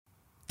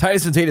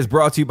Titus and Tate is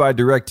brought to you by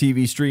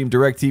DirecTV Stream.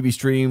 DirecTV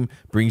Stream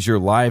brings your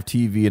live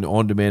TV and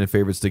on-demand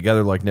favorites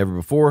together like never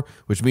before,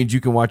 which means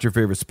you can watch your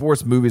favorite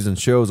sports, movies, and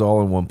shows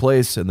all in one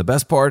place. And the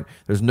best part,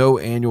 there's no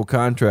annual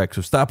contract,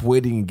 so stop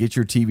waiting and get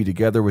your TV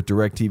together with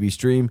DirecTV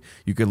Stream.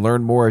 You can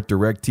learn more at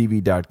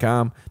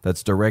directtv.com.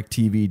 That's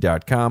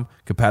directtv.com.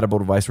 Compatible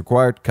device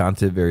required.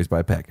 Content varies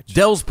by package.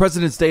 Dell's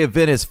President's Day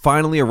event has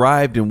finally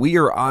arrived, and we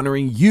are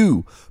honoring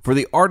you. For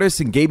the artists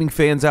and gaming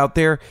fans out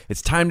there,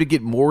 it's time to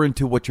get more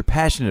into what you're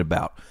passionate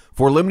about.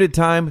 For a limited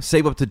time,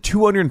 save up to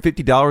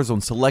 $250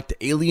 on select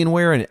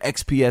Alienware and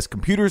XPS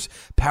computers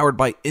powered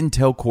by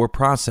Intel Core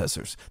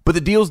processors. But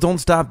the deals don't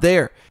stop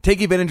there.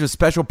 Take advantage of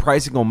special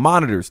pricing on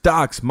monitors,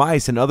 docks,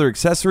 mice, and other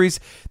accessories.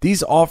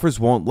 These offers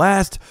won't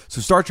last,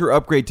 so start your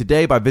upgrade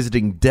today by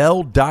visiting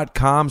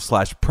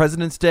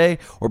Dell.com/President's Day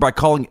or by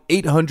calling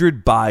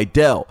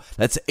 800-BUY-DELL.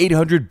 That's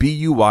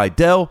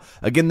 800-BUY-DELL.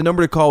 Again, the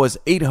number to call is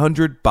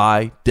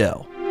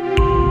 800-BUY-DELL.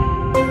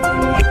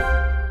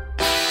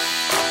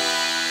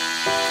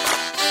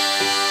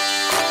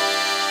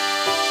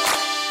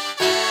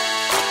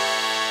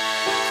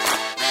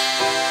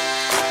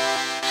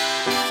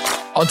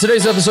 On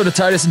today's episode of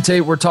Titus and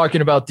Tate, we're talking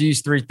about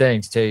these three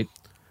things, Tate.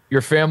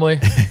 Your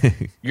family,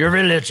 your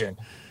religion,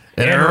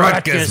 and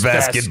Rutgers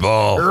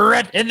basketball.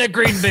 In the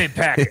Green Bay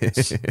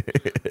Packers.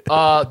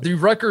 The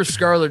Rutgers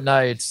Scarlet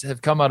Knights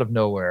have come out of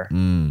nowhere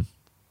to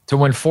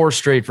win 4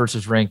 straight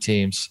versus ranked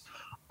teams.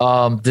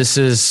 This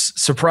is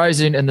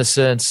surprising in the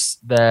sense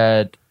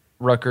that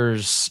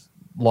Rutgers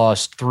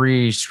lost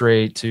 3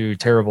 straight to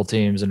terrible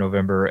teams in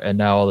November, and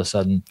now all of a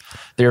sudden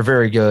they're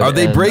very good. Are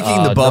they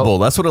breaking the bubble?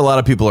 That's what a lot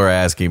of people are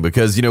asking,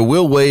 because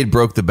Will Wade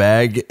broke the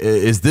bag.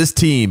 Is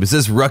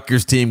this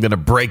Rutgers team going to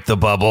break the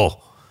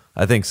bubble?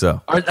 I think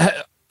so.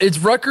 It's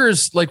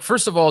Rutgers. Like,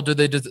 first of all,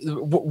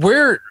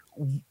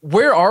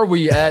 where are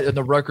we at in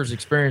the Rutgers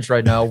experience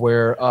right now,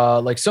 where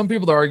like some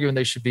people are arguing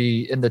they should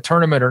be in the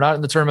tournament or not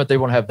in the tournament? They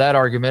won't have that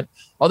argument.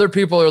 Other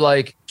people are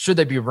like, should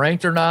they be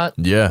ranked or not?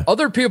 Yeah.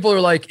 Other people are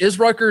like, is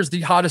Rutgers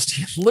the hottest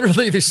team,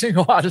 literally the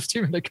single hottest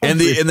team in the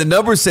country? And the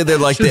numbers say they're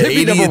like the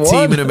 80th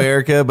team in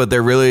America, but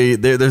they're really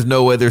there's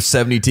no way there's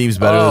 70 teams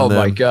better than them.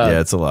 Oh my God. Yeah,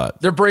 it's a lot.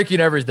 They're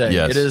breaking everything.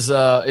 Yes. It is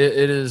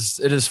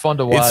fun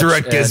to watch. It's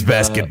Rutgers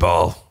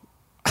basketball.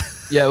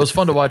 Yeah, it was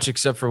fun to watch,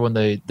 except for when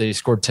they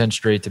scored 10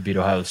 straight to beat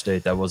Ohio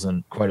State. That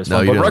wasn't quite as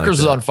fun. But Rutgers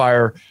is on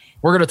fire.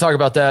 We're going to talk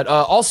about that.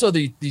 Also,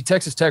 the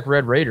Texas Tech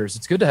Red Raiders.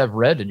 It's good to have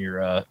red in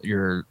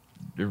your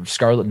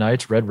Scarlet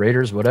Knights, Red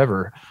Raiders,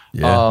 whatever.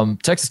 Yeah.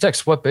 Texas Tech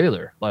swept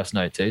Baylor last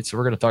night, Tate. So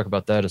we're going to talk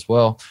about that as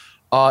well.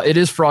 It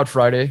is Fraud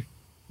Friday.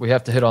 We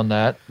have to hit on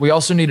that. We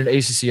also need an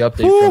ACC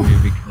update from you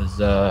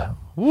because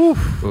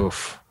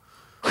oof.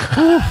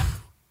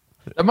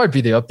 That might be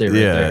the update right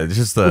there.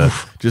 Just a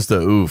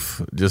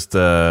oof.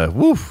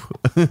 Woof.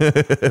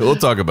 We'll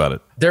talk about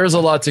it. There's a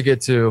lot to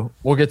get to.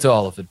 We'll get to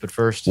all of it, but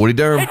first. Woody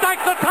Durham. He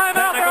takes the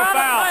timeout.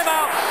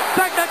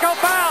 Technical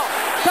foul.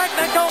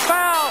 Technical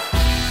foul.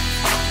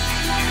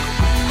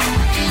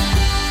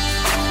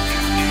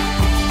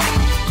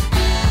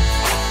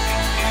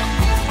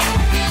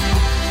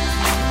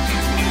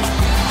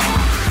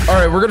 All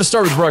right, we're going to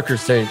start with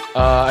Rutgers, Tate.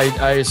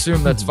 I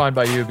assume that's fine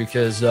by you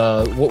because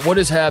what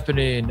is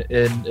happening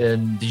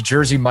in the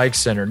Jersey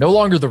Mike's Center? No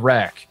longer the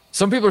Rack.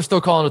 Some people are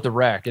still calling it the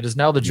Rack. It is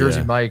now the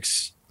Jersey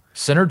Mike's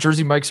Center,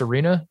 Jersey Mike's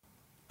Arena.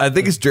 I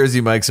think it's Jersey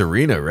Mike's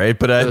Arena, right?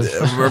 But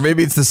or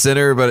maybe it's the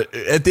center. But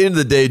at the end of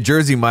the day,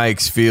 Jersey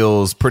Mike's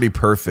feels pretty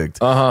perfect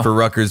for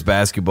Rutgers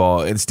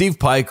basketball. And Steve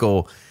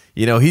Peichel,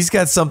 he's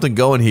got something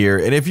going here.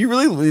 And if you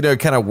really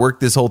kind of work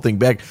this whole thing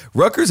back,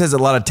 Rutgers has a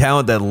lot of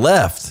talent that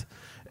left.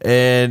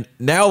 And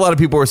now a lot of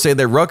people are saying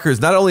that Rutgers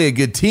not only a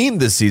good team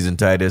this season,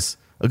 Titus,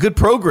 a good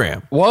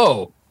program.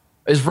 Whoa.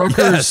 Is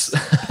Rutgers...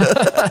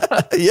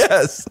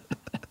 Yes.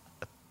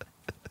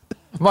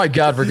 My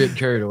God, we're getting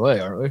carried away,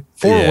 aren't we?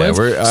 4 wins.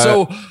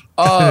 So,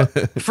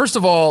 first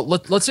of all,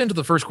 let's into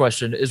the first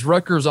question. Is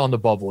Rutgers on the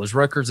bubble? Is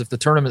Rutgers, if the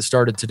tournament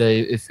started today,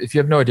 if you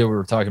have no idea what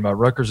we're talking about,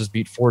 Rutgers has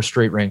beat 4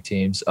 straight ranked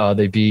teams.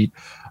 They beat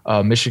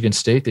Michigan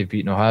State. They've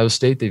beaten Ohio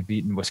State. They've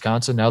beaten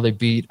Wisconsin. Now they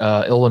beat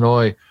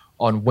Illinois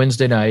on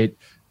Wednesday night.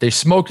 They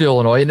smoked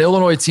Illinois, an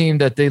Illinois team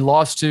that they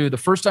lost to the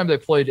first time they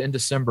played in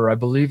December. I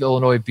believe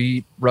Illinois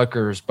beat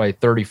Rutgers by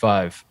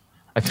 35.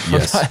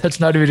 That's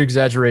not even an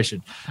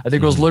exaggeration. I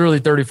think it was literally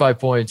 35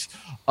 points.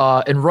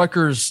 And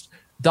Rutgers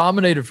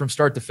dominated from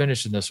start to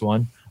finish in this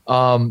one.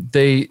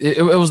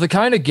 It was the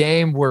kind of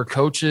game where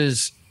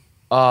coaches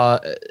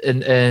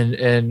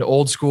and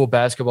old school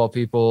basketball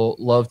people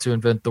love to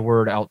invent the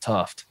word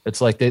out-toughed. It's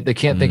like they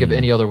can't think of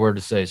any other word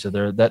to say. So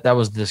that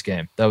was this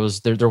game.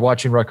 They're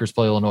watching Rutgers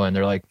play Illinois, and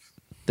they're like,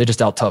 they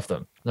just out-toughed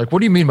them. Like, what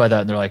do you mean by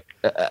that? And they're like,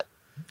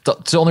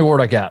 it's the only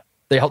word I got.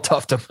 They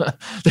out-toughed them.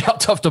 They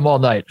out-toughed them all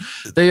night.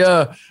 They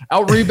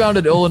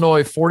out-rebounded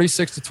Illinois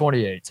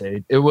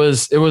 46-28. It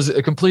was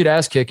a complete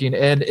ass-kicking,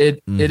 and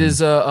it is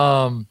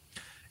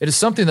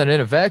something that in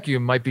a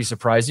vacuum might be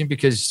surprising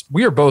because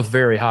we are both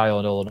very high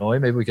on Illinois.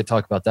 Maybe we could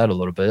talk about that a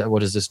little bit.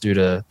 What does this do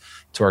to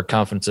our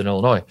confidence in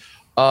Illinois?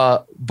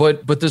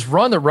 But this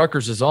run that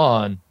Rutgers is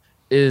on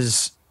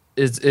is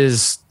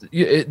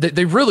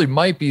they really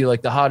might be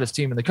like the hottest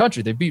team in the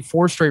country. They beat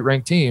 4 straight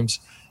ranked teams.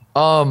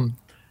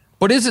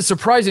 But is it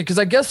surprising? Because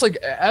I guess like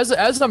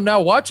as I'm now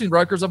watching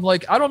Rutgers, I'm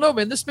like, I don't know,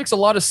 man. This makes a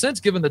lot of sense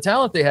given the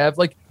talent they have.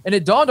 Like, and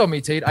it dawned on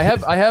me, Tate. I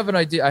have an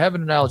idea. I have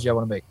an analogy I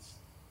want to make.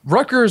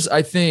 Rutgers,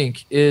 I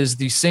think, is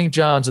the St.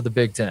 John's of the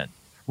Big Ten.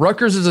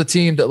 Rutgers is a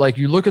team that, like,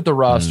 you look at the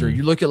roster,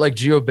 you look at like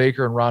Geo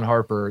Baker and Ron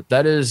Harper.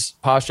 That is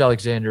Posh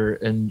Alexander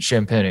and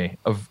Champagne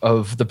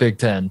of the Big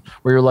Ten.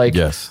 Where you're like,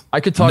 yes, I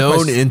could talk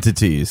known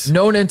entities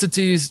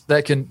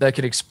that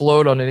can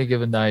explode on any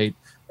given night.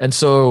 And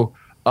so,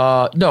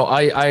 no,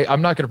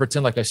 I'm not going to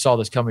pretend like I saw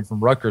this coming from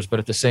Rutgers, but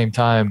at the same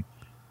time,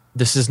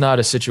 this is not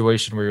a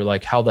situation where you're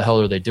like, how the hell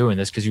are they doing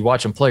this? Because you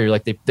watch them play, you're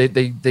like,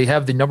 they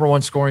have the number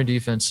 1 scoring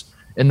defense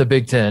in the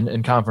Big Ten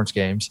in conference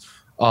games.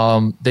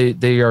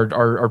 They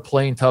are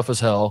playing tough as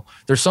hell.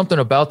 There's something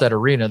about that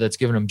arena that's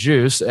giving them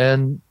juice.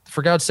 And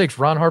for God's sakes,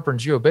 Ron Harper and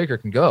Geo Baker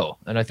can go.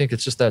 And I think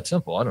it's just that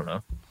simple. I don't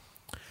know.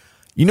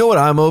 You know what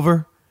I'm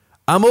over?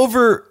 I'm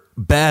over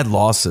bad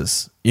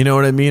losses. You know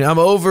what I mean? I'm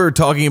over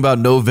talking about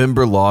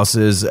November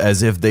losses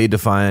as if they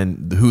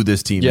define who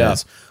this team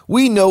is.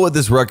 We know what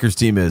this Rutgers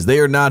team is. They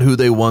are not who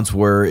they once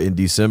were in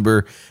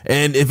December.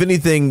 And if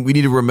anything, we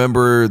need to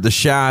remember the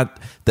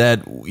shot that,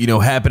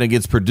 happened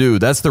against Purdue.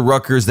 That's the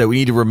Rutgers that we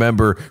need to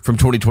remember from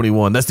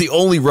 2021. That's the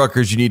only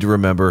Rutgers you need to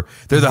remember.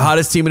 They're the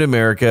hottest team in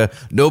America.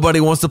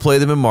 Nobody wants to play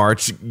them in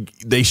March.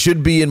 They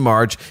should be in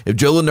March. If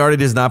Joe Lunardi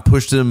does not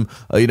push them,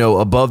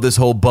 above this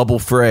whole bubble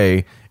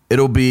fray,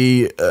 it'll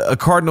be a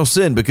cardinal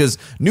sin because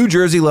New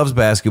Jersey loves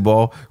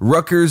basketball.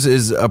 Rutgers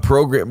is a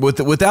program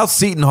without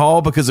Seton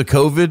Hall because of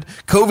COVID.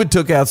 COVID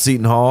took out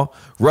Seton Hall.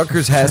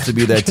 Rutgers has to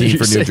be that team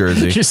for New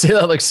Jersey. You say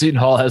that like Seton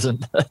Hall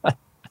hasn't.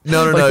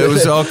 No. It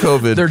was all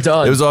COVID. They're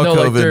done. It was all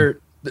COVID.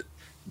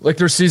 Like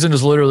their season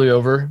is literally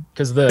over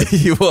because the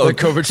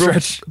COVID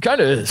stretch kind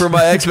of is. For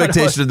my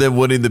expectation of them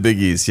winning the Big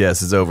East,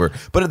 yes, it's over.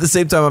 But at the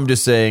same time, I'm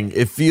just saying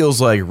it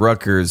feels like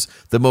Rutgers,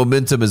 the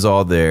momentum is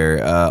all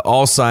there.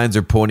 All signs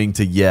are pointing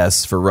to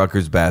yes for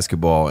Rutgers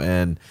basketball,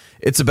 and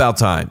it's about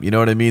time. You know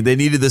what I mean? They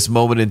needed this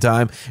moment in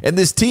time. And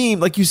this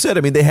team, like you said,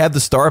 I mean, they have the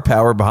star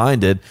power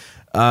behind it.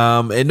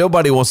 And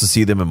nobody wants to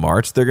see them in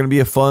March. They're going to be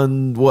a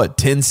fun,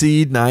 10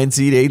 seed, 9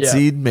 seed, 8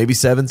 seed, maybe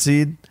 7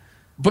 seed.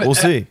 But we'll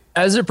see.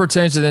 As it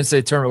pertains to the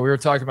NCAA tournament, we were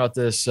talking about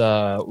this. We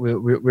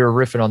were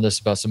riffing on this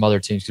about some other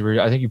teams.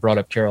 I think you brought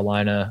up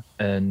Carolina,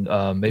 and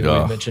maybe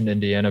we mentioned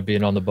Indiana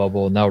being on the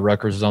bubble. Now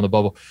Rutgers is on the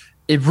bubble.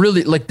 It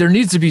really there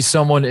needs to be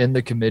someone in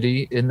the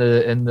committee in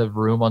the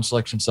room on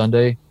Selection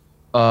Sunday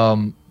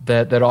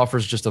that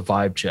offers just a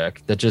vibe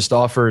check. That just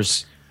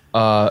offers.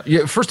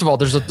 First of all,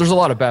 there's a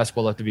lot of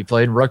basketball left to be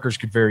played. Rutgers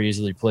could very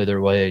easily play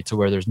their way to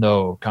where there's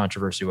no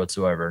controversy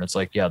whatsoever, and it's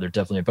like, yeah, they're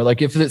definitely. But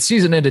like if the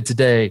season ended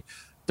today.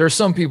 There are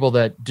some people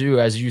that do,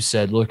 as you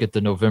said, look at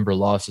the November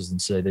losses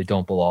and say they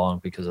don't belong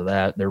because of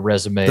that. Their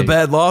resume. The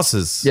bad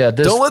losses. Yeah.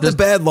 Don't let the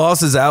bad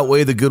losses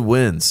outweigh the good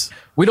wins.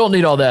 We don't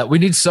need all that. We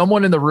need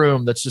someone in the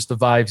room that's just the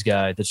vibes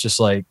guy. That's just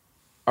like,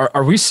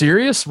 are we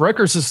serious?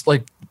 Rutgers is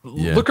like,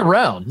 look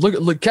around.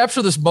 Look,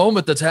 capture this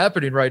moment that's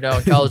happening right now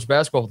in college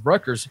basketball with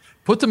Rutgers.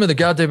 Put them in the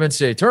goddamn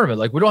NCAA tournament.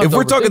 Like we don't. If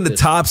we're talking the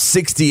top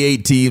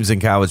 68 teams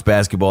in college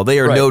basketball, they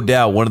are no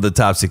doubt one of the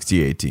top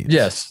 68 teams.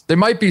 Yes, they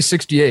might be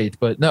 68,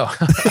 but no,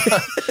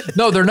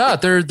 no, they're not.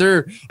 It's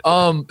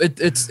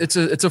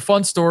a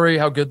fun story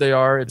how good they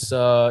are. It's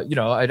I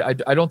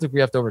don't think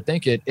we have to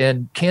overthink it.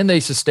 And can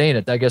they sustain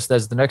it? I guess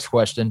that's the next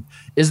question.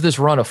 Is this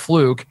run a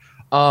fluke?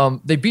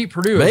 They beat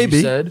Purdue, maybe.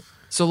 As you said.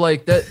 So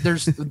like that,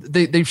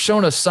 they've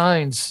shown us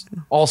signs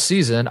all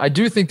season. I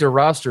do think their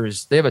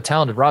they have a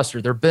talented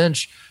roster. Their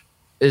bench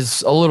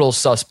is a little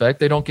suspect.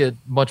 They don't get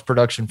much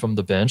production from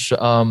the bench.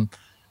 But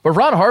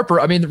Ron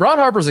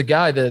Harper's a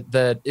guy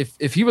that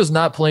if he was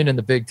not playing in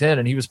the Big Ten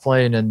and he was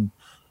playing in,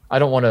 I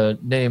don't want to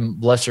name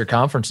lesser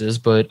conferences,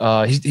 but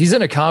he's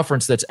in a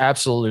conference that's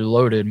absolutely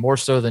loaded, more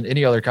so than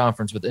any other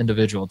conference with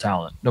individual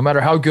talent. No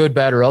matter how good,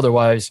 bad, or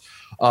otherwise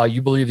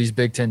you believe these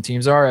Big Ten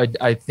teams are,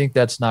 I think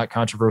that's not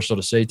controversial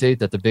to say, Tate,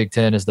 that the Big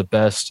Ten is the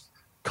best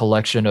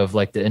collection of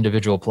like the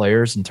individual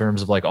players in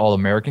terms of like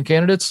All-American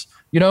candidates,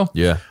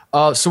 Yeah.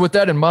 So with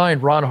that in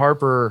mind, Ron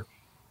Harper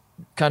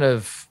kind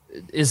of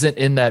isn't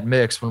in that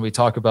mix when we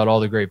talk about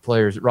all the great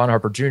players. Ron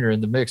Harper Jr.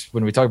 in the mix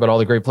when we talk about all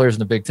the great players in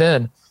the Big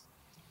Ten.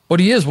 But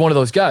he is one of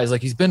those guys.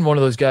 Like he's been one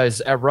of those guys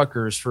at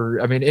Rutgers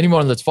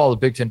anyone that's followed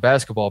Big Ten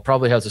basketball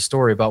probably has a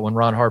story about when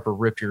Ron Harper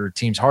ripped your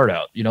team's heart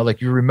out. Like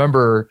you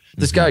remember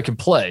this guy can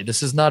play.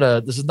 This is not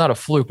a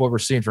fluke what we're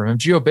seeing from him.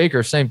 Geo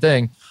Baker, same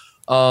thing.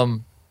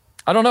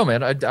 I don't know,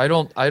 man. I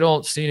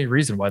don't see any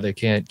reason why they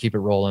can't keep it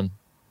rolling.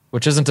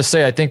 Which isn't to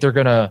say I think they're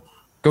gonna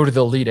go to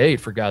the Elite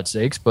Eight for God's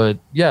sakes. But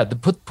yeah,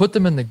 put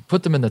them in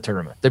the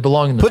tournament. They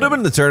belong in the put them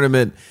in the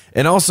tournament.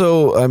 And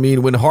also, I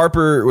mean, when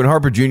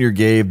Harper Jr.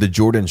 gave the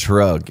Jordan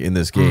shrug in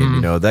this game,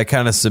 you know, that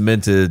kind of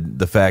cemented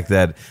the fact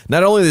that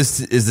not only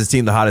is this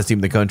team the hottest team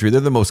in the country,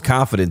 they're the most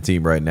confident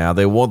team right now.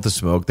 They want the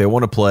smoke. They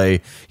want to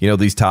play, you know,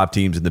 these top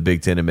teams in the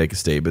Big Ten and make a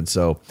statement.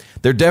 So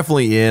they're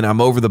definitely in. I'm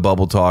over the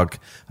bubble talk.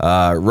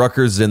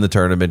 Rutgers is in the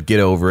tournament. Get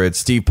over it.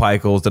 Steve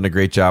Peichel's done a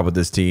great job with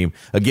this team.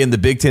 Again, the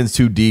Big Ten's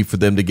too deep for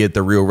them to get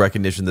the real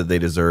recognition that they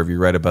deserve. You're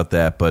right about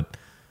that, but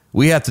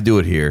we have to do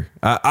it here.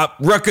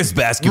 Rutgers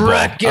basketball.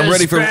 I'm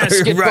ready for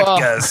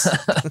Rutgers.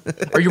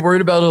 Are you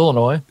worried about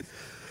Illinois?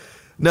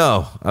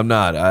 No, I'm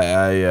not.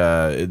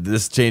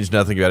 This changed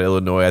nothing about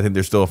Illinois. I think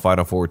they're still a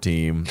Final Four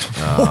team. Take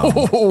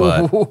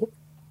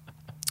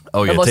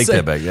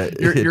that back.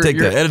 Take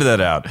that. Edit that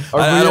out.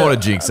 I don't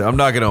want to jinx it. I'm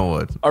knocking on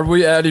wood. Are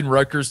we adding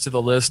Rutgers to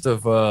the list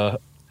of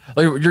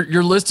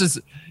your list is?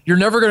 You're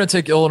never going to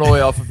take Illinois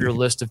off of your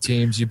list of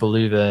teams you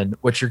believe in.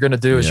 What you're going to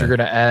do is you're going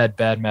to add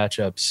bad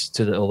matchups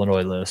to the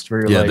Illinois list.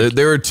 Where you're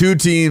there are two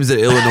teams that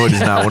Illinois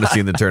does not want to see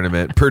in the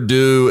tournament: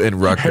 Purdue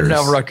and Rutgers.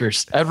 Now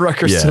Rutgers. Add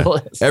Rutgers to the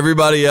list.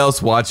 Everybody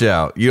else, watch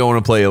out. You don't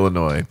want to play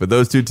Illinois, but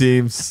those two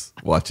teams,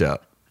 watch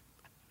out.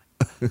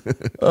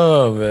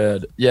 Oh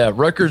man, yeah.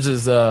 Rutgers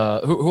is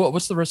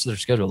what's the rest of their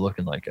schedule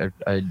looking like?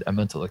 I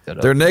meant to look that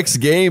up. Their next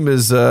game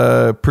is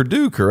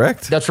Purdue,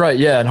 correct? That's right.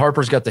 Yeah, and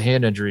Harper's got the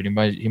hand injury.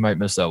 And he might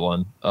miss that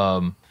one,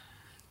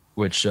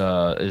 which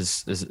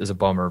is a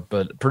bummer.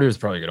 But Purdue's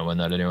probably going to win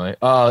that anyway.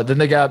 Then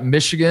they got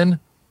Michigan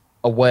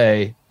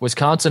away,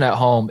 Wisconsin at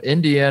home,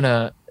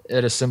 Indiana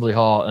at Assembly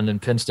Hall, and then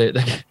Penn State.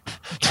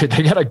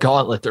 They got a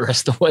gauntlet the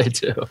rest of the way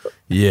too.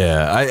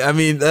 Yeah, I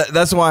mean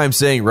that's why I'm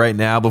saying right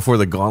now, before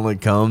the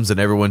gauntlet comes and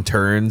everyone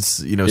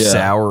turns,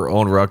 sour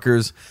on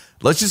Rutgers,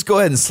 let's just go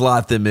ahead and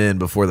slot them in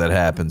before that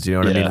happens. You know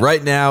what I mean?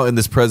 Right now, in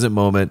this present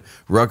moment,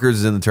 Rutgers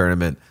is in the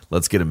tournament.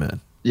 Let's get them in.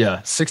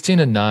 Yeah,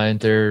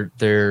 16-9.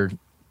 They're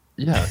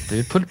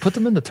dude, put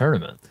them in the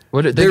tournament.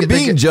 They're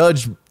being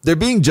judged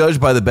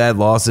by the bad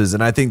losses,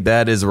 and I think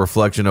that is a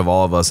reflection of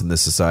all of us in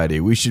this society.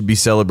 We should be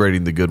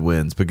celebrating the good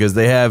wins because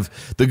the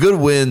good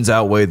wins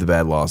outweigh the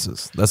bad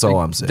losses. That's all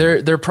I'm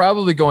saying. They're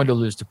probably going to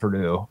lose to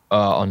Purdue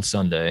on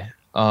Sunday.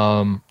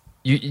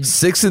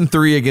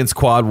 6-3 against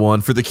Quad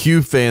 1 for the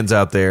Q fans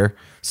out there.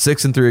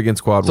 6-3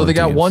 against Quad 1. So they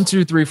got 1,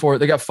 2, 3, 4.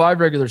 They got 5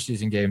 regular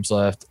season games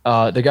left.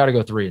 They got to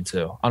go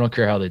 3-2. I don't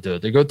care how they do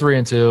it. They go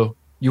 3-2.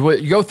 You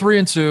go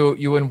 3-2.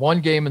 You win one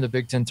game in the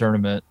Big Ten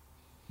tournament.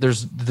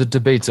 The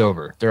debate's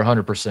over. They're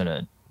 100%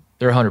 in.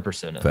 They're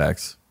 100% in.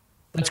 Facts.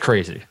 That's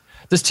crazy.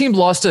 This team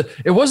lost to.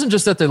 It wasn't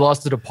just that they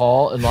lost to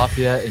DePaul and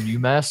Lafayette and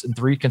UMass in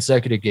 3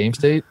 consecutive game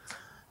state.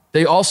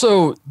 They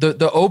also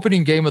the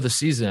opening game of the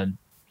season,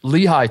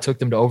 Lehigh took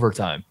them to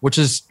overtime, which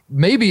is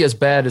maybe as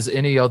bad as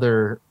any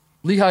other.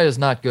 Lehigh is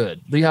not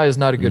good. Lehigh is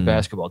not a good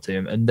basketball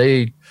team, and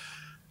they.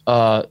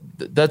 But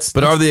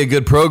are they a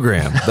good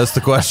program? That's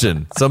the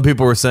question. Some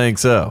people were saying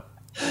so.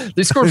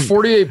 They scored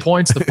 48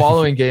 points the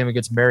following game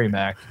against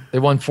Merrimack. They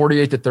won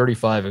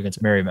 48-35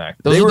 against Merrimack.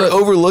 They were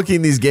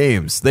overlooking these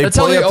games. That's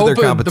play how they opened their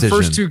competition. The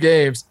first 2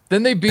 games.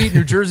 Then they beat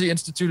New Jersey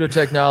Institute of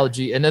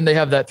Technology, and then they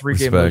have that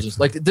 3-game losing.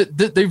 Like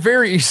they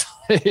very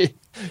easily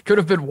could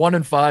have been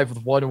 1-5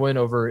 with 1 win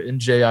over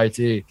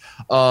NJIT.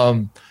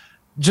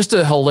 Just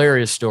a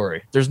hilarious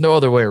story. There's no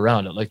other way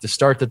around it. Like the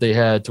start that they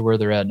had to where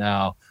they're at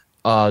now.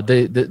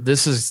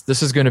 This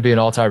is going to be an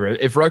all-time.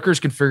 If Rutgers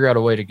can figure out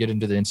a way to get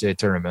into the NCAA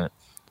tournament.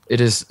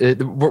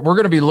 We're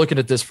going to be looking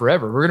at this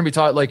forever. We're going to be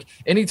taught, like,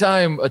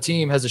 anytime a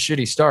team has a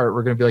shitty start,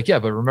 we're going to be like, yeah,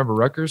 but remember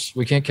Rutgers?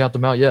 We can't count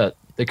them out yet.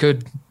 They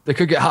could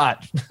get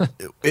hot.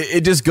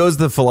 It just goes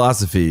to the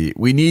philosophy.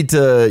 We need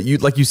to,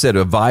 like you said,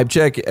 a vibe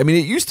check. I mean,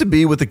 it used to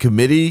be with the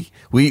committee,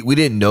 we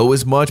didn't know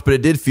as much, but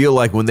it did feel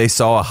like when they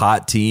saw a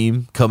hot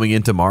team coming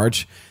into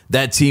March,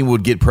 that team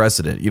would get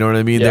precedent. You know what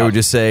I mean? Yeah. They would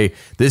just say,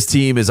 this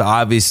team is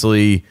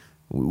obviously...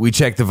 We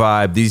check the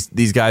vibe.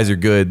 These guys are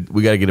good.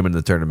 We got to get them in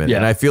the tournament. Yeah.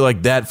 And I feel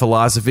like that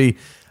philosophy,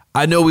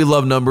 I know we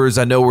love numbers.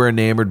 I know we're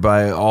enamored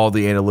by all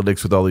the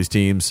analytics with all these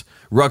teams.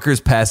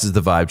 Rutgers passes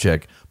the vibe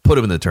check. Put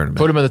them in the tournament.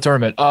 Put them in the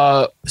tournament.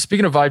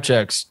 Speaking of vibe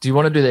checks, do you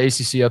want to do the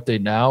ACC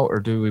update now,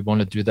 or do we want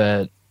to do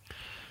that?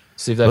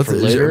 Save that for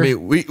later? I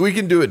mean, we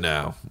can do it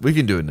now. We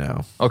can do it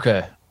now.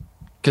 Okay.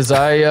 Because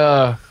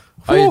there's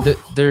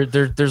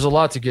a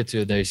lot to get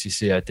to in the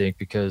ACC, I think,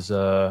 because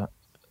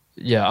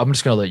yeah, I'm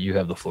just going to let you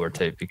have the floor,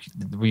 Tate.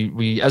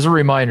 We as a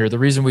reminder, the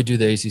reason we do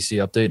the ACC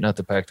update, not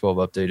the Pac-12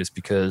 update, is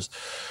because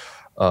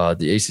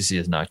the ACC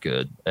is not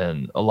good.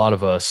 And a lot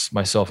of us,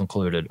 myself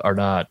included, are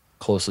not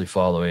closely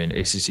following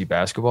ACC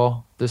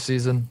basketball this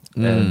season.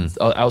 And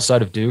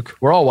outside of Duke,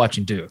 we're all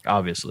watching Duke,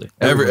 obviously.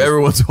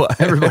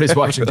 Everybody's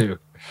watching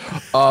Duke.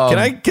 Can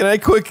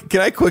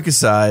I quick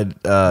aside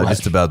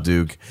just about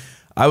Duke?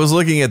 I was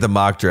looking at the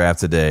mock draft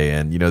today,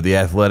 and The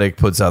Athletic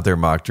puts out their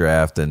mock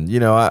draft, and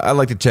I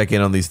like to check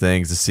in on these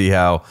things to see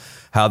how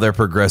they're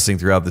progressing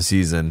throughout the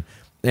season.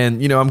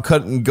 And I'm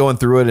going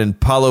through it, and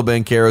Paolo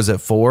Banchero's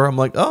at 4. I'm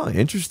like, oh,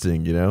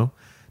 interesting.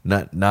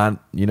 not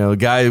a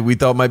guy we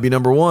thought might be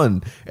number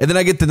one. And then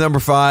I get to number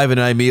 5, and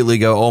I immediately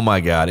go, oh my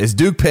God, is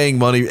Duke paying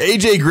money?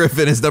 AJ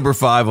Griffin is number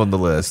 5 on the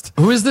list.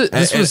 Who is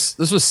this?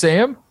 This was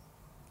Sam.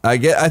 I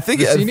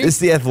think Vecini? it's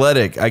the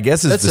Athletic. I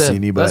guess it's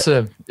Vecini, but that's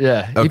him.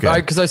 Yeah, okay.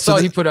 Because I saw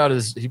he put out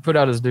his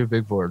new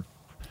big board.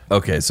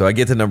 Okay, so I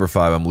get to number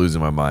 5. I'm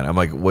losing my mind. I'm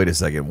like, wait a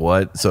second,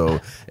 what? So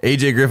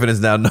AJ Griffin is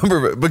now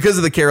because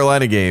of the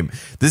Carolina game.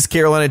 This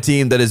Carolina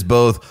team that is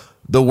both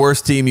the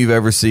worst team you've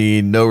ever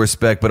seen, no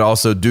respect, but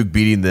also Duke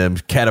beating them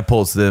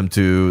catapults them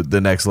to the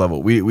next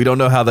level. We don't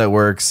know how that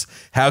works.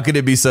 How could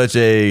it be such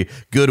a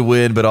good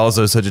win, but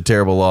also such a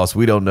terrible loss?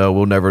 We don't know.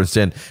 We'll never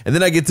understand. And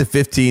then I get to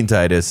 15,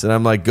 Titus, and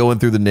I'm like going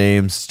through the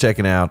names,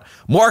 checking out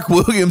Mark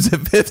Williams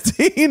at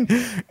 15.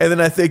 And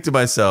then I think to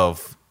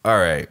myself, all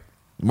right,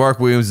 Mark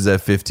Williams is at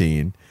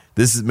 15.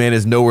 This man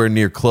is nowhere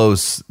near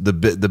close the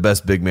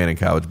best big man in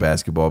college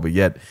basketball, but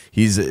yet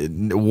he's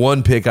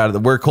one pick out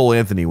of where Cole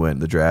Anthony went in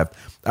the draft.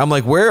 I'm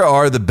like, where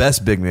are the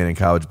best big men in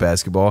college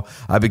basketball?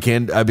 I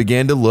began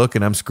to look,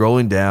 and I'm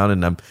scrolling down,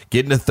 and I'm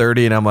getting to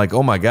 30, and I'm like,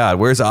 oh my God,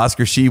 where's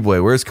Oscar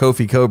Tshiebwe? Where's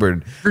Kofi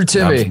Cockburn? Drew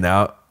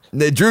Timme.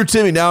 Drew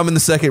Timme. Now I'm in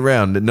the second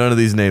round. None of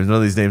these names.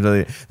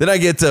 Then I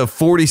get to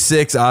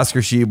 46,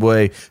 Oscar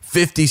Tshiebwe,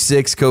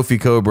 56, Kofi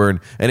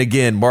Cockburn, and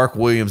again, Mark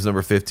Williams,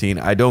 number 15.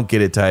 I don't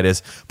get it,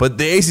 Titus. But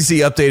the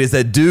ACC update is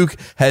that Duke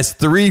has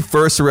 3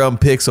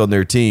 first-round picks on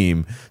their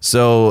team.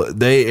 So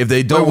if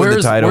they don't win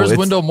the title, where's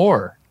Wendell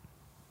Moore?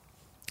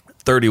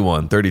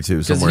 31,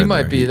 32, somewhere in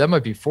there. That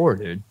might be 4,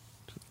 dude.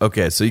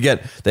 Okay, so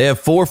they have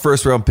 4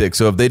 first-round picks.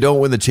 So if they don't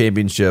win the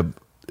championship,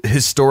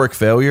 historic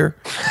failure,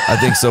 I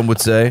think some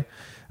would say.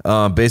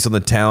 Based on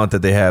the talent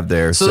that they have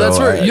there. So that's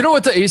where, you know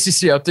what the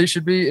ACC update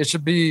should be? It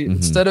should be,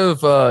 instead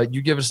of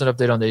you give us an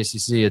update on the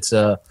ACC, it's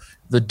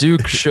the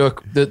Duke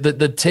shook,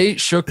 the Tate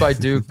shook by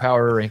Duke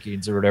power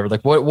rankings or whatever.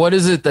 Like, what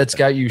is it that's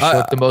got you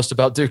shook the most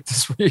about Duke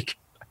this week?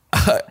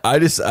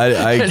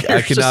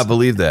 I cannot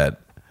believe that.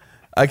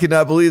 I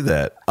cannot believe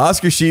that.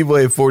 Oscar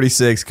Tshiebwe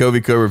 46,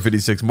 Kofi Cockburn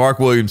 56, Mark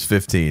Williams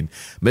 15.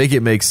 Make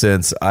it make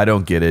sense. I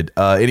don't get it.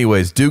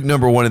 Anyways, Duke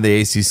number 1 in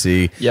the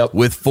ACC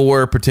with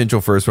 4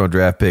 potential first-round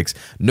draft picks.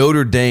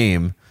 Notre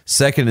Dame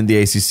second in the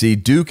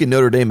ACC. Duke and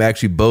Notre Dame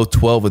actually both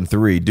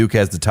 12-3. Duke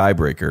has the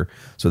tiebreaker.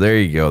 So there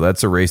you go.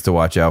 That's a race to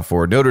watch out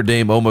for. Notre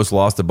Dame almost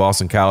lost to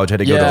Boston College. Had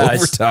to go to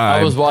overtime.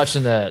 I was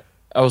watching that.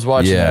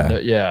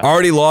 That. Yeah.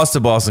 Already lost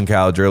to Boston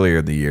College earlier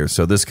in the year,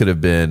 so this could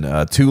have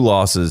been 2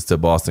 losses to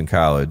Boston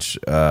College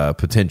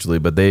potentially,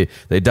 but they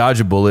dodge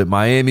a bullet.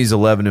 Miami's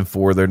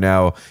 11-4. They're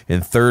now in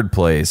 3rd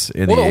place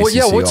in the ACC.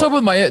 Yeah, what's up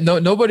with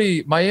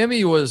Miami?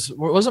 Miami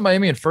wasn't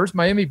Miami in first.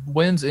 Miami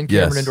wins in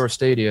Cameron Indoor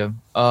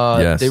Stadium.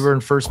 Yes. They were in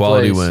first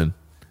Quality place. Win.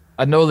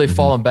 I know they've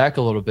fallen back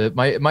a little bit.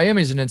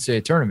 Miami's an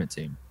NCAA tournament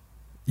team.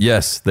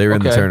 Yes, they were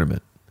in the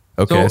tournament.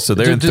 Okay, so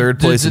they're in 3rd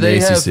place in the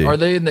ACC. Are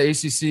they in the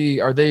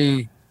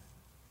ACC?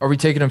 Are we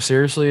taking them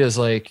seriously as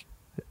like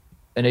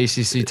an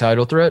ACC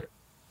title threat?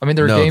 I mean,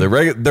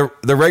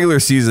 the regular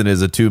season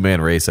is a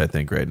 2-man race. I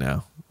think right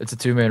now it's a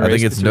 2-man race. I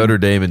think it's Notre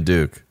Dame and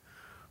Duke.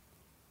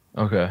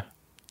 Okay,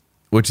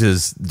 which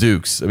is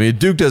Duke's. I mean,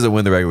 Duke doesn't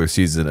win the regular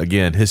season.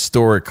 Again,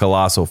 historic,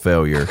 colossal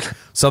failure.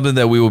 Something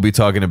that we will be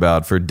talking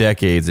about for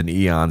decades and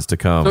eons to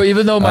come. So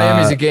even though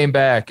Miami's a game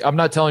back, I'm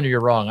not telling you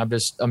you're wrong. I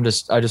just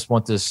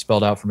want this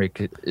spelled out for me.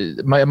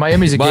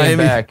 Miami's a game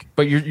back,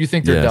 but you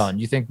think they're done.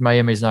 You think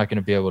Miami's not going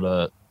to be able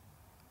to.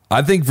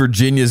 I think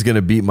Virginia's going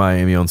to beat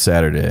Miami on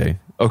Saturday.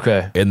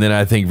 Okay. And then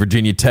I think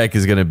Virginia Tech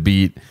is going to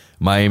beat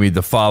Miami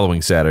the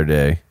following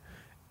Saturday.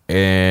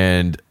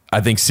 And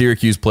I think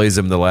Syracuse plays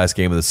them in the last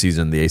game of the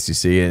season in the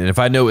ACC. And if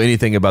I know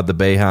anything about the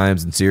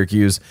Boeheims and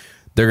Syracuse,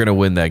 they're going to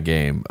win that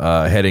game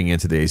heading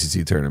into the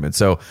ACC tournament.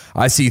 So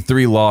I see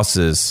 3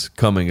 losses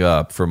coming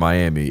up for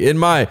Miami in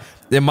my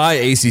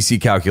ACC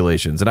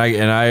calculations, and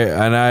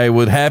I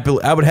would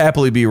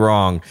happily be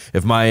wrong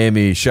if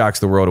Miami shocks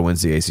the world and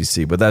wins the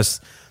ACC. But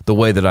that's the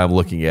way that I'm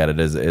looking at it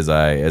as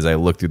I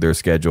look through their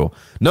schedule.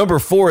 Number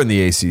 4 in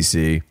the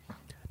ACC,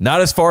 not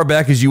as far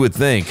back as you would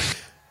think.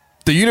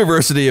 The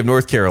University of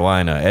North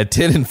Carolina at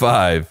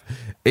 10-5,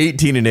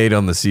 18-8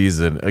 on the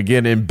season.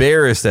 Again,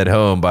 embarrassed at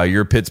home by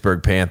your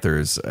Pittsburgh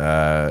Panthers.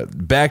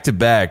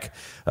 Back-to-back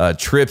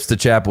trips to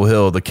Chapel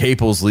Hill. The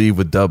Capels leave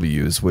with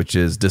W's, which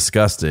is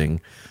disgusting.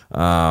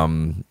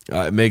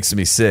 It makes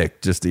me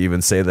sick just to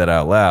even say that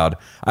out loud.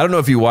 I don't know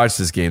if you watched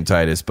this game,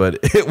 Titus, but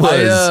it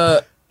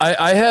was.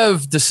 I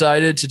have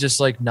decided to just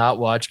like not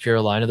watch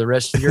Carolina the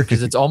rest of the year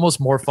because it's almost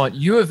more fun.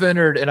 You have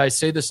entered, and I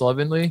say this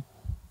lovingly,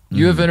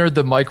 you have entered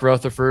the Mike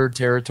Rutherford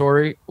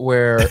territory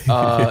where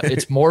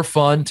it's more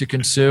fun to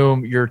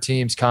consume your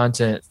team's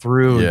content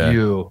through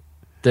you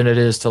than it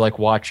is to like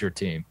watch your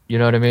team. You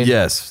know what I mean?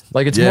 Yes.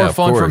 Like it's more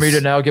fun for me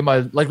to now get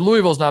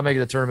Louisville's not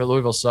making the tournament.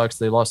 Louisville sucks.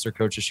 They lost their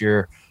coach this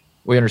year.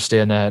 We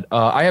understand that.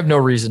 I have no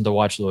reason to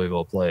watch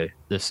Louisville play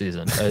this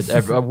season.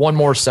 One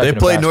more second. They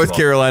play North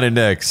Carolina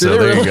next, so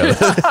there you go.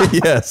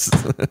 Yes.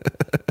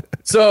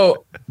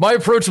 So my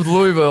approach with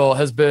Louisville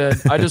has been,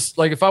 I just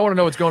like if I want to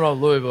know what's going on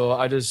with Louisville,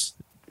 I just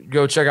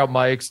go check out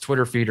Mike's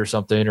Twitter feed or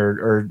something,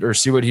 or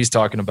see what he's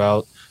talking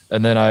about.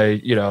 And then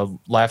I,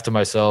 laugh to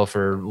myself,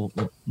 or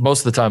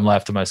most of the time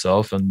laugh to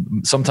myself.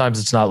 And sometimes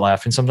it's not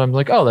laughing. Sometimes I'm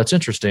like, oh, that's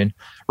interesting.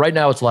 Right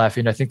now it's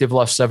laughing. I think they've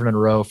lost 7 in a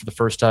row for the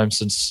first time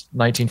since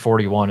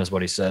 1941 is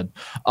what he said.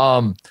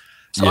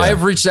 So I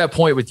have reached that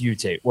point with you,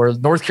 Tate, where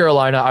North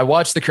Carolina, I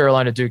watched the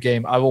Carolina Duke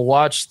game. I will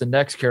watch the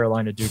next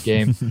Carolina Duke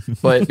game.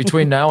 But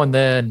between now and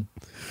then,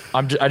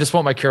 I just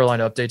want my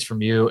Carolina updates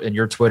from you and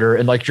your Twitter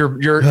and like your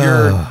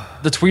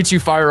the tweets you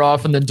fire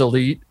off and then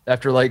delete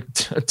after like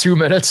 2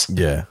 minutes.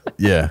 Yeah.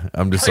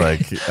 I'm just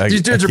like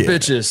these dudes are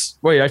bitches.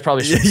 Wait, I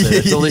probably shouldn't say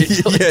it. Delete.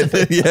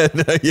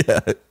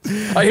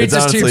 I hate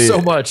this team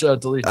so much.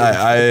 Delete.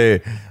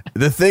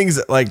 The things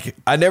like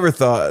I never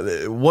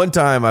thought. One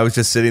time I was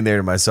just sitting there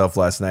to myself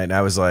last night and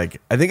I was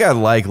like, I think I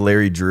like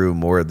Larry Drew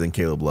more than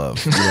Caleb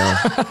Love.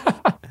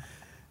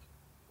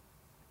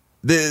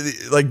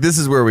 This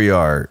is where we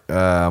are.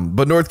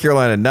 But North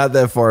Carolina, not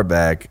that far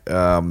back.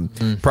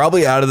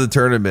 Probably out of the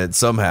tournament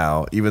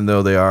somehow, even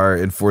though they are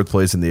in 4th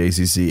place in the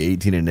ACC,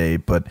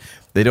 18-8. But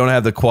they don't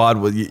have the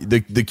quad.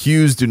 The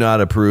Qs do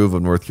not approve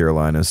of North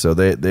Carolina, so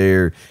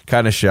they're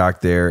kind of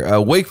shocked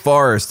there. Wake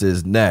Forest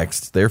is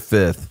next. They're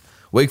 5th.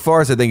 Wake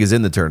Forest, I think, is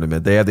in the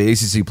tournament. They have the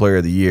ACC Player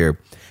of the Year,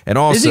 and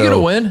also is he going to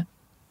win?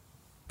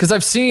 Because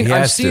I've seen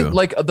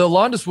like the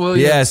Alondas Williams.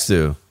 He has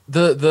to.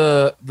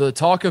 The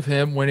talk of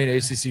him winning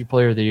ACC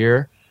Player of the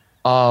Year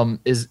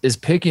is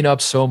picking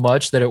up so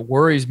much that it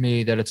worries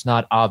me that it's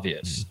not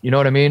obvious. You know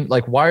what I mean?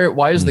 Like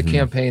why is the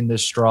campaign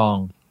this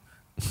strong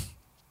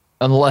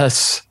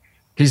unless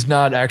he's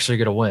not actually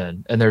going to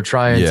win and they're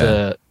trying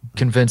to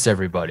convince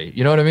everybody?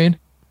 You know what I mean?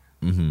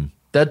 Mm-hmm.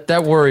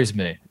 That worries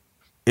me.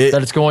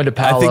 That it's going to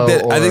Paolo.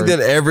 I think that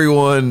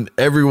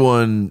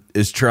everyone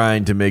is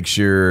trying to make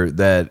sure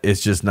that it's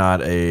just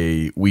not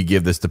we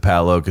give this to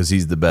Paolo because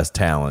he's the best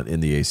talent in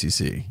the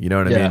ACC. You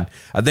know what I mean?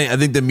 I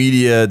think the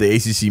media, the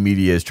ACC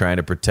media, is trying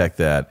to protect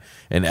that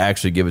and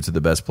actually give it to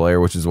the best player,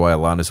 which is why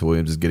Alondas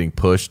Williams is getting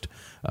pushed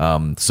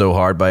so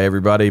hard by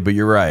everybody. But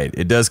you're right,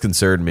 it does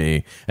concern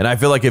me, and I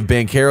feel like if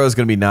Banchero is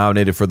going to be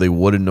nominated for the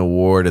Wooden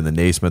Award and the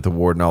Naismith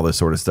Award and all this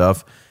sort of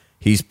stuff,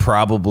 he's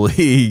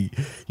probably,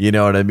 you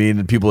know what I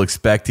mean? People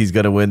expect he's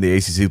going to win the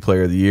ACC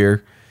Player of the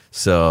Year.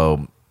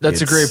 So that's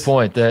a great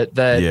point. That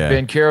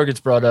Banchero gets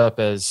brought up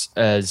as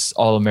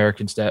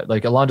All-American stat.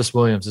 Like Alondas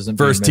Williams isn't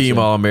first team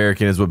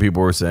All-American is what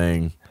people were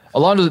saying.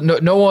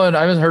 No one.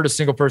 I haven't heard a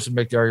single person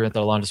make the argument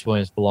that Alondas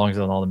Williams belongs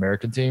on an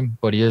All-American team,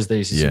 but he is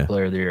the ACC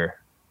Player of the Year.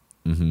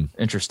 Mm-hmm.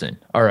 Interesting.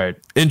 All right.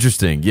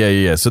 Interesting.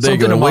 Yeah. So they're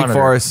going to Wake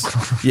Forest.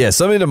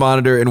 Something to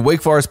monitor. And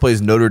Wake Forest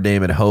plays Notre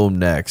Dame at home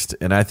next.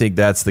 And I think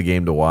that's the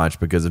game to watch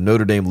because if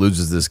Notre Dame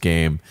loses this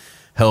game,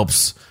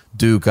 helps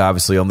Duke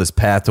obviously on this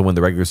path to win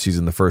the regular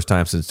season the first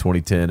time since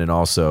 2010. And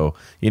also,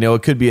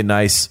 it could be a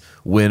nice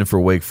win for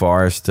Wake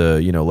Forest to,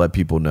 let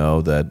people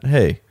know that,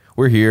 hey,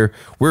 we're here.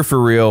 We're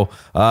for real.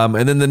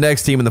 And then the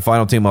next team and the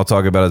final team I'll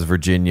talk about is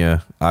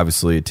Virginia,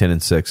 obviously at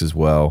 10-6 as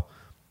well.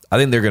 I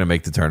think they're going to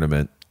make the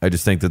tournament. I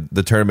just think that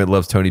the tournament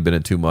loves Tony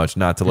Bennett too much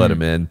not to let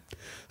him in.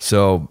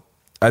 So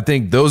I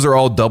think those are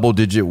all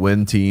double-digit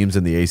win teams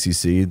in the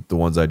ACC, the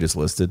ones I just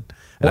listed.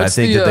 And I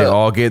think that they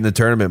all get in the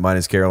tournament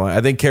minus Carolina.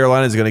 I think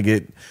Carolina's going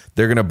to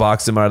they're going to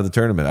box them out of the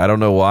tournament. I don't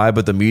know why,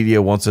 but the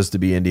media wants us to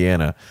be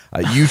Indiana.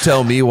 You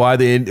tell me why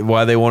they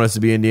want us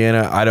to be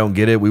Indiana. I don't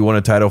get it. We won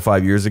a title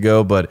 5 years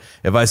ago, but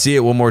if I see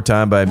it one more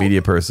time by a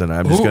media person,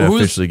 I'm just going to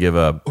officially give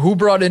up. Who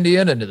brought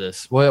Indiana into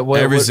this?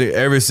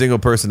 Every single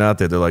person out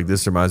there, they're like,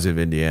 this reminds me of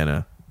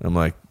Indiana. I'm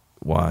like,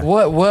 why?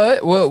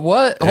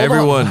 What?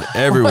 Everyone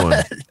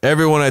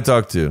I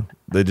talk to,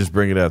 they just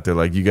bring it up. They're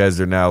like, you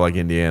guys are now like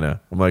Indiana.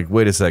 I'm like,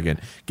 wait a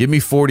second. Give me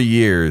 40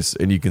 years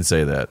and you can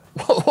say that.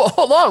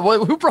 Hold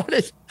on. Who brought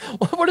it?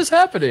 What is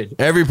happening?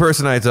 Every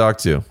person I talk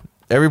to.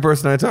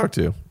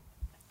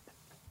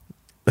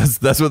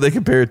 That's what they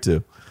compare it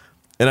to.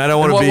 And I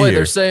don't want to be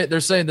here. They're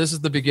saying this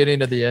is the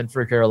beginning of the end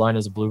for Carolina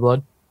as a blue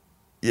blood?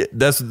 Yeah,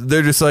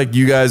 they're just like,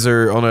 you guys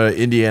are on an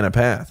Indiana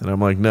path. And I'm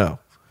like, no.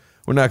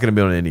 We're not going to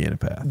be on an Indiana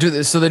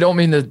path. So they don't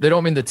mean the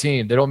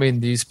team. They don't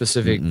mean these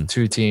specific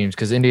two teams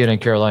because Indiana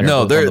and Carolina.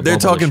 No, they're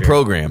talking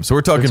programs. So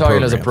we're talking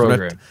programs as a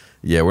program.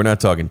 We're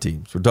not talking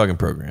teams. We're talking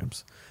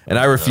programs. And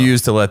I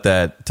refuse to let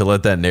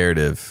that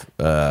narrative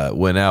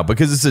win out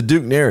because it's a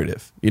Duke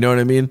narrative. You know what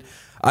I mean?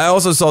 I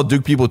also saw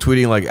Duke people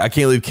tweeting like, I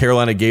can't believe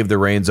Carolina gave the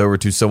reins over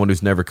to someone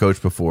who's never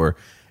coached before,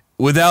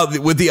 with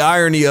the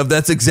irony of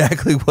that's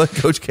exactly what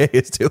Coach K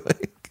is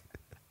doing.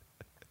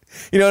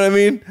 You know what I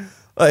mean?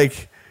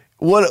 Like.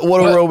 What a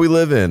world we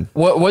live in.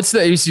 What's the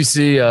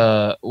ACC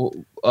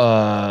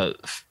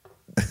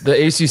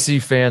the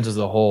ACC fans as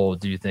a whole,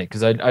 do you think?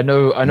 Because I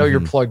know you're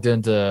plugged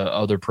into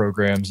other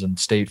programs and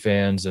state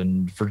fans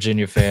and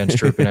Virginia fans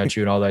chirping at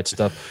you and all that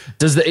stuff.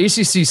 Does the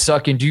ACC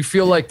suck? And do you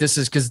feel like this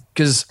is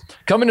because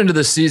coming into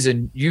this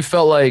season, you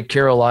felt like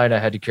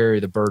Carolina had to carry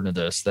the burden of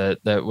this, that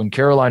when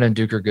Carolina and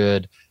Duke are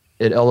good,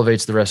 it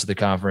elevates the rest of the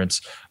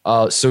conference.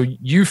 So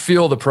you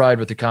feel the pride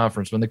with the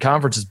conference. When the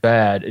conference is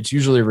bad, it's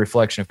usually a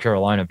reflection of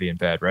Carolina being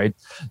bad, right?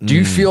 Do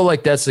you feel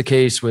like that's the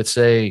case with,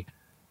 say,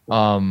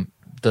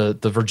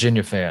 the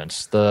Virginia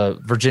fans, the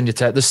Virginia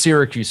Tech, the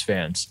Syracuse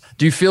fans?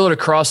 Do you feel it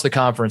across the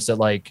conference that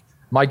like,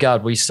 my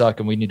God, we suck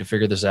and we need to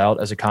figure this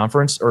out as a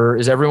conference? Or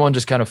is everyone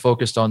just kind of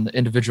focused on the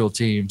individual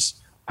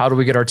teams? How do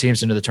we get our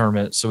teams into the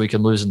tournament so we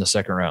can lose in the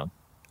second round?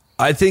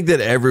 I think that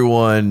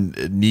everyone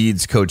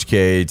needs Coach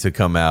K to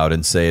come out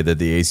and say that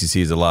the ACC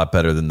is a lot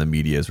better than the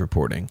media is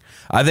reporting.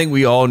 I think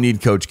we all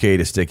need Coach K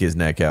to stick his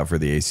neck out for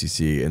the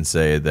ACC and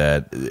say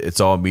that it's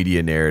all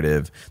media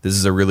narrative. This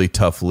is a really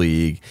tough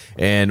league.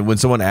 And when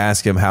someone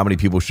asks him how many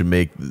people should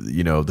make,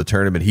 the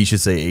tournament, he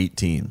should say 8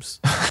 teams.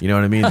 You know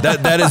what I mean?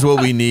 That is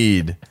what we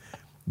need.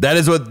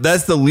 That's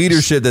the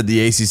leadership that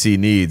the ACC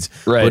needs.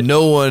 Right. But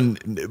no one,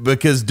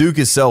 because Duke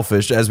is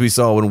selfish, as we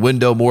saw when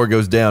Wendell Moore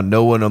goes down,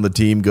 no one on the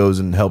team goes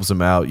and helps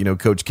him out.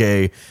 Coach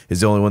K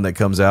is the only one that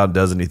comes out and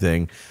does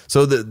anything.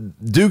 So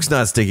Duke's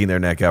not sticking their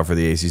neck out for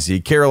the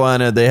ACC.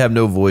 Carolina, they have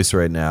no voice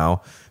right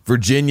now.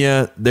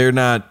 Virginia, they're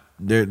not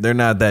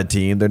that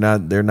team. They're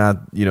not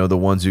the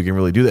ones who can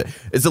really do that.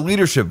 It's a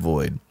leadership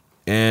void.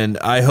 And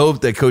I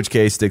hope that Coach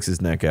K sticks his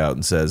neck out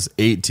and says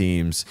 8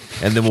 teams,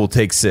 and then we'll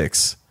take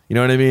 6. You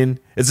know what I mean?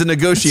 It's a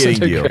negotiating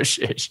deal.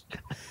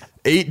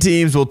 8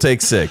 teams will take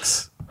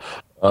 6.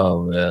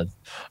 Oh man,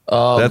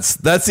 that's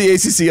the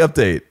ACC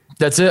update.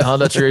 That's it, huh?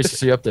 That's your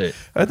ACC update.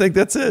 I think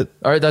that's it.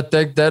 All right,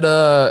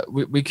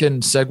 we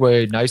can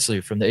segue nicely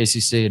from the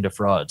ACC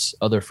into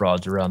other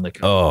frauds around the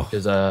country.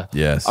 Because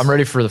yes, I'm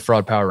ready for the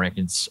fraud power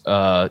rankings.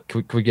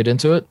 Can we get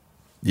into it?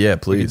 Yeah,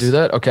 please do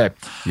that. Okay.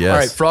 Yes. All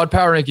right. Fraud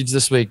power rankings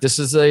this week. This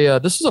is a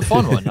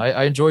fun one.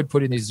 I enjoyed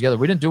putting these together.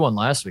 We didn't do one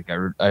last week.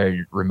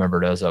 I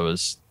remembered as I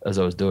was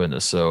doing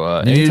this.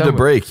 So you needed a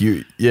break.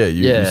 You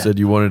said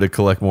you wanted to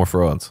collect more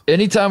frauds.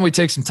 Anytime we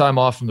take some time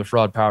off from the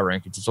fraud power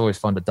rankings, it's always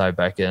fun to dive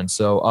back in.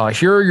 So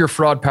here are your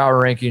fraud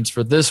power rankings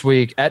for this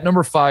week. At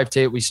number 5,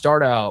 Tate, we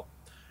start out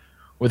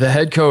with the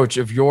head coach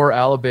of your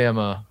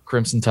Alabama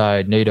Crimson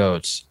Tide, Nate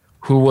Oates,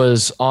 who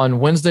was on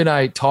Wednesday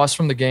night tossed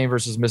from the game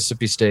versus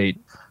Mississippi State.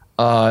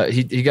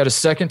 He got a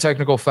second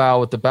technical foul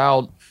with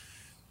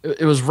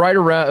it was right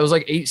around, it was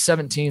like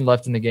 8:17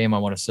 left in the game, I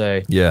want to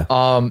say. Yeah.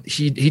 I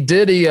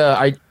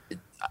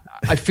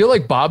feel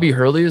like Bobby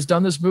Hurley has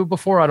done this move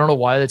before. I don't know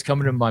why that's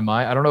coming to my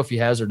mind. I don't know if he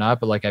has or not,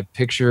 but like I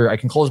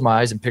can close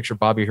my eyes and picture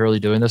Bobby Hurley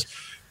doing this,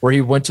 where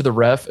he went to the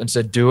ref and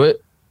said, do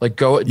it. Like,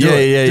 do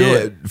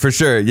it. For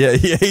sure. Yeah.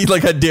 He's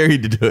like, I dare you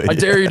to do it. I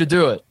dare you to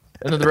do it.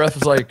 And then the ref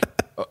was like,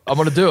 I'm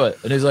going to do it.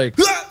 And he's like,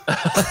 do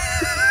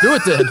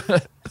it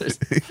then.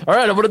 All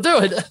right, I'm going to do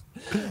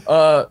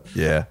it.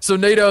 Yeah. So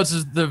Nate Oates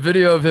is the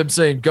video of him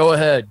saying, go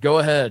ahead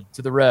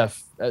to the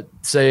ref,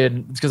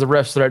 saying it's because the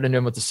ref's threatening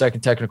him with the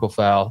second technical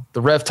foul.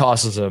 The ref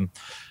tosses him.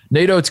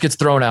 Nate Oates gets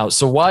thrown out.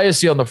 So why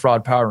is he on the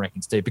fraud power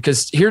rankings, Dave?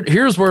 Because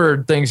here's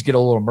where things get a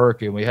little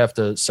murky and we have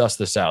to suss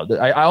this out.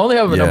 I only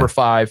have him at number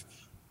 5.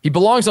 He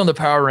belongs on the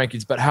power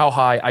rankings, but how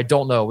high? I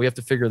don't know. We have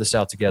to figure this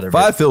out together.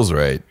 5 feels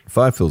right.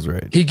 5 feels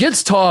right. He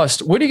gets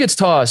tossed. When he gets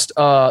tossed,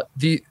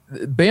 the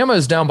Bama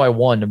is down by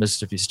 1 to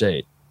Mississippi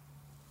State.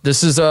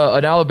 This is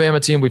an Alabama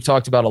team we've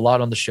talked about a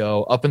lot on the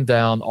show, up and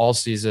down all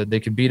season. They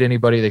can beat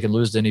anybody. They can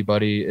lose to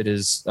anybody. It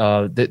is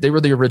they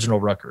were the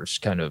original Rutgers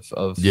kind of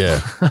of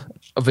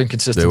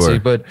inconsistency.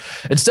 But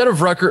instead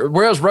of Rutgers,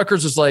 whereas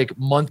Rutgers is like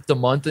month to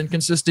month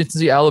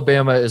inconsistency,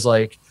 Alabama is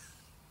like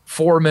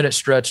 4-minute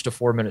stretch to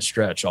 4-minute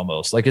stretch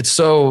almost. Like it's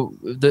so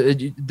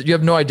you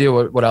have no idea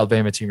what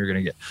Alabama team you're going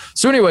to get.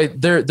 So anyway,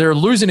 they're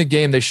losing a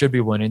game they should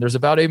be winning. There's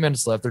about 8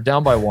 minutes left. They're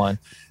down by 1.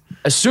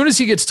 As soon as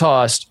he gets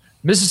tossed,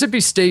 Mississippi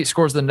State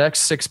scores the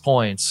next 6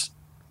 points.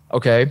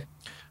 Okay.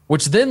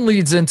 Which then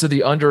leads into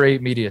the under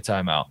 8 media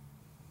timeout.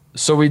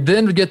 So we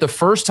then get the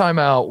first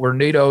timeout where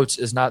Nate Oates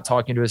is not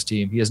talking to his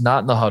team. He is not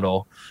in the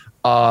huddle.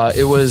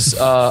 It was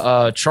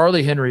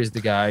Charlie Henry is the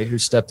guy who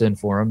stepped in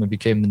for him and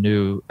became the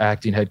new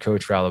acting head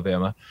coach for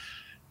Alabama.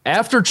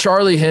 After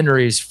Charlie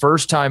Henry's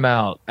first time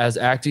out as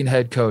acting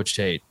head coach,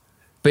 Tate,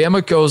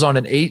 Bama goes on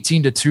an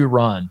 18-2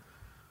 run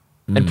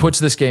and puts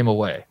this game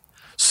away.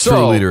 So,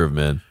 true leader of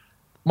men.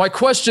 My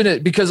question is,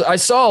 because I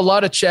saw a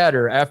lot of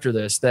chatter after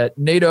this that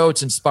Nate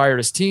Oates inspired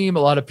his team. A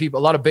lot of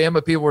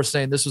Bama people were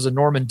saying this was a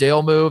Norman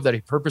Dale move, that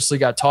he purposely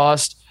got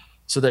tossed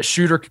so that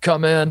Shooter could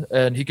come in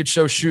and he could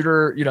show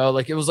Shooter,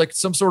 like it was like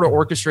some sort of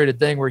orchestrated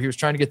thing where he was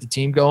trying to get the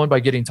team going by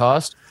getting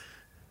tossed.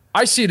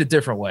 I see it a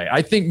different way.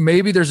 I think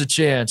maybe there's a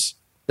chance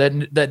that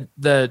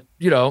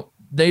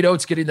Nate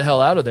Oates getting the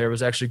hell out of there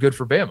was actually good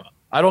for Bama.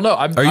 I don't know.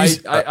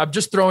 I'm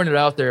just throwing it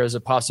out there as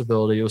a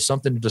possibility. It was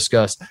something to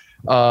discuss.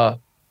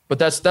 But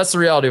that's the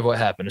reality of what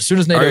happened. As soon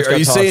as Nate Oates got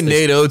tossed, saying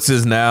Nate Oates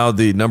is now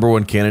the number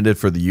 1 candidate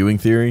for the Ewing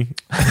theory?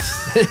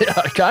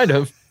 Yeah, kind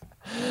of.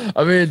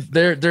 I mean,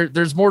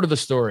 there's more to the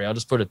story. I'll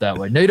just put it that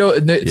way.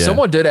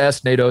 Someone did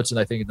ask Nate Oates, and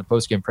I think in the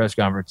post-game press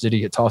conference, did he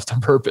get tossed on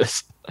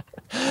purpose?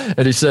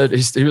 And he said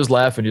he was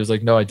laughing. He was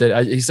like, "No, I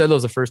did." He said that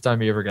was the first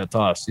time he ever got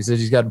tossed. He said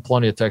he's gotten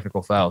plenty of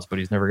technical fouls, but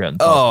he's never gotten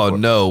tossed before.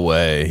 No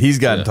way. He's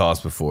gotten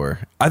tossed before.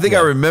 I think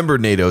I remember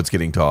Nate Oates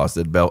getting tossed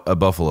at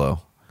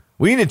Buffalo.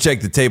 We need to check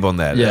the tape on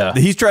that. Yeah.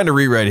 He's trying to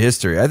rewrite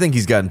history. I think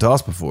he's gotten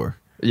tossed before.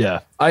 Yeah.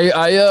 I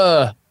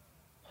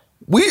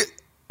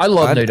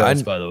love Nate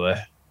Oates, by the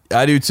way.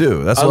 I do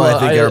too. That's why I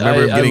think I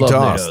remember him getting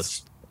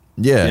tossed.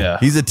 Yeah,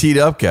 he's a teed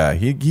up guy.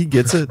 He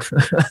gets it.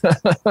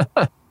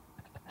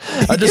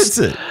 I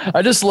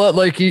just let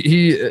I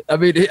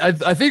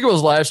think it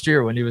was last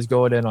year when he was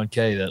going in on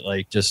K that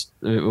like just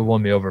it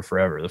won me over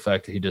forever. The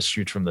fact that he just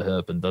shoots from the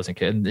hip and doesn't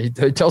care. And he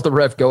tells the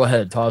ref, "Go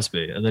ahead, toss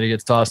me," and then he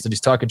gets tossed and he's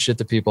talking shit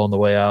to people on the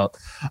way out.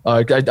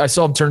 I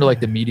saw him turn to like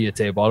the media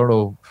table. I don't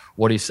know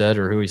what he said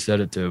or who he said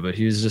it to, but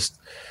he was just.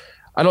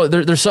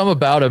 There's some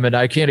about him, and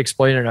I can't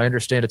explain it. And I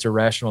understand it's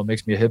irrational. It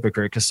makes me a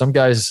hypocrite because some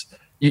guys.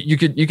 You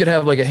could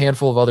have like a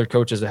handful of other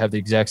coaches that have the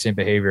exact same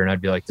behavior, and I'd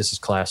be like, "This is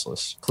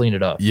classless. Clean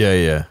it up."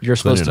 Yeah. You're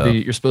supposed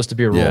to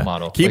be a role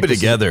model. Keep it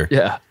together.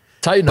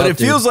 Tighten up. But it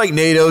feels like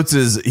Nate Oates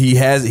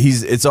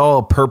it's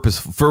all purpose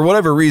for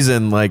whatever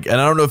reason. Like, and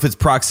I don't know if it's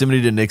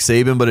proximity to Nick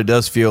Saban, but it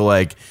does feel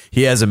like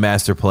he has a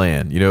master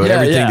plan.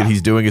 Everything that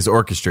he's doing is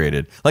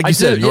orchestrated. Like you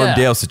said, Norm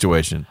Dale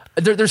situation.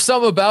 There's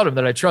some about him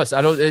that I trust.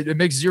 It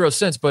makes zero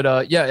sense, but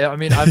I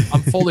mean, I'm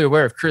fully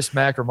aware of Chris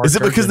Mack or Mark. Is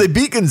it because they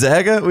beat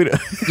Gonzaga?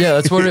 Yeah,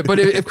 that's what. But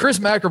if Chris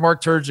Mack or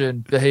Mark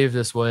Turgeon behave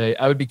this way,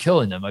 I would be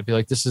killing them. I'd be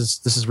like, this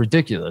is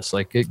ridiculous.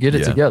 Like, get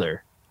it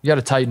together. You got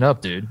to tighten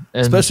up, dude.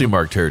 And, especially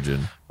Mark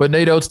Turgeon. But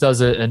Nate Oates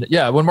does it. And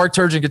when Mark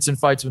Turgeon gets in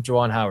fights with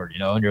Juwan Howard,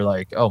 and you're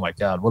like, oh my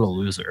God, what a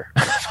loser.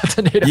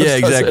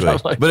 Exactly.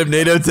 Like, but if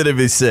Nate Oates did it,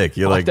 be sick.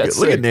 You're like,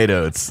 look at Nate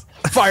Oates.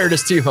 Fired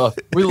his team up.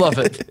 We love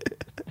it.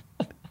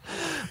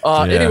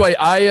 Anyway,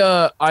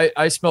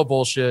 I smell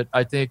bullshit.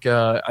 I think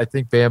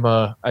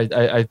Bama.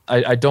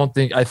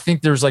 I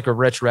think there's like a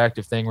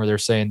retroactive thing where they're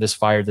saying this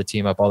fired the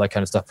team up, all that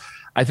kind of stuff.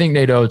 I think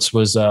Nate Oates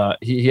was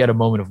he had a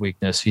moment of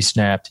weakness. He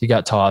snapped. He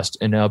got tossed,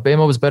 and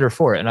Bama was better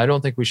for it. And I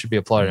don't think we should be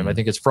applauding him. I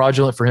think it's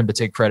fraudulent for him to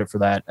take credit for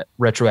that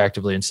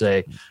retroactively and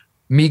say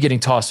me getting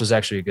tossed was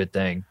actually a good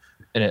thing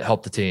and it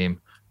helped the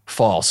team.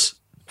 False.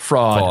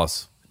 Fraud.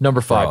 False.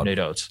 Number 5, Nate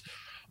Oates.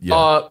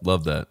 Yeah,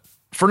 love that.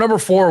 For number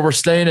 4, we're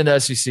staying in the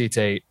SEC,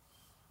 Tate.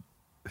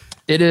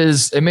 It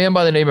is a man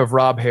by the name of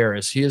Rob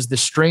Harris. He is the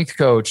strength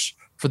coach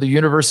for the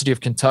University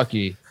of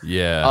Kentucky.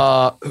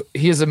 Yeah.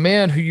 He is a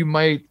man who you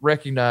might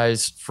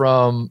recognize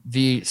from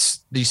the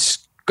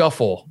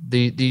scuffle,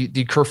 the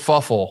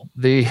kerfuffle,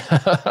 we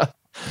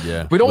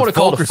don't want to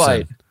call it a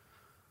fight.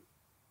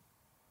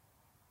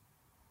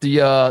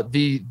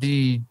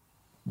 The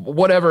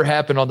whatever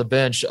happened on the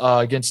bench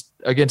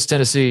against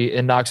Tennessee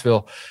in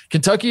Knoxville.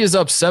 Kentucky is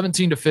up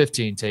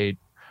 17-15, Tate,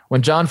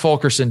 when John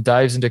Fulkerson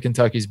dives into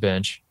Kentucky's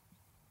bench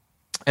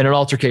and an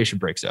altercation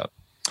breaks out.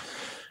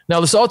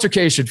 Now, this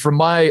altercation, from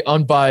my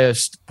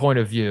unbiased point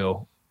of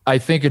view, I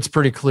think it's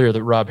pretty clear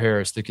that Rob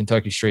Harris, the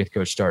Kentucky strength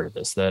coach, started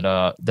this.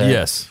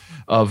 Yes,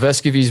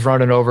 Vescovi's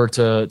running over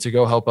to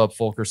go help up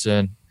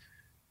Fulkerson.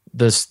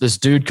 This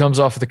dude comes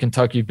off of the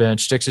Kentucky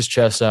bench, sticks his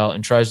chest out,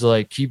 and tries to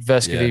like keep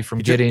Vescovi from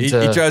getting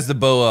to. He tries to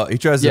bow up. He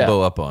tries to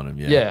bow up on him.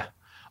 Yeah.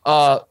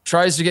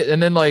 Tries to get,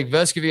 and then like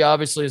Vescovi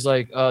obviously is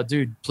like,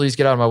 dude, please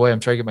get out of my way. I'm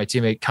trying to get my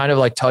teammate. Kind of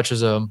like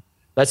touches him.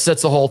 That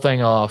sets the whole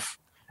thing off.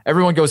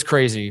 Everyone goes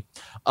crazy.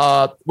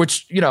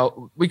 Which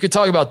we could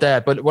talk about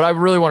that, but what I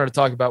really wanted to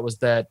talk about was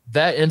that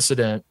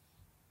incident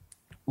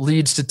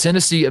leads to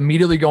Tennessee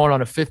immediately going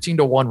on a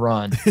 15-1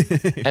 run.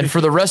 And for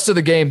the rest of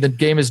the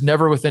game is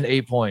never within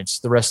 8 points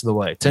the rest of the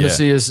way.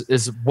 Tennessee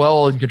is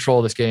well in control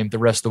of this game the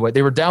rest of the way.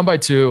 They were down by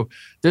 2.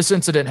 This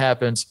incident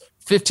happens,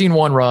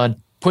 15-1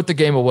 run, put the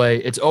game away.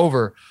 It's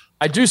over.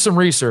 I do some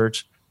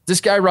research.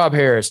 This guy, Rob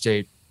Harris,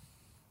 Tate,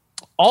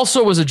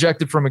 also was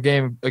ejected from a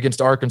game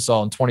against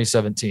Arkansas in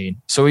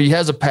 2017. So he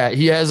has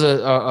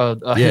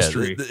a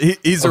history.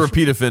 He's a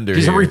repeat offender.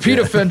 He's a repeat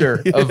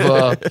offender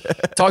of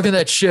talking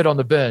that shit on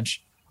the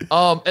bench.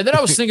 And then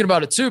I was thinking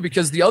about it too,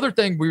 because the other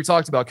thing we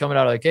talked about coming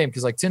out of that game,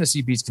 because like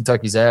Tennessee beats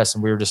Kentucky's ass,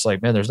 and we were just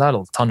like, man, there's not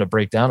a ton to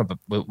break down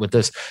with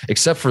this,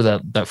 except for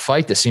that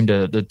fight that seemed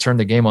to turn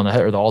the game on the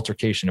head, or the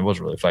altercation. It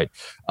wasn't really a fight.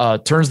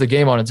 Turns the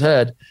game on its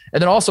head.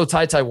 And then also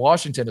Ty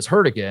Washington is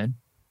hurt again.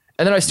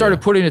 And then I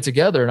started putting it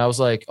together, and I was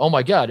like, oh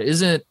my God,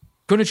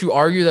 couldn't you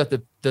argue that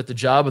the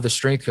job of the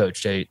strength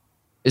coach, Tate,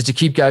 is to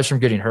keep guys from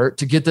getting hurt,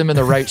 to get them in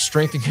the right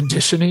strength and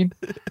conditioning,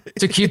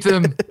 to keep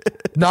them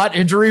not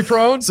injury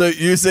prone? So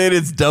you're saying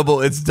it's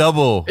double. It's a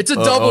double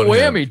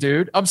whammy,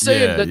 dude. I'm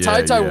saying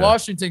that Ty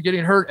Washington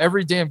getting hurt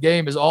every damn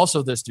game is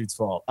also this dude's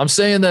fault. I'm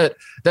saying that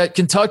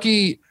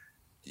Kentucky,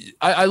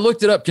 I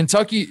looked it up.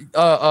 Kentucky,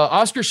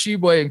 Oscar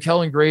Tshiebwe and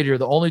Kellen Grady are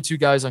the only 2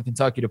 guys on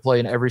Kentucky to play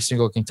in every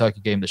single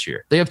Kentucky game this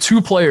year. They have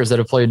 2 players that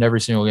have played in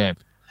every single game.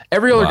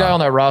 Every other guy on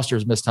that roster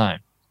has missed time.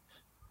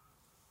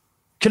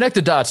 Connect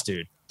the dots,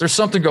 dude. There's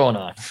something going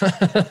on.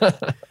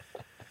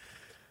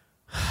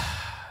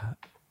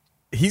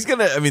 He's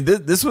gonna. I mean,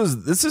 this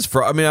is.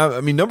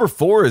 I mean, number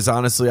 4 is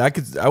honestly. I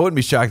wouldn't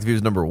be shocked if he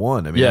was number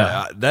 1. I mean,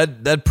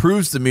 that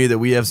proves to me that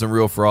we have some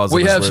real frauds.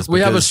 We have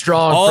a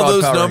strong. All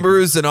those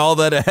numbers and all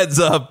that adds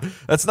up.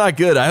 That's not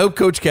good. I hope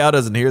Coach Cal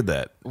doesn't hear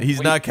that.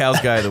 He's not Cal's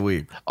guy of the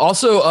week.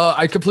 Also,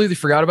 I completely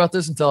forgot about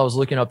this until I was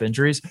looking up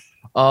injuries.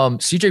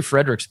 CJ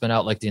Frederick's been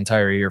out like the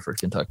entire year for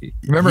Kentucky.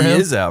 Remember him?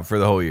 He is out for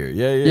the whole year.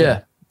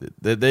 Yeah.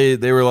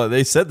 They were like,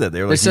 they said that they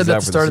were like, they said that at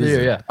the start of the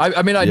year. Yeah.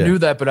 I mean, I knew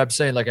that, but I'm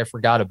saying like I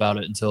forgot about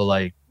it until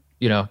like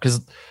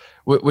because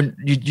when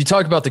you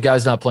talk about the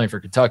guys not playing for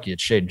Kentucky,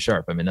 it's Shaden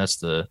Sharp. I mean, that's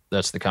the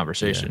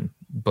conversation.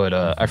 Yeah. But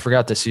I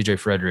forgot that CJ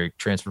Frederick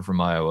transferred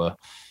from Iowa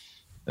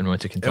and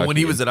went to Kentucky. And when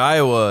he was at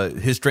Iowa,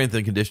 his strength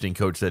and conditioning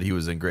coach said he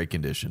was in great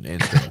condition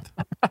and strength.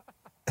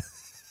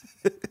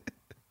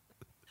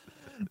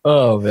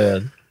 Oh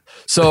man.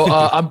 So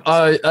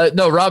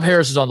no, Rob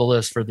Harris is on the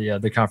list for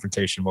the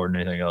confrontation more than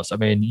anything else. I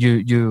mean,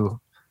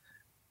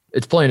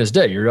 it's plain as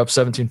day. You're up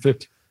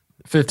 17-15.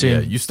 Yeah,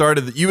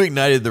 you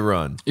ignited the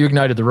run. You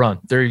ignited the run.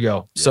 There you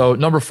go. Yeah. So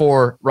number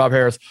 4, Rob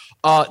Harris.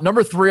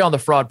 Number 3 on the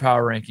fraud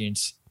power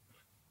rankings,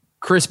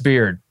 Chris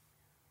Beard.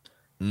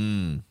 There's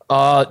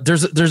a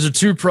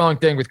 2-pronged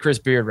thing with Chris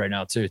Beard right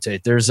now too,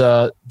 Tate.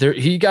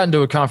 He got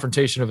into a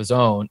confrontation of his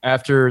own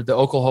after the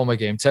Oklahoma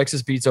game.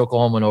 Texas beats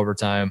Oklahoma in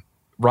overtime.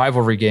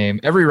 Rivalry game.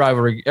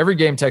 Every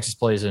game Texas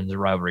plays in is a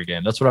rivalry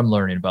game. That's what I'm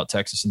learning about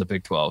Texas in the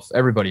Big 12.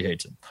 Everybody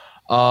hates him.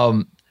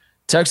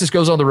 Texas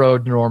goes on the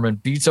road to Norman,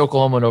 beats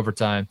Oklahoma in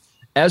overtime.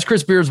 As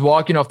Chris Beard's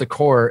walking off the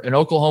court, an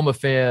Oklahoma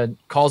fan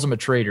calls him a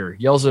traitor,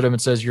 yells at him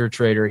and says, "You're a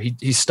traitor."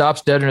 He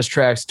stops dead in his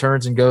tracks,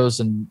 turns and goes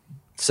and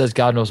says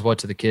God knows what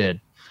to the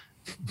kid.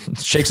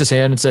 Shakes his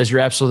hand and says, "You're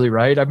absolutely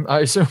right." I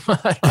assume.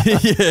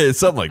 Yeah,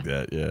 something like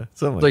that. Yeah,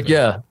 something like that.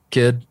 Yeah,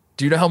 kid.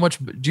 Do you know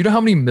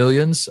how many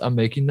millions I'm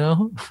making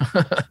now?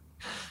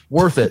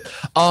 Worth it.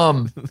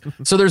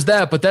 So there's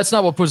that, but that's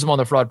not what puts him on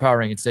the fraud power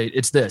ranking state.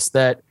 It's this,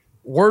 that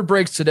word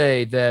breaks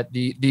today that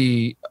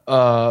the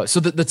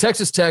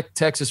Texas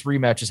Texas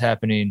rematch is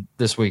happening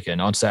this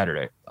weekend on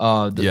Saturday.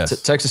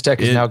 Yes. Texas Tech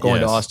is now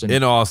going to Austin.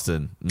 In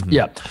Austin. Mm-hmm.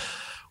 Yeah.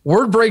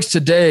 Word breaks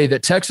today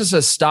that Texas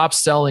has stopped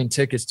selling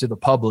tickets to the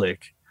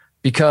public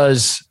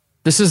because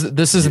this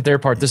isn't their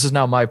part. This is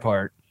now my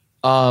part.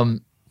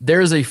 There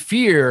is a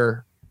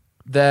fear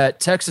that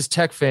Texas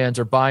Tech fans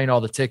are buying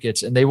all the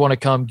tickets and they want to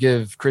come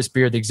give Chris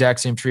Beard the exact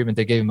same treatment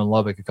they gave him in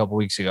Lubbock a couple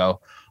weeks ago.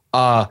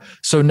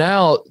 So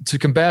now to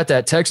combat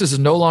that, Texas is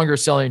no longer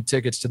selling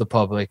tickets to the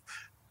public.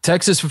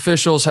 Texas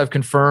officials have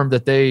confirmed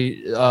that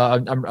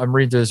I'm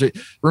reading this.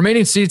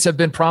 Remaining seats have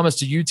been promised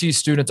to UT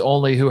students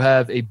only who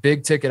have a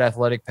big ticket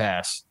athletic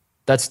pass.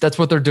 That's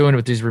what they're doing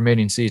with these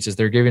remaining seats, is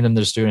they're giving them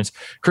to the students.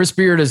 Chris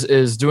Beard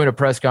is doing a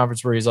press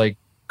conference where he's like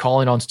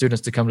calling on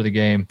students to come to the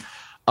game.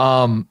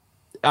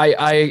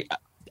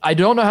 I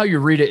don't know how you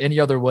read it any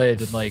other way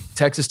than like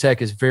Texas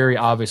Tech is very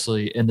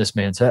obviously in this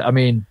man's head. I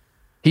mean,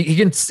 he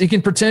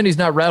can pretend he's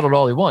not rattled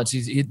all he wants.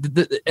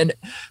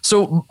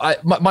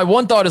 My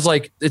one thought is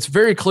like, it's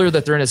very clear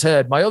that they're in his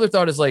head. My other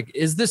thought is like,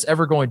 is this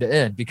ever going to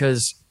end?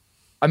 Because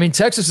I mean,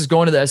 Texas is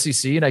going to the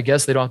SEC and I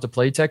guess they don't have to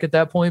play Tech at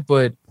that point,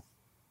 but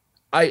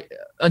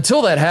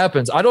until that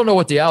happens, I don't know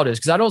what the out is,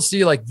 because I don't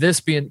see like this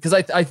being, because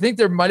I think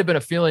there might have been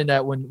a feeling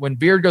that when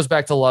Beard goes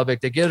back to Lubbock,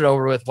 they get it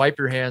over with, wipe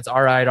your hands.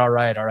 All right.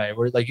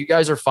 We're like, you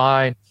guys are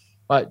fine.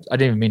 I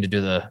didn't even mean to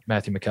do the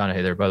Matthew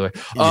McConaughey there, by the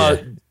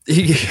way.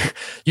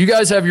 You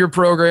guys have your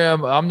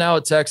program. I'm now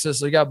at Texas.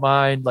 So you got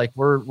mine. Like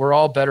we're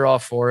all better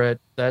off for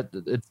it.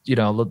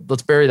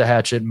 Let's bury the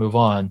hatchet and move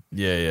on.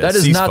 Yeah. That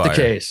is not the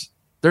case.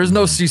 There's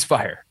no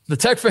ceasefire. The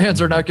Tech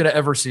fans are not going to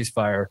ever cease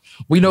fire.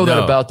 We know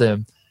that about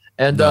them.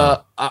 And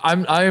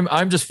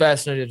I'm just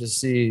fascinated to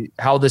see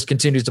how this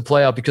continues to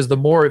play out, because the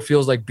more it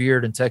feels like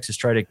Beard and Texas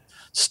try to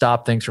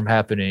stop things from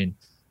happening,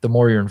 the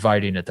more you're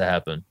inviting it to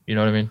happen. You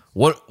know what I mean?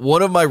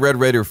 One of my Red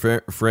Raider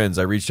friends,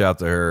 I reached out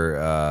to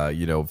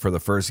her, for the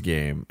first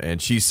game,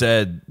 and she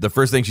said, the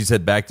first thing she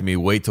said back to me,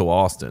 "Wait till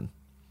Austin."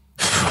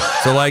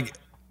 So like,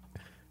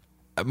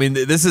 I mean,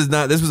 this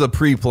was a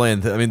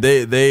pre-planned. I mean,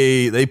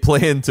 they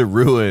planned to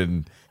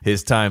ruin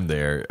his time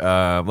there.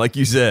 Like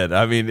you said,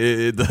 I mean,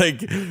 like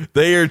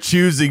they are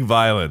choosing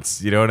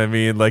violence. You know what I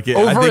mean? Like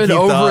over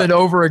and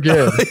over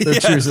again. They're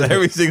choosing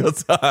every single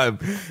time,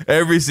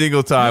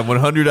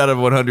 100 out of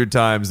 100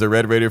 times, the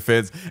Red Raider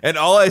fans. And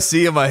all I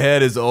see in my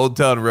head is Old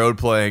Town Road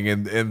playing,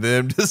 and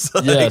them just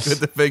like with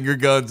the finger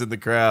guns in the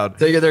crowd.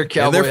 They get their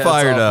cowboy and they're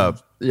fired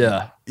up.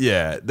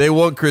 Yeah, they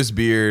want Chris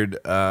Beard.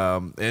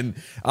 And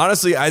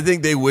honestly, I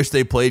think they wish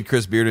they played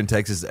Chris Beard in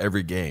Texas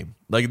every game.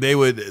 Like they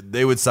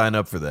would sign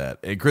up for that.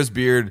 And Chris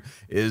Beard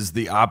is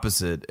the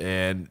opposite,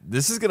 and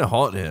this is going to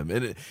haunt him.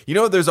 And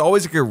there's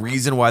always like a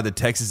reason why the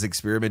Texas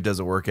experiment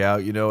doesn't work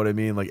out. You know what I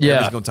mean? Like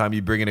every single time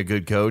you bring in a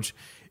good coach,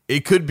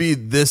 it could be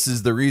this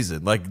is the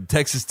reason. Like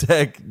Texas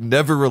Tech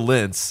never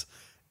relents,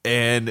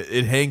 and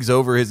it hangs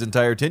over his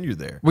entire tenure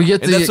there.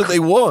 That's what they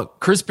want.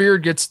 Chris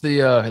Beard gets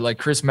the like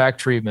Chris Mack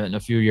treatment in a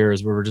few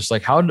years, where we're just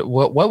like,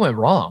 what went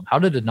wrong? How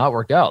did it not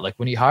work out? Like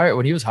when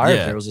he was hired,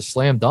 there was a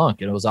slam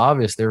dunk, and it was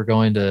obvious they were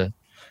going to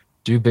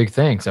do big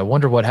things. I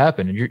wonder what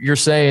happened. And you're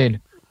saying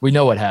we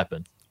know what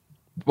happened.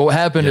 What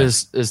happened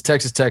is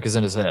Texas Tech is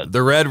in his head.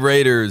 The Red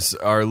Raiders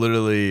are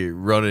literally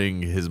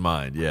running his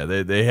mind. Yeah,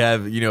 they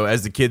have,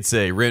 as the kids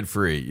say, rent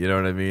free. You know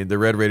what I mean? The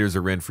Red Raiders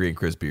are rent free in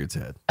Chris Beard's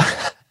head.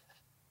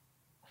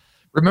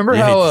 Remember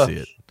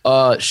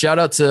how shout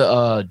out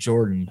to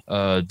Jordan,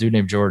 dude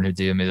named Jordan who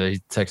DM'd me,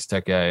 the Texas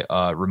Tech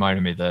guy,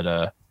 reminded me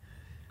that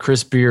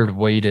Chris Beard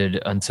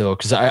waited until,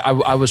 because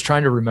I was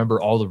trying to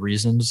remember all the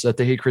reasons that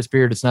they hate Chris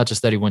Beard. It's not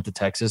just that he went to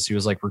Texas. He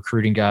was like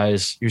recruiting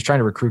guys. He was trying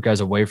to recruit guys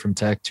away from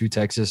Tech to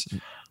Texas.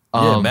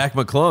 Mac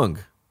McClung.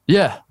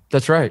 Yeah,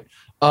 that's right.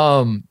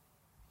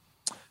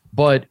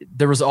 But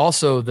there was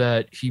also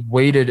that he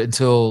waited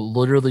until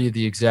literally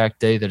the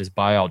exact day that his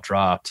buyout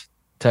dropped.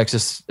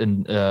 Texas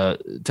and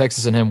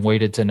him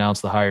waited to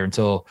announce the hire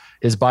until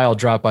his buyout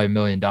dropped by $1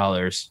 million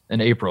in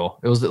April.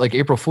 It was like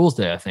April Fool's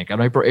Day, I think. On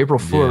April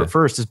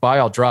 1st, his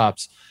buyout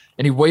drops,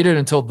 and he waited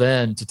until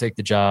then to take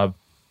the job,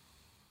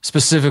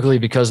 specifically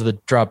because of the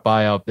drop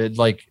buyout.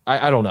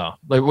 I don't know,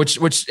 like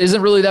which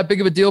isn't really that big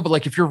of a deal. But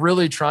like if you're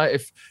really trying,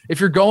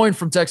 if you're going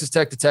from Texas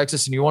Tech to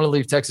Texas and you want to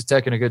leave Texas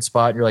Tech in a good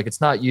spot, and you're like, it's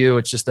not you,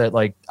 it's just that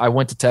like I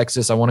went to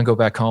Texas, I want to go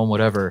back home,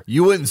 whatever.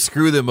 You wouldn't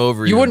screw them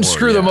over. You wouldn't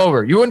screw them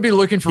over. You wouldn't be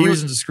looking for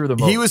reasons to screw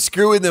them over. He was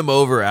screwing them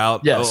over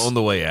on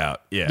the way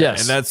out. Yeah.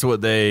 Yes. And that's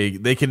what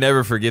they can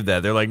never forgive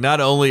that. They're like,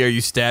 not only are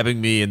you stabbing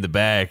me in the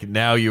back,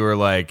 now you are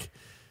like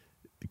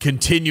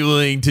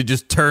continuing to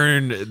just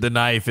turn the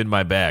knife in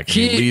my back.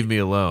 You leave me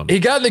alone. He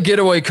got in the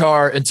getaway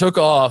car and took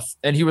off,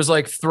 and he was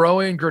like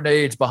throwing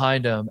grenades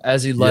behind him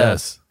as he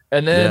left.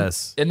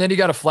 Yes. And then he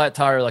got a flat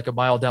tire like a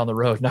mile down the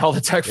road. Now all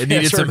the Tech fans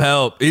needed some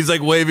help. He's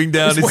like waving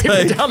down. He's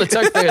waving down the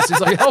Tech fans. He's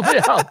like, help me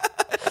out.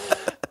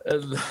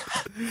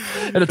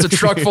 And it's a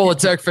truck full of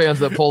Tech fans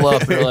that pull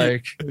up. And they're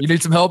like, you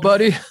need some help,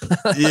 buddy?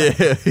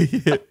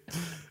 Yeah.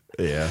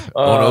 Yeah,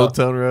 on Old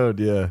Town Road.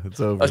 Yeah, it's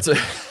over. That's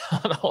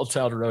on Old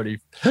Town Roadie.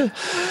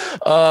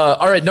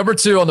 All right, number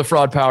 2 on the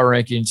fraud power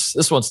rankings.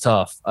 This one's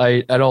tough.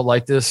 I don't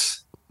like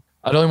this.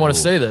 I don't even want to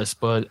say this,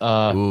 but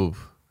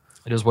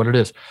it is what it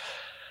is.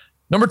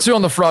 Number 2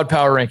 on the fraud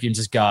power rankings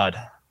is God.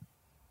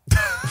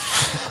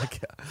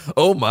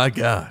 Oh my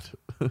God.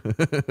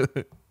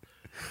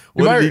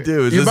 What did he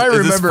do?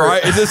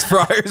 Is this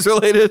Friars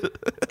related?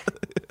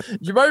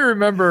 You might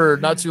remember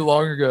not too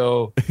long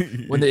ago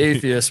when the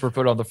atheists were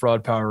put on the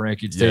fraud power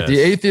rankings. Yes. The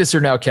atheists are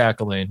now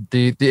cackling.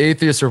 The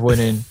atheists are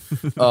winning.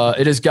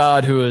 It is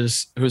God who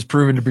is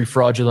proven to be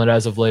fraudulent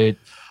as of late.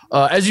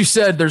 As you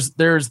said,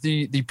 there's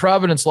the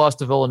Providence loss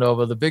to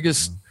Villanova, the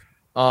biggest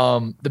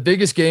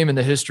game in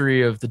the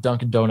history of the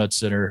Dunkin' Donuts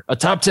Center, a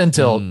top 10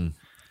 tilt.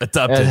 A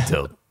top 10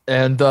 tilt.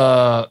 And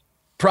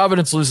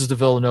Providence loses to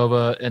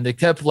Villanova, and they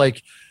kept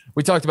like,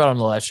 we talked about it on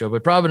the last show,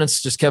 but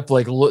Providence just kept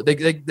like,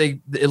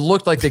 it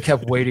looked like they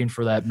kept waiting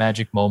for that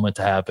magic moment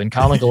to happen.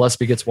 Colin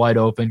Gillespie gets wide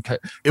open.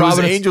 It was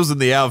Angels in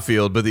the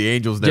outfield, but the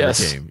Angels never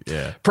came.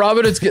 Yeah.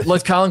 Providence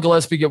lets Colin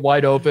Gillespie get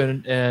wide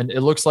open, and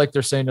it looks like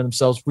they're saying to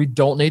themselves, we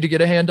don't need to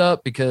get a hand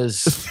up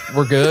because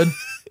we're good.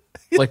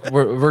 Like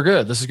we're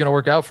good. This is going to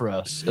work out for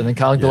us. And then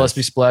Colin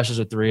Gillespie splashes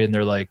a 3, and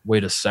they're like,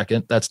 wait a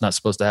second, that's not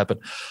supposed to happen.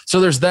 So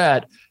there's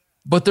that.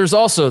 But there's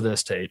also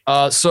this, Tate.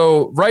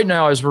 So right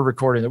now, as we're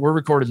recording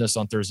this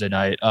on Thursday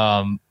night,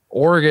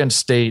 Oregon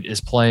State is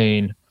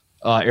playing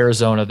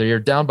Arizona. They are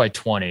down by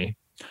 20.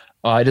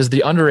 It is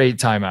the under 8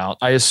 timeout.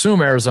 I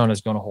assume Arizona is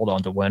going to hold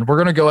on to win. We're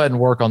going to go ahead and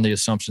work on the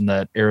assumption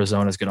that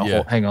Arizona is going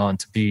to hang on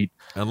to beat.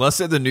 Unless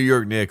they're the New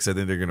York Knicks, I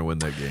think they're going to win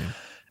that game.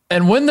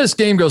 And when this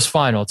game goes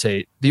final,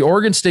 Tate, the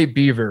Oregon State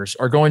Beavers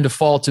are going to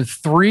fall to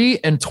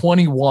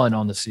 3-21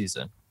 on the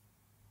season.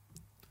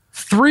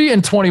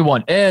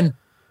 3-21. And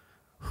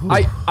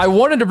I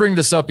wanted to bring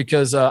this up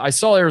because I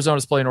saw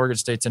Arizona's playing Oregon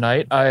State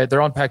tonight.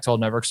 They're on Pac-12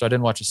 Network, so I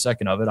didn't watch a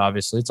second of it.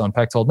 Obviously, it's on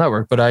Pac-12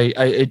 Network, but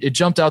it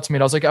jumped out to me,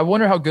 and I was like, I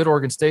wonder how good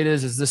Oregon State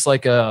is. Is this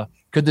like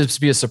could this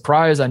be a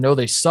surprise? I know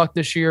they suck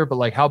this year, but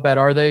like, how bad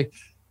are they?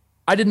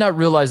 I did not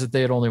realize that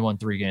they had only won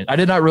 3 games. I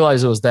did not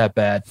realize it was that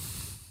bad.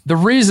 The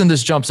reason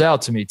this jumps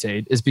out to me,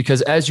 Tate, is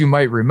because, as you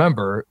might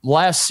remember,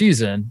 last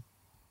season,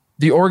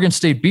 the Oregon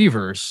State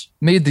Beavers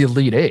made the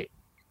Elite 8.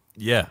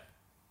 Yeah.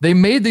 They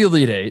made the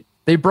Elite 8.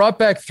 They brought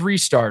back 3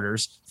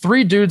 starters.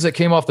 3 dudes that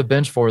came off the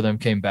bench for them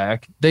came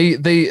back. They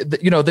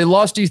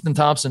lost Ethan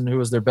Thompson, who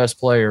was their best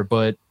player,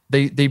 but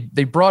they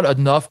brought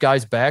enough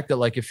guys back that,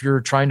 like, if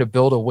you're trying to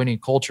build a winning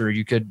culture,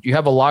 you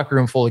have a locker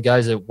room full of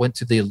guys that went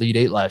to the Elite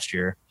 8 last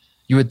year.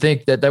 You would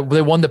think that they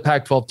won the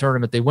Pac-12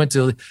 tournament.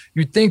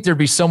 You'd think there'd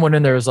be someone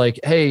in there who's like,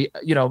 hey,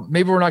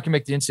 maybe we're not going to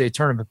make the NCAA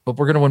tournament, but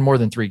we're going to win more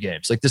than 3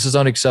 games. Like, this is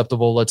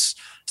unacceptable. Let's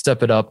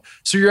step it up.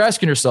 So you're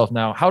asking yourself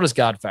now, how does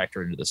God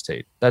factor into this,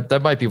 Tate?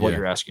 That might be what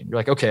you're asking. You're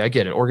like, okay, I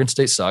get it. Oregon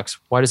State sucks.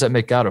 Why does that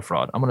make God a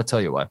fraud? I'm going to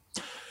tell you why.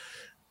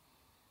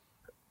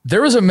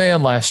 There was a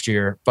man last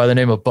year by the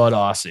name of Bud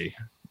Ossie,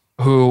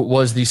 who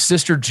was the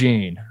Sister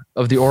Jean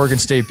of the Oregon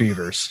State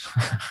Beavers.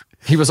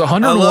 He was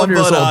 101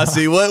 years old. Bud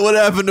Ossie. What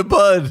happened to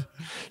Bud?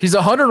 He's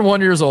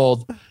 101 years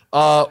old.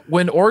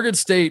 When Oregon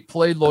State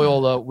played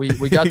Loyola,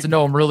 we got to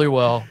know him really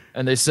well,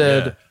 and they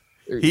said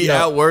he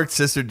outworked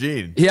Sister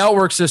Jean. He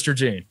outworked Sister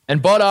Jean,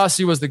 and Bud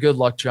Ossie was the good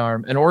luck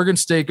charm. And Oregon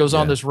State goes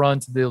on this run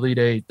to the Elite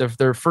 8,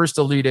 their first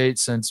Elite 8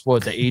 since the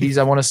 80s,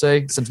 I want to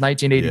say, since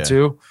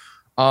 1982.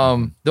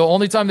 The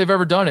only time they've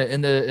ever done it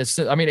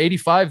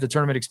 85, the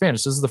tournament expanded.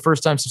 So this is the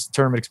first time since the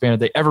tournament expanded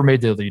they ever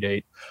made the Elite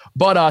 8.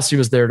 Bud Ossie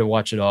was there to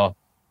watch it all.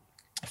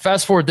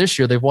 Fast forward this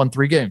year, they've won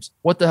 3 games.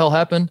 What the hell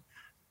happened?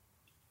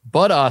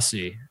 Bud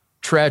Ossie,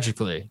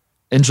 tragically,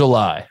 in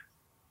July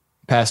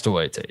passed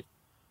away, Tate.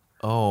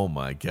 Oh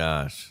my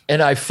gosh.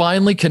 And I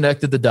finally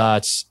connected the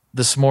dots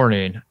this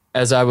morning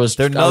as I was.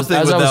 They're nothing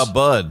without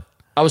Bud.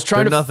 I was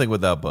trying nothing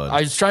without Bud.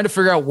 I was trying to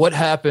figure out what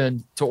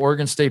happened to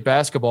Oregon State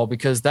basketball,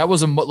 because that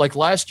was like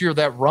last year,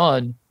 that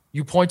run,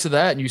 you point to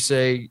that and you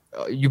say,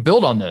 you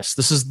build on this.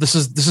 This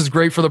is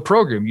great for the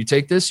program. You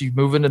take this, you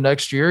move into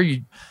next year.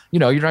 You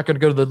know, you're not going to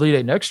go to the Elite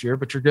Eight next year,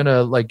 but you're going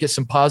to like get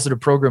some positive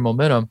program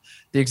momentum.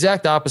 The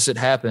exact opposite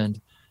happened.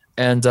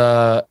 And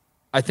I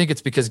think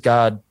it's because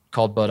God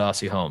called Bud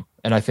Ossie home.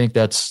 And I think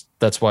that's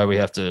why we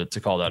have to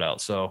call that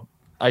out. So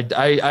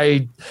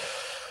I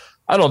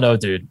don't know,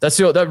 dude. That's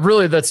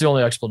the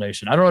only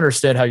explanation. I don't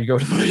understand how you go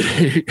to the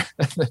Elite Eight.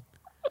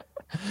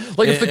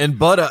 Like and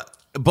Bud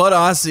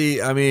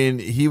Ossie, I mean,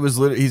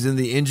 he's in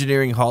the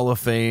Engineering Hall of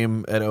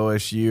Fame at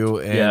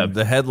OSU, and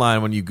the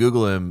headline when you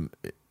Google him,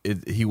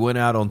 he went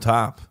out on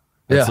top.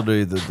 That's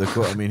literally the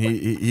quote. I mean,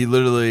 he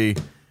literally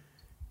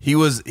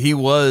was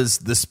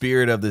the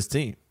spirit of this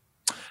team.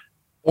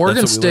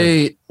 Oregon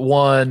State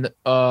won.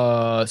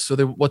 So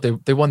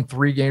they won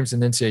 3 games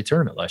in the NCAA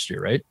tournament last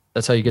year, right?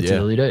 That's how you get to the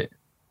Elite Eight.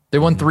 They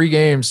won 3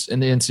 games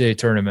in the NCAA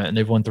tournament, and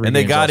they've won 3 games. And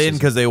they got in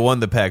because they won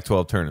the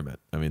Pac-12 tournament.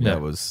 I mean,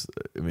 that was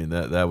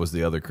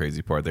the other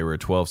crazy part. They were a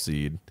 12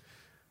 seed,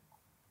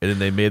 and then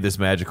they made this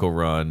magical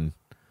run,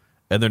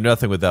 and they're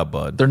nothing without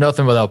Bud. They're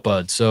nothing without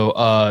Bud.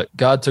 So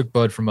God took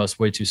Bud from us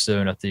way too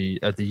soon at the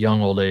ripe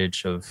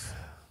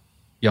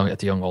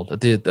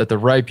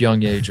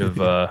young age of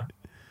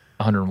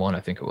 101, I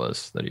think it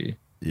was that he.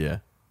 Yeah.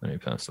 And he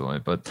passed away,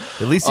 but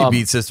at least he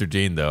beat Sister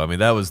Jean, though. I mean,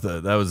 that was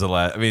the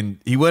last. I mean,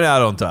 he went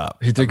out on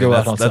top. He did go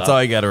out on top. That's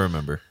all you got to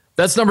remember.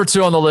 That's number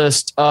 2 on the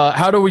list.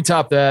 How do we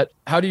top that?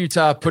 How do you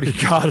top putting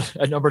God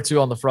at number 2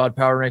 on the fraud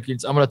power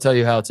rankings? I'm going to tell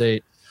you how,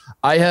 Tate.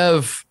 I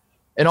have,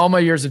 in all my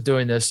years of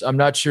doing this, I'm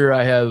not sure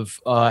I have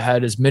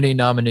had as many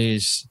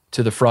nominees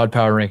to the fraud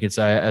power rankings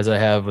as I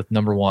have with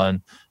number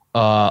 1.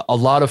 A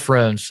lot of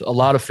friends, a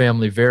lot of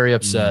family, very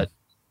upset.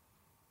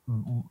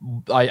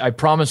 I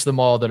promised them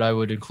all that I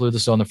would include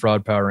this on the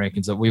fraud power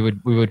rankings, that we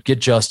would get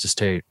justice,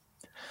 Tate.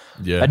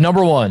 Yeah. At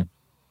number 1,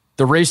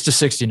 the race to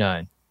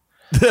 69.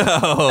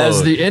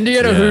 As the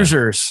Indiana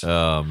Hoosiers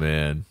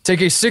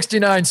take a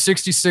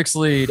 69-66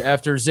 lead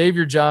after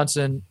Xavier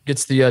Johnson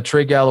gets the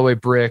Trey Galloway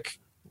brick,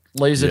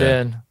 lays it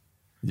in.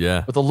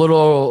 Yeah. With a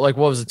little, like,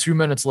 what was it, 2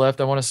 minutes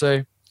left, I want to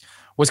say.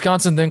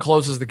 Wisconsin then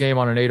closes the game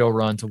on an 8-0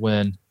 run to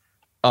win.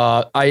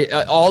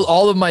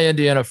 All of my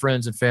Indiana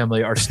friends and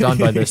family are stunned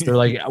by this. They're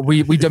like,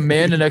 we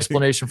demand an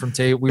explanation from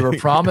Tate. We were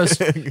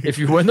promised if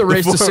you win the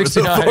race to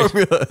 69,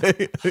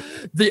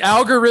 the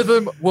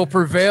algorithm will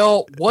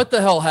prevail. What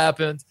the hell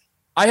happened?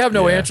 I have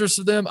no answers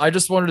to them. I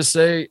just wanted to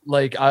say,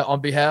 like,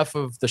 on behalf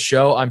of the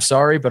show, I'm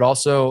sorry, but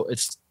also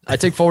I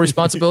take full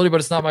responsibility,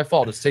 but it's not my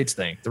fault. It's Tate's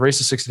thing. The race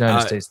to 69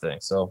 is Tate's thing.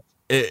 So.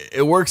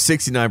 It works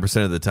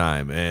 69% of the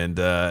time, and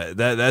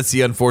that's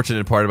the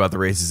unfortunate part about the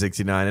race to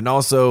 69. And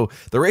also,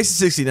 the race to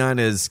 69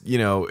 is,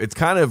 it's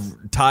kind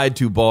of tied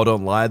to ball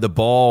don't lie. The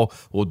ball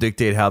will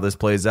dictate how this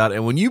plays out.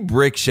 And when you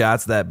brick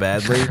shots that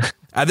badly,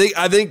 I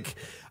think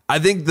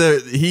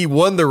he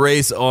won the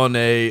race on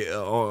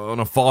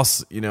a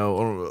false, on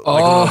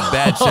a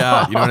bad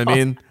shot. You know what I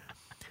mean?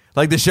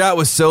 Like, the shot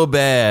was so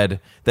bad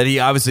that he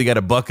obviously got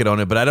a bucket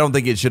on it, but I don't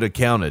think it should have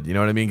counted. You know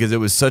what I mean? Because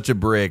it was such a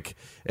brick,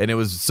 and it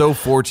was so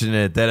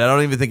fortunate that I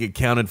don't even think it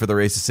counted for the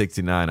race to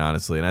 69,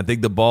 honestly. And I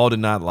think the ball did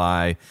not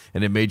lie,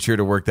 and it made sure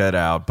to work that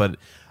out. But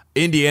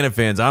Indiana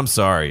fans, I'm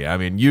sorry. I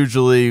mean,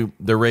 usually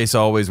the race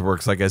always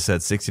works, like I said,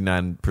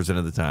 69%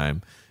 of the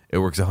time. It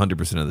works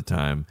 100% of the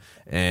time.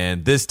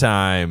 And this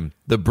time,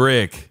 the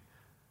brick...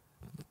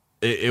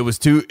 It was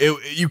too.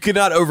 You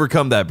cannot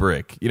overcome that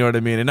brick. You know what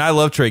I mean? And I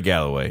love Trey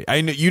Galloway. I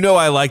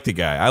like the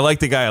guy. I like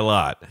the guy a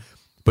lot.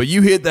 But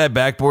you hit that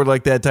backboard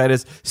like that,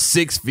 Titus,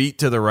 6 feet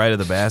to the right of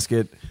the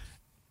basket.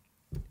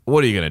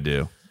 What are you gonna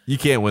do? You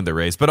can't win the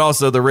race. But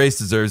also, the race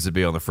deserves to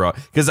be on the fraud,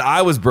 because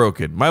I was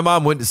broken. My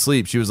mom went to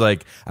sleep. She was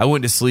like, "I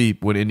went to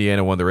sleep when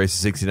Indiana won the race to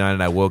 69,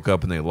 and I woke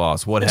up and they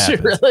lost. What happened?"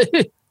 She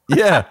really?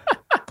 Yeah.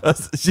 It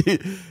was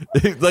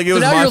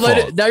my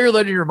fault. Now you're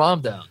letting your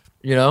mom down.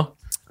 You know.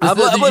 I'm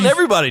letting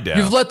everybody down.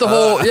 You've let the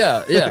whole,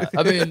 yeah.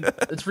 I mean,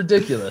 it's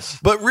ridiculous.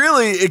 But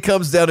really, it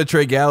comes down to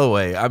Trey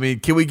Galloway. I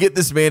mean, can we get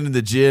this man in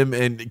the gym,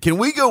 and can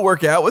we go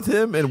work out with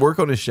him and work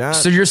on his shot?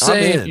 So you're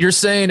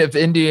saying if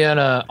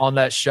Indiana on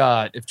that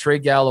shot, if Trey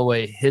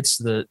Galloway hits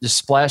just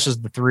splashes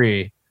the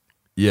 3,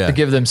 to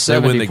give them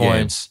 70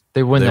 points,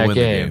 they win that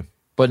game.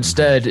 But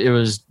instead, it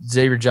was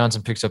Xavier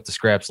Johnson picks up the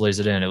scraps, lays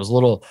it in. It was a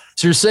little.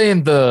 So you're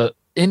saying the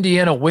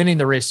Indiana winning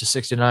the race to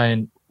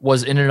 69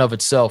 was in and of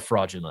itself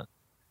fraudulent.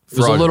 It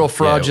was a little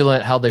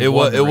fraudulent how they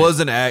won. It was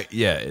an act.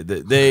 Yeah,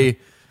 they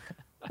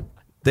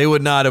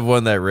would not have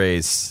won that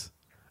race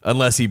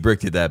unless he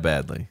bricked it that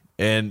badly.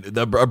 And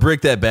a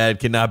brick that bad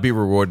cannot be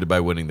rewarded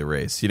by winning the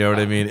race. You know what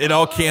I mean? It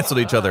all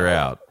canceled each other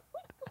out.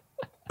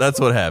 That's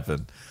what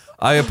happened.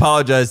 I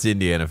apologize to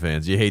Indiana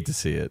fans. You hate to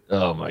see it.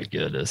 Oh my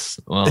goodness.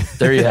 Well,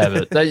 there you have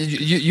it.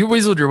 You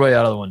weaseled your way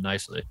out of the one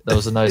nicely. That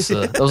was a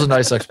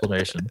nice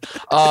explanation.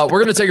 We're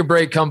gonna take a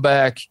break, come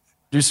back,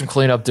 do some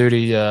cleanup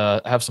duty,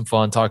 have some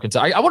fun talking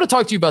to. I want to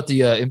talk to you about the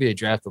NBA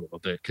draft a little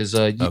bit because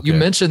you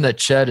mentioned that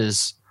Chet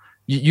is.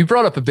 You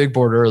brought up a big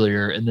board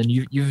earlier, and then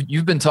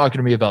you've been talking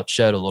to me about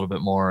Chet a little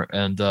bit more,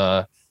 and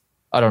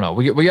I don't know.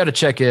 We got to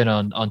check in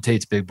on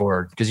Tate's big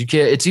board because you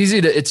can't. It's easy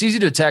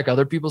to attack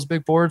other people's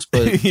big boards,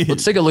 but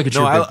let's take a look at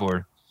your big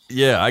board.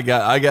 Yeah, I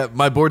got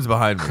my board's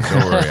behind me.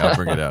 Don't worry, I'll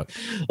bring it out.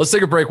 Let's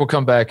take a break. We'll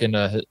come back and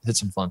hit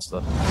some fun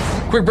stuff.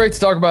 Quick break to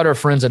talk about our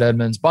friends at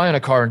Edmunds. Buying a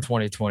car in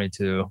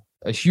 2022.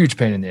 A huge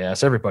pain in the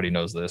ass. Everybody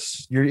knows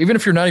this. Even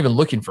if you're not even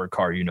looking for a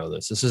car, you know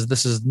this. This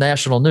is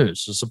national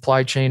news. So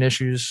supply chain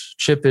issues,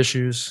 chip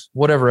issues,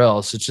 whatever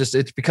else.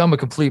 It's become a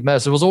complete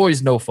mess. It was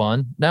always no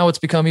fun. Now it's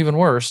become even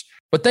worse.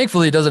 But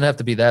thankfully, it doesn't have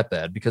to be that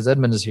bad because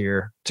Edmunds is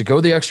here to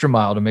go the extra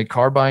mile to make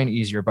car buying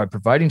easier by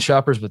providing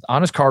shoppers with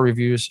honest car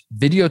reviews,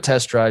 video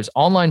test drives,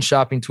 online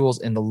shopping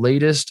tools, and the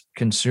latest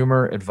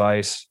consumer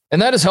advice.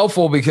 And that is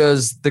helpful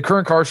because the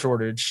current car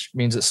shortage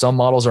means that some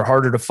models are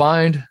harder to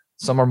find.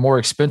 Some are more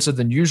expensive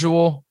than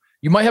usual.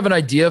 You might have an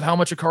idea of how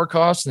much a car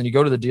costs, and then you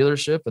go to the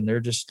dealership and they're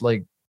just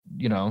like,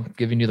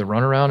 giving you the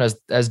runaround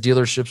as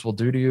dealerships will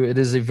do to you. It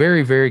is a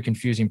very, very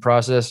confusing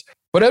process.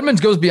 But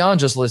Edmunds goes beyond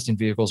just listing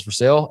vehicles for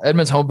sale.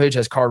 Edmunds' homepage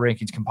has car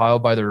rankings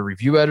compiled by their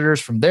review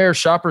editors. From there,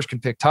 shoppers can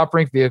pick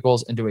top-ranked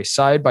vehicles and do a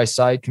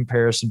side-by-side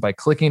comparison by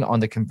clicking on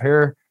the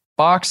compare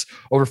box.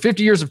 Over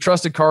 50 years of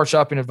trusted car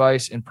shopping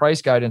advice and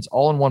price guidance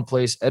all in one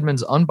place.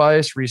 Edmunds'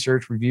 unbiased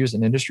research, reviews,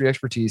 and industry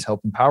expertise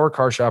help empower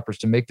car shoppers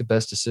to make the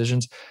best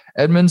decisions.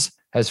 Edmunds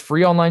has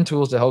free online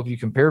tools to help you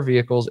compare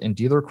vehicles and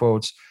dealer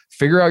quotes,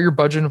 figure out your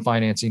budget and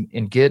financing,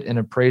 and get an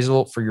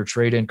appraisal for your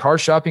trade-in. Car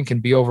shopping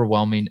can be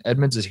overwhelming.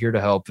 Edmunds is here to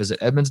help. Visit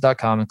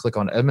Edmunds.com and click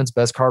on Edmunds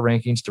Best Car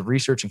Rankings to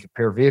research and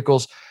compare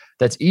vehicles.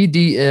 That's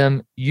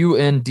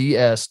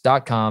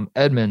EDMUNDS.com.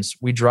 Edmunds,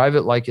 we drive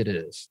it like it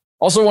is.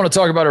 Also want to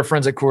talk about our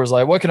friends at Coors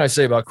Light. What can I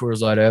say about Coors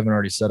Light? I haven't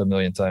already said a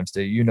million times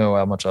today. You know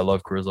how much I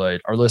love Coors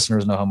Light. Our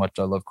listeners know how much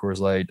I love Coors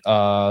Light.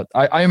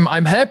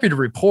 I'm happy to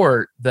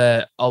report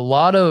that a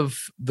lot of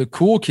the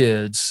cool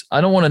kids, I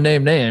don't want to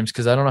name names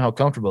because I don't know how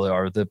comfortable they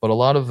are with it, but a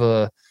lot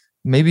of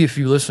maybe if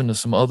you listen to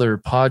some other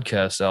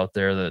podcasts out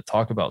there that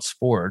talk about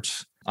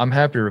sports, I'm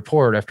happy to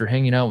report after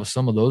hanging out with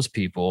some of those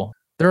people,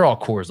 they're all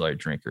Coors Light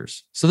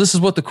drinkers. So this is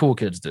what the cool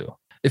kids do.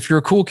 If you're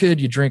a cool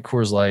kid, you drink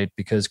Coors Light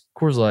because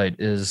Coors Light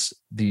is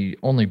the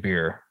only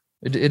beer.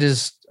 It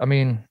is,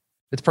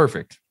 it's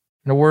perfect.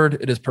 In a word,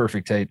 it is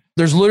perfect, Tate.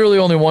 There's literally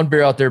only one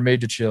beer out there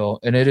made to chill,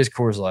 and it is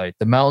Coors Light.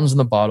 The mountains in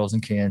the bottles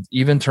and cans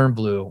even turn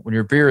blue when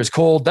your beer is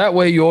cold. That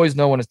way you always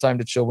know when it's time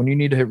to chill. When you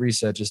need to hit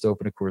reset, just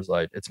open a Coors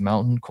Light. It's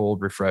mountain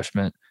cold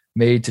refreshment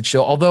made to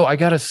chill. Although I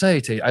gotta say,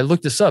 Tate, I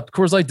looked this up.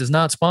 Coors Light does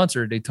not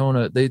sponsor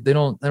Daytona. They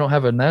don't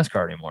have a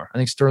NASCAR anymore. I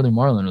think Sterling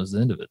Marlin was the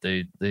end of it.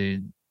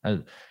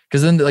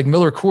 Because then like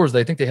Miller Coors,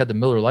 I think they had the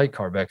Miller Lite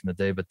car back in the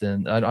day, but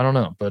then I don't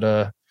know.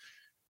 But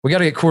we got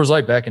to get Coors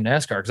Light back in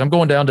NASCAR because I'm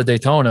going down to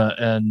Daytona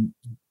and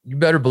you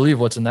better believe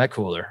what's in that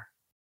cooler.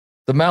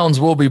 The mountains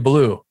will be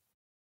blue.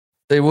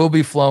 They will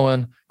be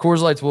flowing.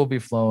 Coors Lights will be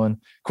flowing.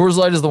 Coors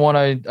Light is the one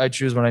I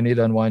choose when I need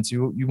to unwind.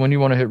 So when you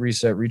want to hit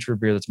reset, reach for a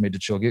beer that's made to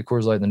chill. Get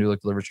Coors Light and the new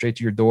look delivered straight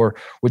to your door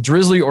with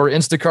Drizzly or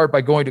Instacart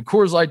by going to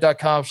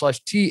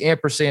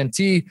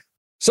CoorsLight.com/T_T.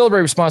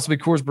 Celebrate responsibly.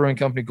 Coors Brewing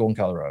Company, Golden,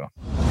 Colorado.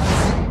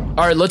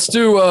 All right, let's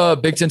do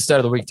Big Ten Stat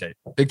of the Week, Tate.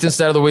 Big Ten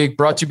Stat of the Week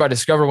brought to you by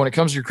Discover. When it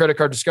comes to your credit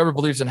card, Discover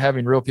believes in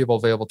having real people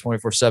available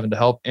 24/7 to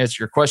help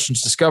answer your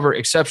questions. Discover,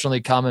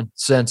 exceptionally common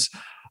sense. Do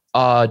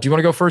you want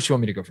to go first? You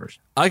want me to go first?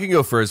 I can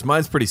go first.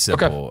 Mine's pretty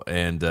simple,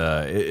 and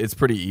it's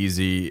pretty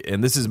easy.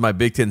 And this is my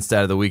Big Ten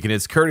Stat of the Week, and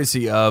it's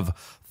courtesy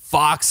of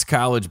Fox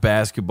College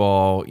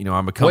Basketball.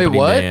 I'm a company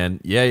man.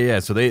 Yeah.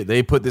 So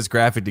they put this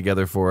graphic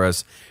together for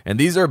us, and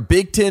these are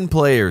Big Ten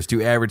players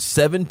to average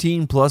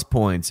 17+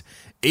 points,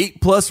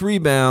 8+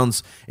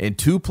 rebounds, and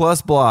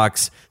 2+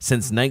 blocks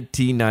since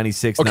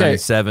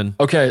 1996-97.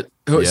 Okay.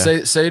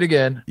 Yeah. Say it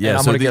again. Yeah, and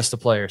I'm going to guess the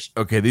players.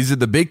 Okay, these are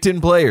the Big Ten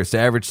players to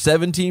average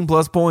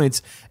 17+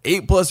 points,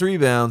 8+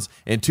 rebounds,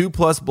 and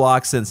 2+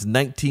 blocks since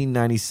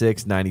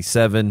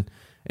 1996-97.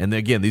 And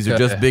again, these are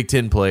just Big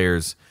Ten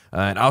players.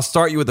 And I'll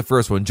start you with the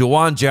first one.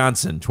 Juwan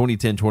Johnson,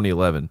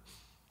 2010-2011.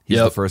 He's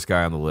the first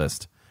guy on the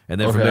list.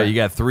 And then from there, you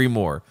got 3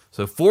 more.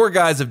 So 4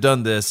 guys have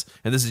done this,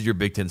 and this is your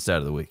Big Ten Stat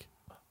of the Week.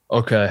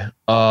 Okay.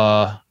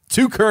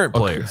 2 current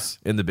players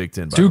in the Big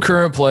Ten. 2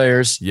 current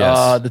players.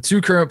 Yes. The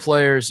 2 current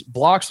players.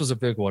 Blocks was a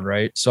big one,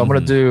 right? So I'm going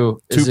to do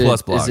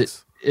 2+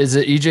 blocks. Is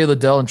it EJ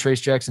Liddell and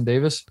Trace Jackson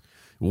Davis?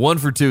 1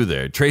 for 2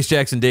 there. Trace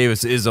Jackson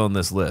Davis is on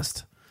this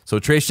list. So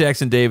Trace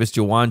Jackson Davis,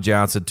 Juwan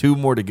Johnson, 2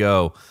 more to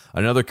go.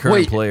 Another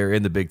current player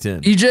in the Big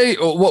Ten. EJ,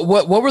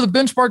 what were the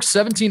benchmarks?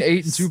 17,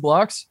 8, and 2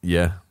 blocks?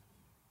 Yeah.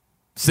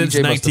 Since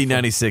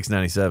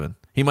 1996-97.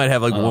 He might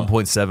have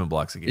 1.7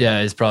 blocks a game.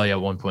 Yeah, it's probably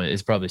at one point.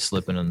 It's probably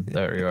slipping in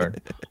that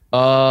regard.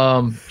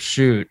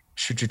 Shoot.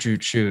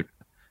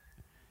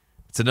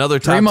 It's another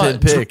top 10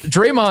 pick.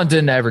 Draymond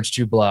didn't average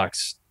 2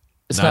 blocks.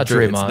 It's not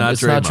Draymond.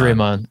 It's not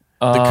Draymond.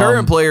 The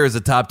current player is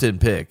a top 10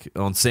 pick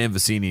on Sam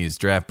Vecini's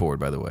draft board,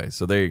 by the way.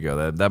 So there you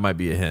go. That might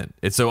be a hint.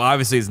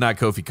 Obviously it's not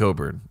Kofi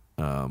Coburn,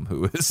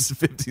 who is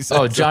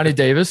 57. Oh, Johnny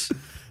Davis?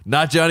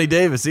 Not Johnny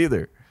Davis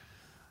either.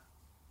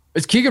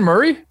 It's Keegan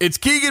Murray? It's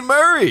Keegan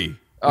Murray.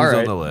 Who's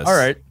on the list. All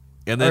right.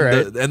 And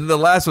then the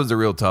last one's a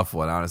real tough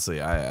one,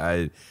 honestly.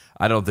 I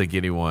don't think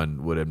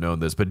anyone would have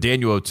known this, but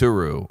Daniel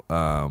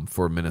Oturu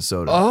for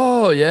Minnesota.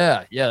 Oh,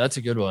 yeah. Yeah, that's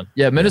a good one.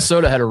 Yeah,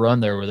 Minnesota had a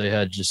run there where they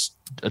had just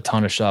a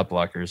ton of shot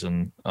blockers.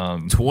 And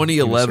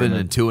 2011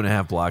 and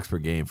 2.5 blocks per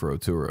game for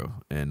Oturu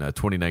in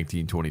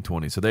 2019,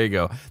 2020. So there you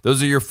go.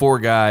 Those are your four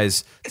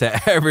guys to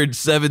average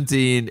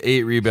 17,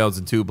 8 rebounds,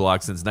 and 2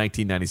 blocks since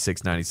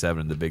 1996-97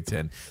 in the Big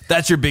Ten.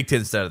 That's your Big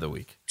Ten stat of the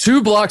week.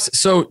 2 blocks.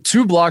 So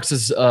 2 blocks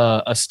is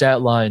a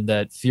stat line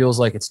that feels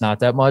like it's not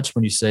that much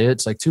when you say it.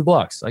 It's like 2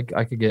 blocks. I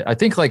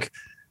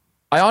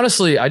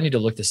need to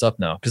look this up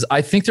now because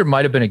I think there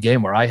might have been a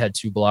game where I had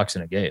 2 blocks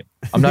in a game.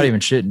 I'm not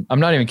even shitting. I'm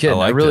not even kidding.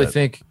 I really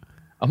think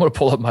I'm going to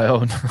pull up my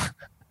own.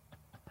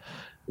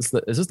 Is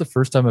this the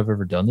first time I've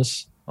ever done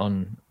this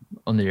on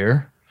the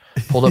air?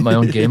 Pulled up my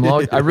own game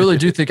log. I really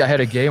do think I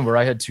had a game where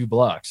I had 2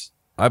 blocks.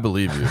 I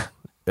believe you.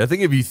 I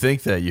think if you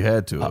think that, you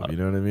had to have. You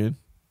know what I mean?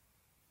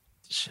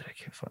 Shit, I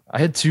can't find. I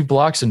had 2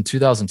 blocks in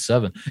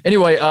 2007.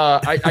 Anyway,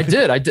 I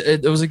did.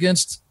 It was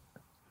against.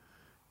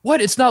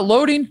 What? It's not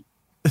loading.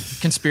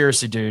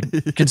 Conspiracy,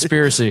 dude.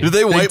 Conspiracy. Do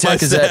they wipe my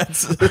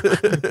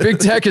stats? Big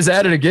Tech is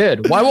at it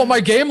again. Why won't my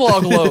game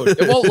log load?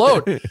 It won't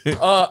load.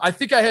 I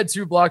think I had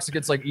 2 blocks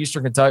against like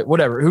Eastern Kentucky.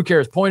 Whatever. Who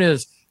cares? Point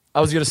is,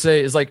 I was gonna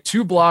say is like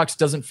 2 blocks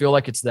doesn't feel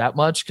like it's that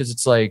much because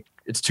it's like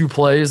it's 2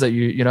 plays that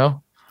you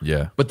know.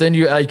 Yeah. But then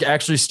you like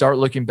actually start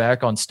looking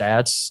back on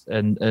stats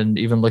and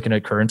even looking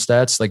at current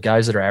stats, like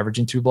guys that are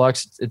averaging 2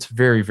 blocks. It's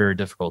very, very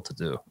difficult to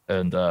do,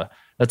 and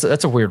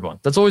that's a weird one.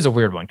 That's always a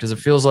weird one because it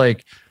feels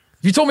like.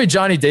 If you told me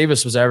Johnny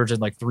Davis was averaging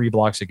like 3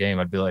 blocks a game,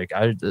 I'd be like,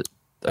 I mean,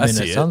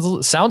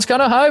 it sounds kind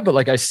of high, but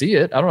like I see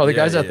it. I don't know. The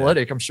guy's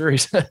athletic. Yeah. I'm sure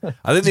he's. I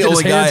think the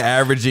only guy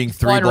averaging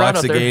 3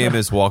 blocks a game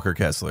is Walker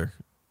Kessler.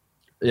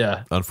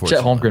 Yeah,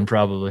 unfortunately, Chet Holmgren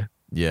probably.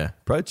 Yeah,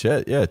 probably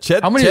Chet. Yeah,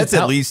 Chet's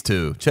at least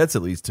 2. Chet's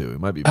at least 2.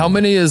 It might be. How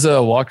many is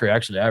Walker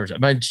actually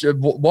averaging? I mean,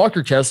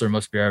 Walker Kessler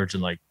must be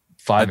averaging like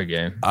 5 a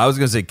game. I was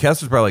gonna say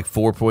Kessler's probably like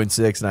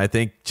 4.6, and I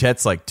think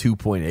Chet's like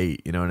 2.8.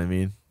 You know what I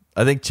mean?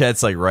 I think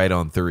Chet's like right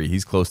on 3.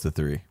 He's close to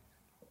 3.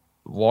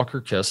 Walker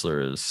Kessler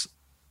is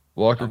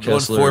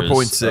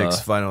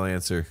 4.6. Final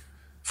answer.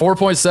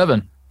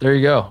 4.7. There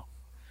you go.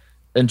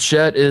 And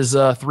Chet is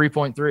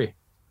 3.3.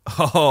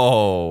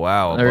 Oh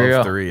wow,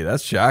 above 3.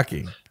 That's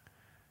shocking.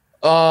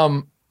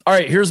 All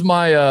right, here's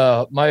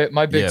my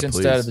my Big Ten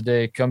stat of the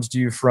day. It comes to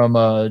you from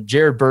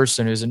Jared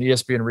Burson, who's an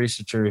ESPN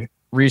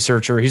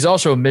researcher. He's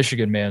also a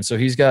Michigan man, so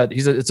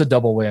it's a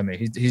double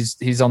whammy.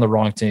 He's on the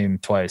wrong team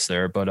twice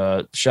there,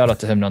 but shout out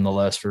to him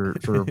nonetheless for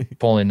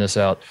pulling this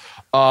out.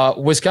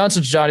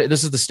 Wisconsin's Johnny.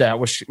 This is the stat.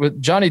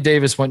 Johnny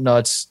Davis went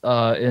nuts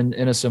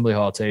in Assembly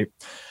Hall tape.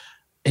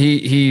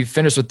 He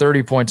finished with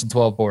 30 points and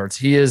 12 boards.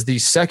 He is the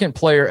second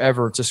player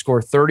ever to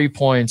score 30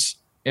 points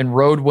in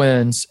road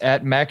wins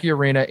at Mackey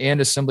Arena and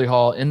Assembly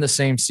Hall in the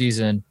same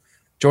season,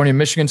 joining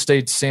Michigan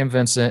State's Sam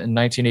Vincent in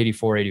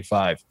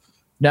 1984-85.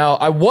 Now,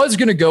 I was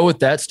going to go with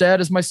that stat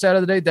as my stat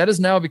of the day. That has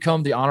now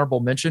become the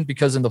honorable mention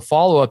because in the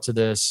follow-up to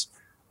this,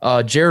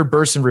 Jared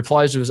Burson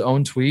replies to his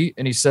own tweet,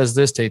 and he says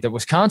this, Tate, that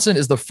Wisconsin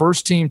is the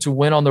first team to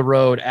win on the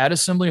road at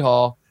Assembly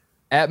Hall,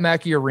 at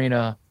Mackey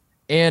Arena,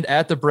 and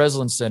at the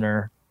Breslin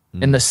Center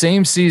in the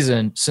same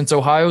season since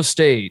Ohio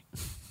State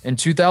in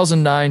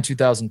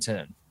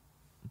 2009-2010,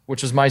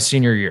 which was my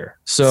senior year.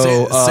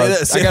 So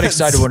I got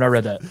excited when I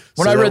read that.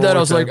 When I read that, I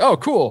was like, oh,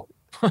 cool.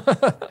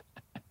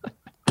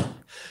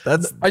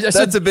 That's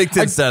a Big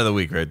Ten stat of the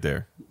week right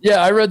there.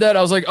 Yeah, I read that.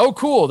 I was like, "Oh,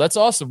 cool! That's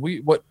awesome."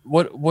 What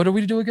do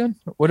we do again?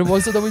 What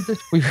was it that we did?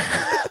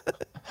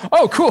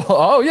 Oh, cool!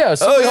 Oh, yeah.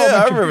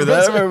 I remember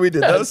that. I remember we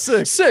did. That was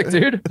sick. Sick,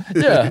 dude.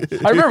 Yeah,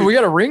 I remember we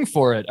got a ring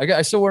for it.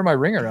 I still wear my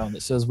ring around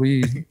that says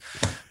we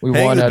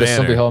won at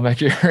Assembly Hall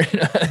Mackey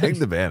Arena. Hang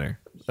the banner.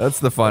 That's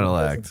the final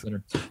act.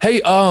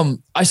 Hey,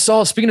 I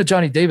saw. Speaking of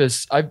Johnny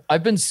Davis,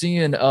 I've been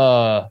seeing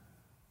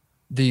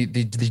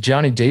the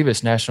Johnny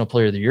Davis National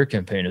Player of the Year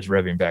campaign is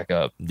revving back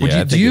up.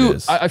 Yeah,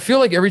 I feel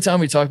like every time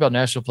we talk about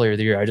National Player of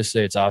the Year, I just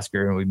say it's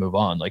Oscar and we move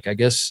on. Like, I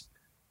guess,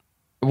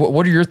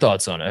 what are your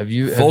thoughts on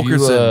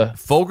it?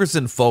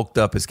 Fulkerson folked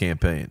up his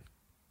campaign.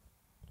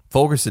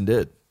 Fulkerson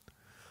did.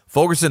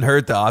 Fulkerson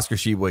hurt the Oscar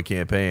Tshiebwe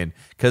campaign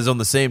because on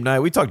the same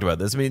night, we talked about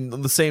this. I mean,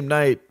 on the same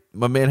night,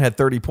 my man had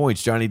 30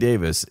 points, Johnny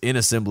Davis, in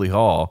Assembly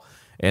Hall.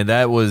 And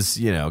that was,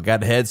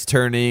 got heads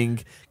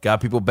turning,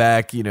 got people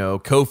back.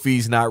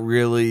 Kofi's not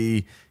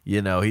really,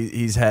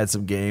 he's had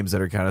some games that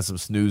are kind of some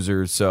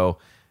snoozers. So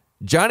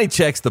Johnny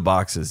checks the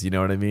boxes. You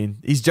know what I mean?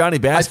 He's Johnny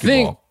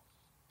basketball.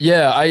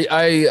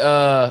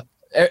 I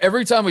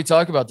every time we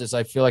talk about this,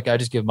 I feel like I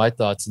just give my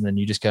thoughts and then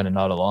you just kind of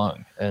nod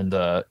along. And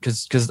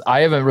because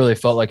I haven't really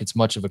felt like it's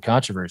much of a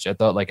controversy. I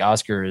thought like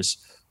Oscar is,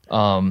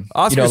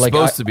 Oscar's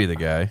supposed to be the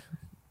guy.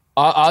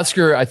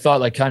 Oscar, I thought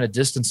like kind of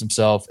distanced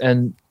himself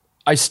and.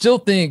 I still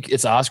think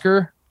it's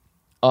Oscar.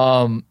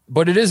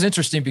 But it is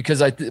interesting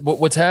because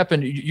what's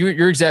happened,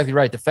 you're exactly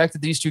right. The fact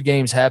that these two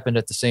games happened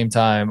at the same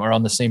time, or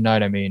on the same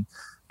night, I mean,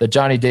 that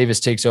Johnny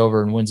Davis takes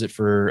over and wins it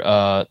for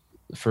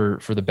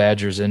the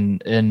Badgers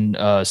in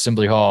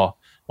Assembly Hall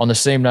on the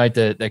same night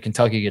that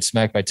Kentucky gets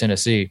smacked by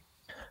Tennessee.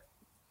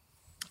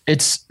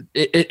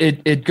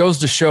 It goes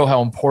to show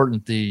how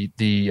important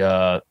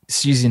the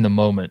seizing the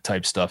moment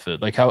type stuff is,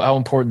 like how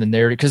important the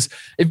narrative. Because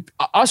if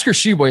Oscar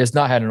Tshiebwe has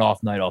not had an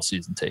off night all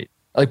season, Tate.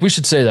 Like, we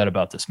should say that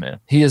about this man.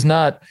 He did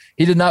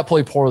not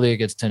play poorly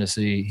against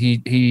Tennessee.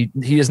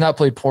 He has not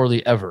played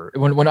poorly ever.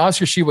 When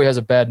Oscar Tshiebwe has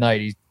a bad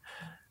night,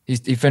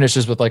 he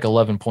finishes with like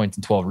 11 points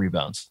and 12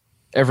 rebounds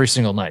every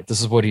single night.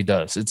 This is what he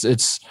does.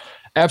 It's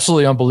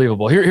absolutely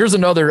unbelievable. Here's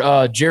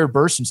another Jared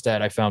Burson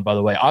stat I found, by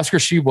the way. Oscar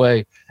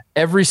Tshiebwe,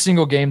 every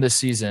single game this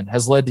season,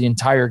 has led the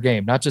entire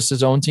game, not just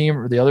his own team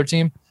or the other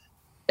team.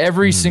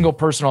 Every single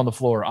person on the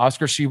floor,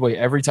 Oscar Tshiebwe,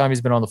 every time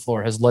he's been on the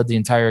floor, has led the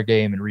entire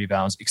game in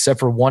rebounds, except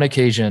for one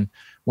occasion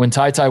when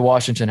Ty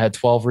Washington had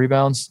 12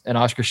 rebounds and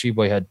Oscar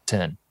Tshiebwe had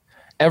 10.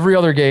 Every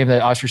other game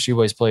that Oscar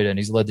Tshiebwe's played in,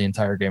 he's led the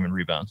entire game in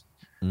rebounds.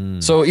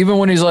 So even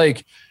when he's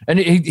like, and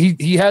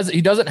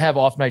he doesn't have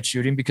off night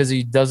shooting because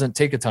he doesn't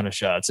take a ton of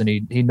shots, and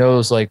he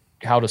knows like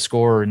how to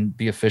score and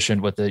be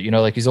efficient with it.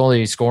 Like he's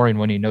only scoring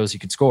when he knows he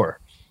can score.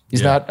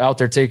 He's not out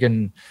there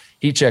taking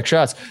heat check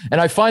shots. And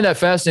I find that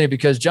fascinating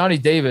because Johnny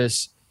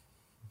Davis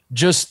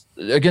just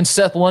against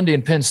Seth Lundy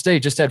in Penn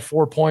State just had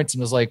 4 points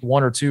and was like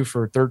 1 or 2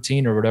 for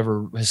 13 or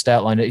whatever his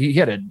stat line. He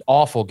had an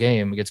awful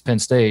game against Penn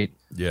State.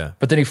 Yeah.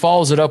 But then he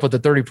follows it up with a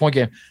 30-point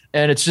game.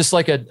 And it's just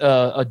like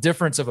a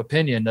difference of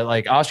opinion that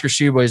like Oscar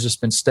Tshiebwe has just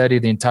been steady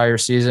the entire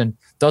season.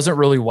 Doesn't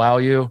really wow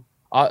you.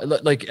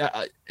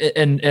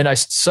 And I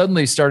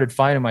suddenly started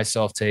finding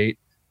myself, Tate.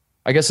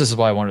 I guess this is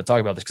why I wanted to talk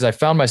about this, because I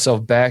found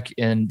myself back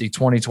in the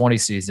 2020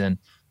 season,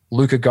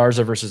 Luka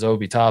Garza versus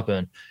Obi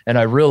Toppin. And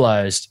I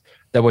realized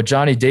that what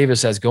Johnny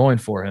Davis has going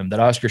for him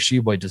that Oscar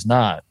Tshiebwe does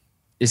not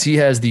is he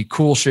has the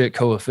cool shit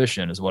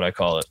coefficient, is what I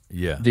call it.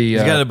 Yeah.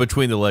 He's got a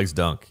between the legs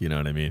dunk. You know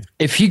what I mean?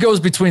 If he goes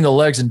between the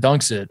legs and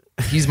dunks it,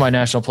 he's my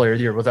national player of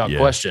the year without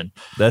question.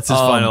 That's his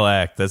final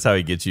act. That's how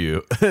he gets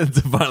you to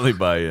finally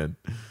buy in.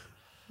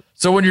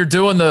 So when you're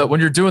doing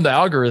the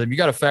algorithm, you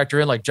got to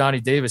factor in like Johnny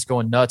Davis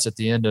going nuts at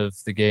the end of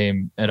the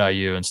game at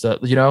IU and stuff.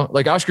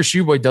 Like Oscar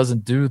Tshiebwe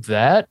doesn't do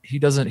that.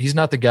 He's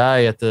not the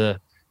guy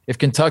if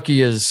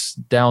Kentucky is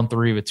down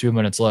 3 with 2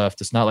 minutes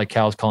left, it's not like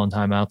Cal's calling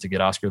timeout to get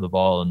Oscar the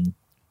ball. And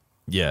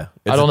yeah,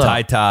 it's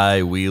a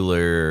Ty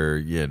Wheeler,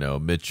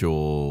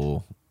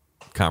 Mitchell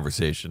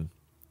conversation.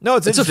 No,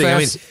 it's interesting.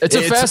 It's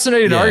a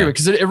fascinating argument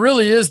because it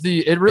really is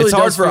it's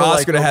hard for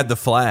Oscar to have the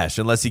flash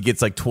unless he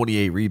gets like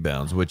 28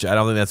 rebounds, which I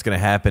don't think that's going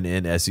to happen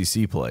in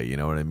SEC play. You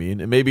know what I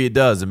mean? And maybe it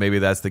does, and maybe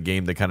that's the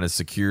game that kind of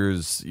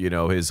secures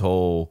his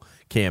whole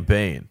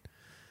campaign.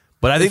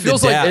 But I think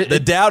the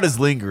doubt is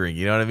lingering.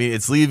 You know what I mean?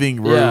 It's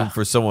leaving room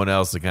for someone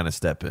else to kind of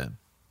step in.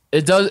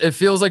 It does. It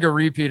feels like a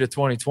repeat of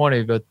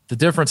 2020, but the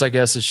difference, I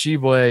guess, is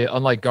Tshiebwe,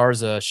 unlike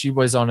Garza,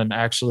 Tshiebwe's on an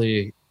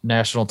actually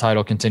national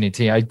title contending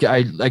team. I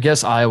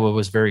guess Iowa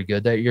was very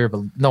good that year,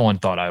 but no one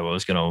thought Iowa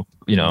was going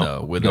to,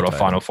 go to a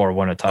Final Four,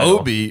 win a title.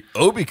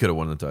 Obi could have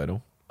won the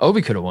title.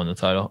 Obi could have won the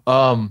title.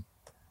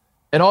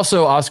 And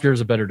also Oscar is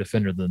a better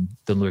defender than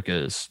Luka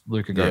is.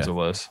 Luka Garza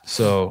was.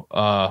 So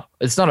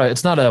it's not a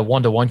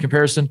 1-to-1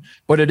 comparison,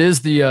 but it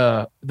is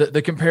the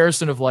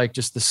comparison of like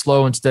just the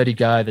slow and steady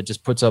guy that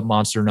just puts up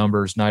monster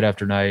numbers night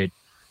after night,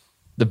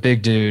 the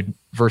big dude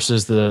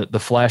versus the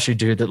flashy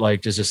dude that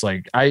like is just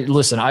like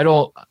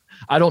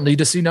I don't need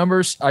to see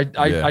numbers.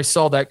 I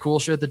saw that cool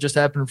shit that just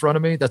happened in front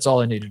of me. That's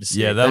all I needed to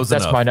see. Yeah, that's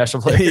enough. My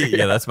national player.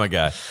 Yeah, that's my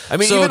guy. I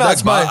mean, so even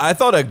I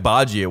thought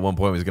Agbaji at one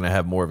point was going to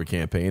have more of a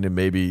campaign, and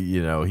maybe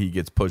he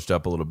gets pushed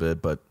up a little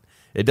bit, but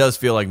it does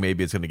feel like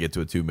maybe it's going to get to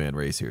a 2-man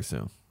race here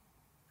soon.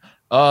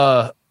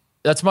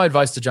 That's my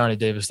advice to Johnny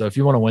Davis, though. If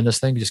you want to win this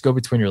thing, just go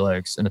between your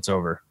legs, and it's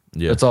over.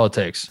 Yeah, that's all it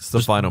takes. It's the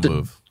final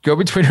move. Go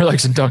between your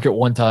legs and dunk it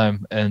one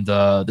time, and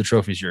the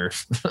trophy's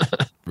yours.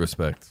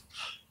 Respect.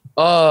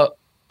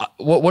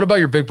 What about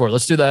your big board?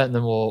 Let's do that, and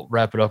then we'll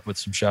wrap it up with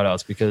some shout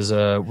outs because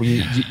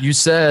you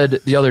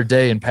said the other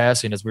day in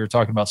passing as we were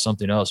talking about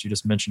something else, you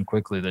just mentioned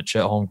quickly that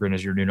Chet Holmgren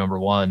is your new number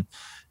one.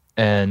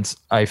 And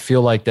I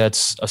feel like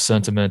that's a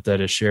sentiment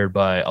that is shared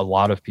by a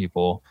lot of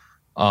people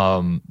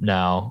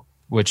now,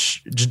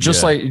 which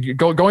just like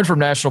going from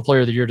National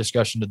Player of the Year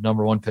discussion to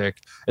number one pick,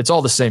 it's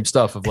all the same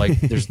stuff of like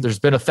there's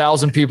been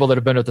 1,000 people that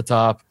have been at the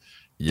top.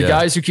 The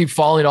guys who keep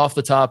falling off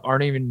the top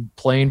aren't even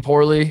playing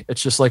poorly.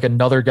 It's just like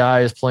another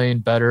guy is playing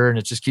better, and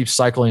it just keeps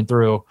cycling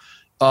through.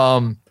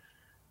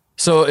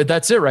 So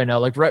that's it right now.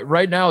 Like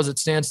right now, as it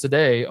stands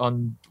today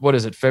on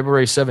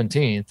February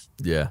 17th.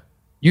 Yeah,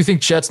 you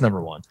think Chet's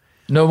number one?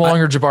 No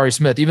longer Jabari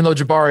Smith, even though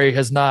Jabari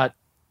has not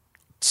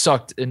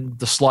sucked in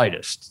the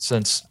slightest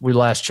since we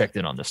last checked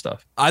in on this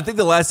stuff. I think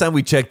the last time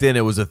we checked in,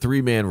 it was a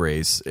 3-man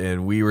race,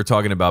 and we were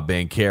talking about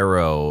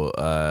Banchero,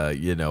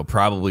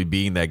 probably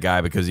being that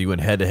guy because he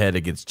went head-to-head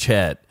against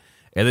Chet,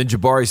 and then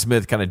Jabari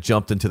Smith kind of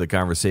jumped into the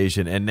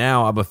conversation, and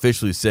now I'm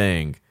officially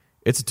saying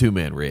it's a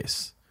 2-man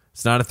race.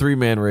 It's not a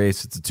 3-man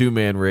race. It's a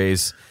 2-man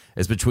race.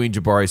 It's between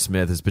Jabari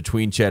Smith. It's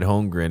between Chet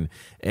Holmgren.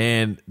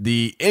 And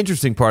the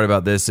interesting part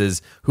about this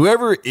is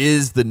whoever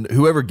gets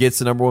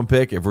the number 1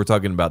 pick, if we're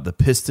talking about the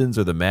Pistons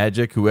or the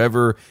Magic,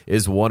 whoever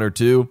is 1 or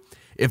 2,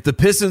 if the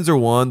Pistons are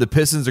 1, the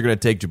Pistons are going to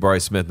take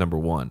Jabari Smith number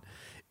 1.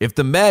 If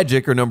the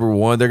Magic are number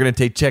 1, they're going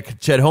to take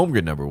Chet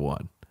Holmgren number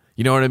 1.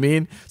 You know what I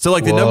mean? So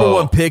like the number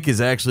 1 pick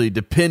is actually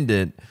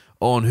dependent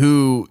on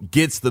who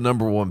gets the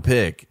number 1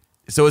 pick.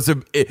 So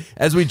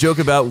as we joke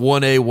about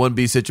 1A,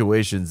 1B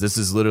situations, this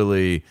is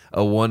literally a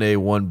 1A,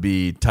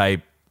 1B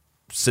type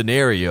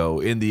scenario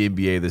in the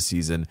NBA this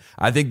season.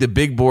 I think the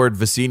big board,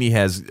 Vicini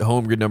has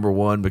Holmgren number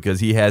 1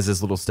 because he has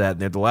this little stat in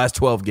there. The last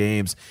 12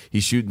 games,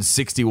 he's shooting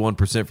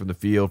 61% from the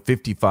field,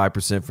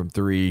 55% from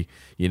 3.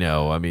 You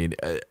know, I mean,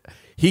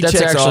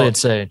 that's actually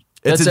insane.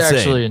 That's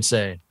actually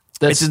insane.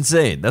 It's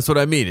insane. That's what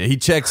I mean. He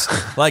checks,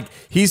 like,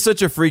 he's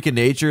such a freak of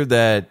nature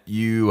that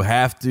you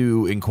have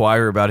to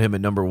inquire about him at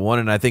number 1.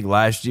 And I think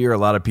last year, a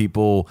lot of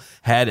people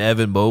had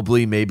Evan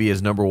Mobley maybe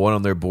as number 1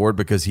 on their board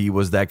because he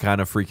was that kind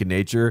of freak of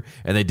nature,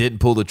 and they didn't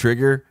pull the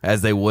trigger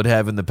as they would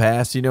have in the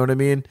past. You know what I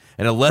mean?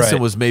 And a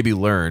lesson was maybe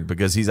learned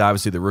because he's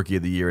obviously the rookie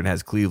of the year and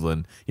has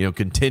Cleveland, you know,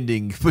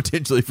 contending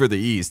potentially for the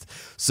East.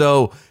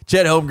 So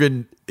Chet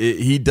Holmgren,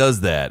 he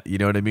does that. You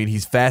know what I mean?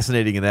 He's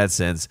fascinating in that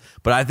sense.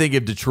 But I think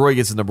if Detroit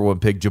gets the number 1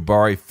 pick,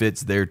 Jabari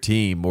fits their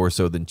team more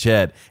so than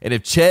Chet. And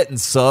if Chet and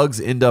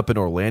Suggs end up in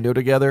Orlando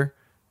together,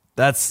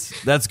 that's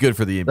good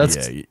for the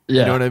NBA.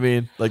 You know what I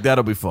mean? Like,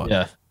 that'll be fun.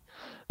 Yeah,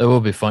 that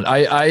will be fun.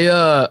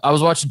 I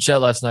was watching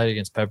Chet last night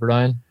against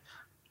Pepperdine,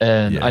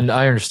 and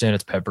I understand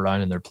it's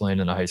Pepperdine and they're playing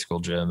in a high school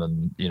gym,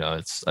 and you know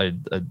it's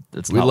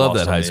we love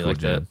that high school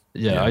gym.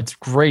 Yeah, it's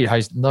great.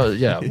 One of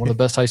the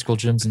best high school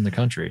gyms in the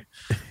country,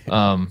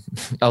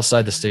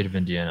 outside the state of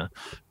Indiana.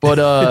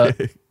 But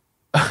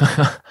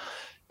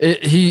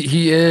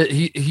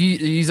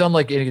he's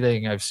unlike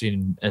anything I've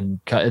seen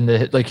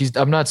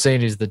I'm not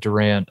saying he's the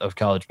Durant of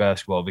college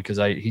basketball because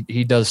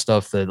he does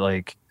stuff that,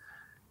 like,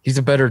 he's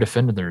a better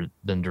defender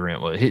than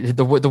Durant was.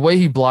 The way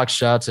he blocks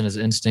shots and his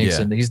instincts,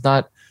 and he's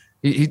not.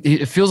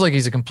 It feels like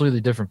he's a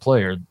completely different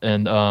player,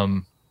 and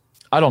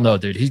I don't know,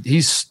 dude.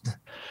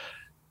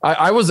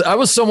 I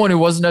was someone who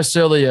wasn't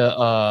necessarily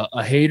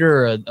a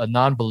hater, or a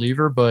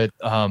non-believer, but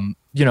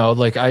you know,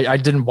 like I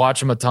didn't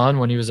watch him a ton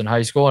when he was in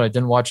high school, and I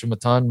didn't watch him a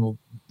ton,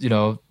 you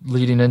know,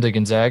 leading into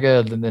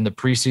Gonzaga and the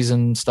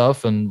preseason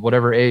stuff and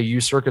whatever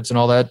AAU circuits and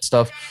all that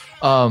stuff.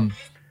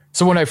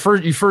 So when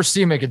you first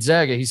see him at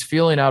Gonzaga, he's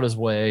feeling out his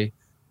way.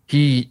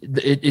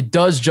 It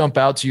does jump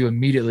out to you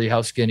immediately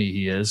how skinny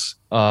he is.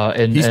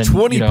 And he's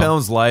 20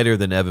 pounds lighter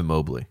than Evan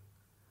Mobley.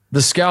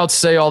 The scouts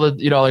say all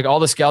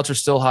the scouts are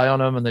still high on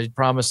him, and they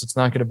promise it's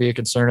not going to be a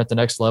concern at the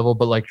next level.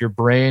 But like your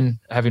brain,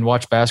 having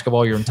watched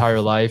basketball your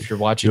entire life, you're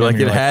watching him.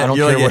 I don't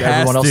care what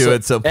everyone else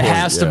says. It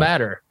has to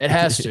matter. It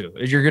has to.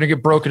 You're going to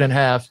get broken in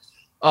half.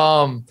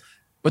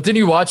 But then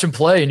you watch him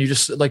play, and you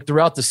just, like,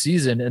 throughout the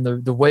season,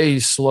 and the way he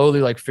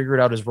slowly, like, figured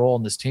out his role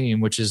in this team,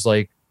 which is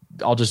like,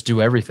 I'll just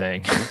do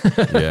everything.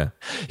 Yeah,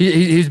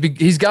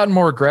 he's gotten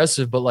more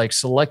aggressive, but like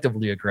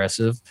selectively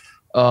aggressive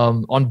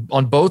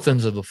on both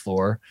ends of the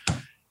floor.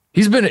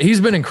 He's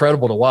been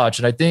incredible to watch,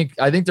 and I think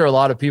there are a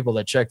lot of people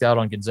that checked out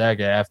on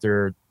Gonzaga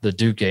after the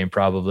Duke game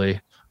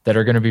probably that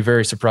are going to be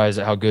very surprised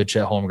at how good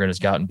Chet Holmgren has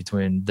gotten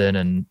between then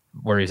and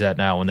where he's at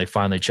now when they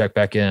finally check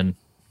back in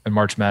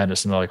March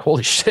Madness and they're like,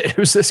 holy shit,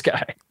 who's this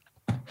guy?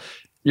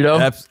 You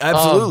know,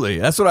 absolutely.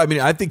 That's what I mean.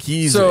 I think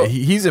he's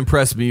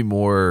impressed me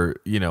more,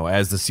 you know,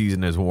 as the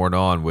season has worn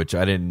on, which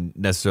I didn't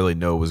necessarily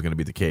know was going to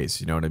be the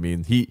case. You know what I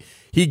mean? He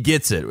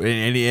gets it,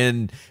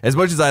 and as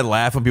much as I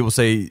laugh when people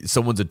say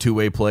someone's a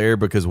two-way player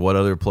because what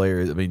other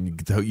player? I mean,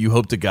 you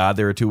hope to God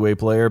they're a two-way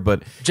player,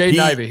 but Jaden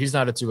Ivey, he's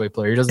not a two-way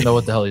player. He doesn't know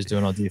what the hell he's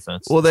doing on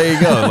defense. Well, there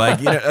you go. Like,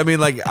 you know, I mean,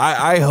 like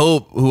I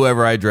hope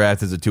whoever I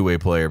draft is a two-way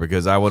player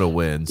because I want to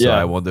win, so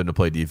I want them to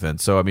play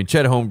defense. So I mean,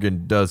 Chet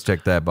Holmgren does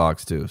check that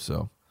box too.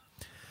 So.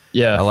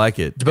 Yeah, I like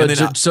it. But but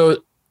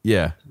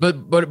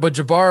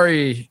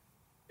Jabari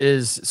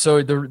is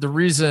the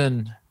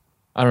reason.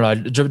 I don't know.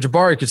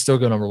 Jabari could still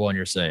go number 1.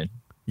 You're saying?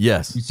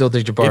 Yes. You still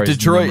think Jabari?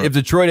 If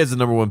Detroit has the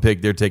number 1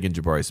 pick, they're taking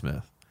Jabari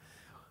Smith.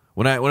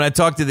 When I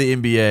talked to the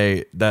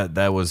NBA,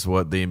 that was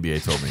what the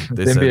NBA told me.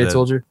 They the said NBA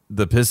told you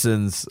the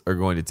Pistons are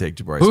going to take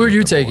Jabari. Who Smith are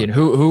you taking? 1.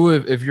 Who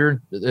if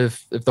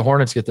the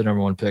Hornets get the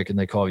number 1 pick and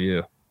they call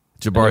you,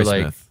 Jabari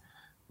Smith. Like,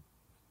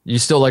 you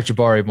still like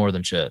Jabari more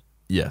than Chet?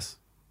 Yes.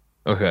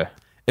 Okay.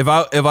 If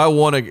I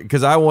want to,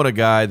 because I want a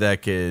guy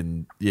that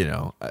can, you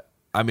know,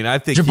 I mean, I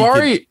think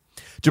Jabari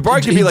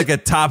could be like a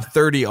top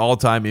 30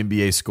 all-time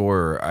NBA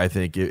scorer, I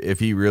think, if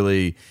he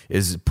really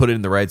is put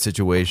in the right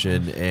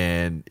situation.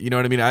 And, you know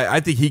what I mean? I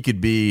think he could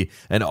be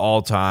an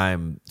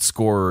all-time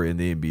scorer in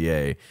the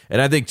NBA.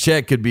 And I think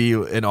Chet could be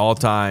an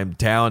all-time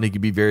talent. He could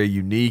be very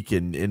unique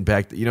and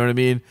impact, you know what I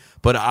mean?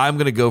 But I'm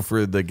going to go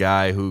for the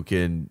guy who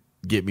can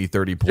get me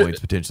 30 points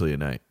potentially a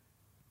night.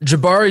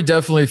 Jabari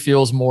definitely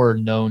feels more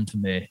known to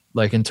me,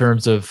 like in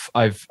terms of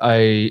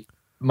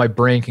my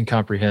brain can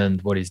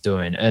comprehend what he's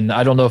doing. And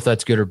I don't know if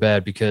that's good or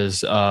bad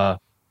because, I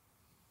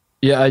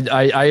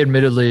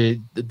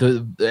admittedly,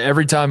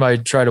 every time I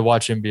try to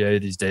watch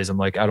NBA these days, I'm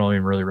like, I don't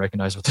even really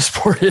recognize what the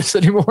sport is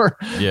anymore,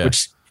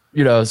 which,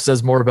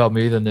 says more about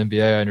me than the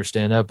NBA. I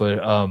understand that, but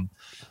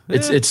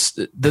it's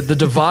the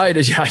divide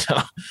is,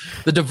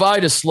 the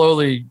divide is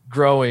slowly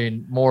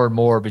growing more and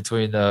more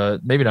between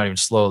maybe not even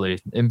slowly,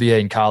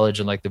 NBA and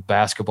college and like the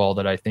basketball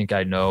that I think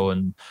I know.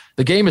 And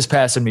the game is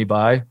passing me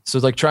by. So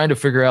it's like trying to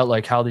figure out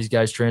like how these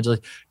guys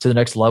translate to the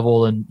next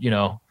level. And,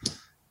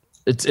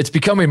 it's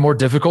becoming more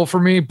difficult for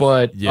me,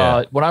 but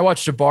when I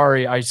watch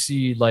Jabari, I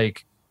see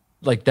like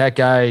that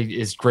guy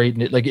is great.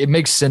 And it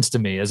makes sense to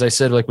me. As I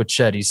said, like with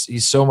Chet,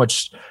 he's so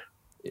much,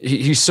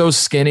 he's so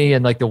skinny,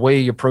 and like the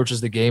way he approaches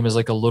the game is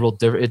like a little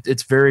different.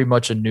 It's very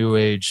much a new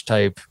age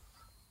type.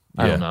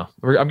 I don't know.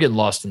 I'm getting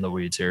lost in the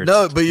weeds here.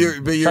 No, but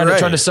you're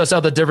trying to suss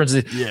out the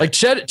differences. Yeah. Like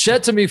Chet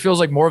to me feels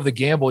like more of the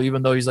gamble,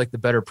 even though he's like the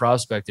better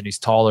prospect and he's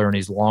taller and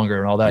he's longer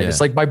and all that. Yeah.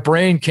 It's like my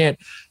brain can't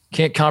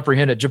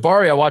comprehend it.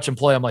 Jabari, I watch him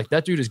play. I'm like,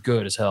 that dude is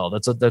good as hell.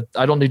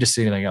 I don't need to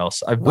see anything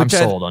else. I'm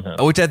sold on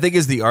him. Which I think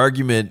is the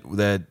argument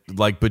that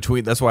like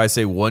between, that's why I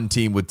say one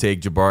team would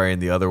take Jabari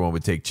and the other one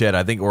would take Chet.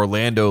 I think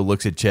Orlando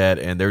looks at Chet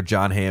and they're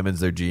John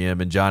Hammond's their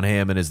GM, and John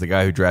Hammond is the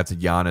guy who drafted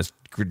Giannis,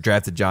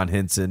 drafted John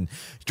Henson,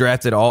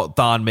 drafted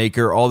Thon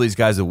Maker, all these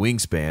guys a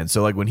wingspan.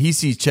 So like when he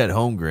sees Chet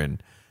Holmgren,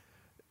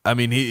 I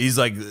mean, he's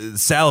like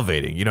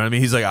salivating. You know what I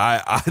mean? He's like,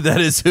 I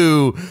that is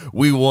who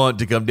we want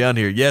to come down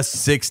here. Yes,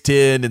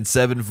 6'10" and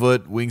 7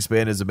 foot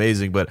wingspan is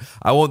amazing, but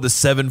I want the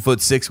 7'6"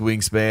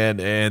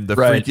 wingspan and the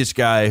freakish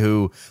guy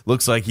who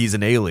looks like he's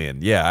an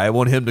alien. Yeah, I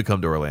want him to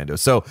come to Orlando.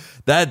 So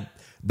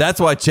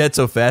that's why Chet's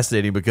so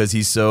fascinating, because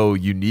he's so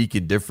unique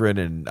and different.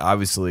 And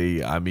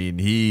obviously, I mean,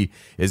 he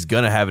is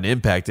going to have an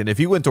impact. And if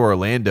he went to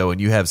Orlando and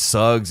you have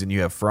Suggs and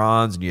you have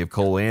Franz and you have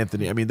Cole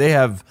Anthony, I mean, they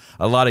have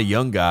a lot of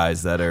young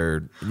guys that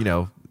are,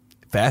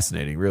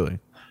 fascinating, really.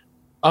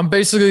 I'm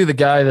basically the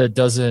guy that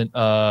doesn't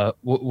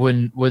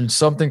when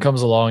something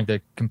comes along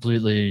that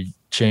completely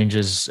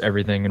changes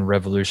everything and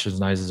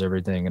revolutionizes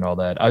everything and all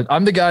that.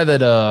 I'm the guy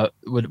that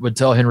would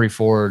tell Henry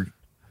Ford,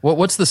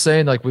 what's the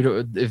saying? Like,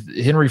 if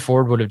Henry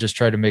Ford would have just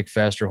tried to make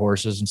faster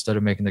horses instead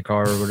of making the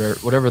car, or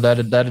whatever that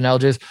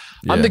analogy is.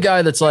 Yeah. I'm the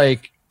guy that's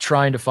like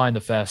trying to find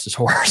the fastest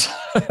horse.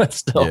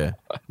 Still.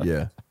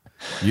 Yeah.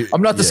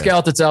 I'm not the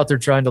scout that's out there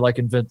trying to like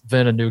invent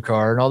a new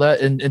car and all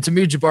that. And to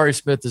me, Jabari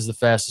Smith is the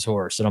fastest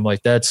horse. And I'm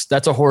like, that's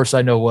a horse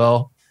I know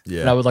well.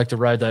 Yeah. And I would like to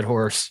ride that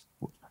horse.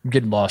 I'm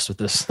getting lost with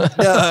this.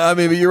 Yeah, I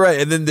mean, but you're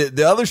right. And then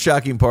the other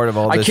shocking part of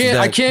all this,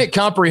 I can't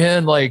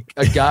comprehend like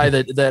a guy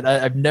that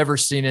I've never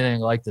seen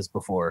anything like this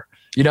before.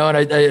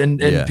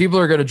 And people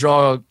are going to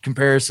draw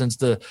comparisons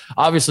to,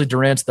 obviously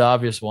Durant's the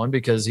obvious one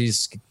because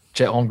he's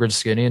Chet Holmgren's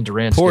skinny and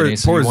Durant's skinny.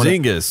 Poor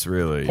Porzingis,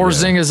 really.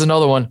 Porzingis is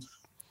another one.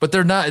 But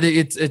they're not.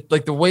 It's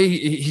like the way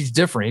he's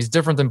different. He's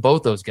different than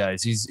both those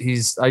guys.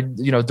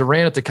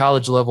 Durant at the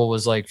college level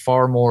was like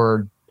far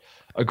more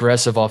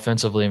aggressive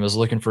offensively and was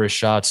looking for his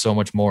shots so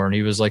much more. And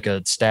he was like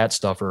a stat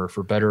stuffer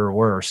for better or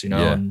worse.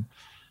 And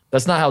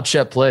that's not how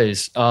Chet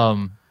plays.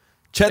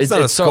 Chet's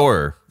not a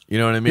scorer. You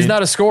know what I mean? He's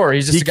not a scorer.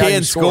 He's just a guy who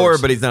can score,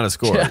 but he's not a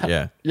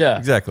scorer. Yeah,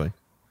 exactly.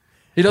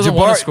 He doesn't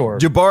want to score.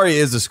 Jabari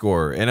is a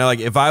scorer, and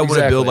if I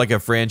want to build like a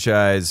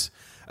franchise.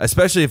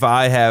 Especially if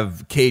I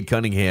have Cade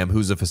Cunningham,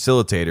 who's a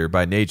facilitator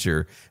by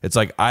nature. It's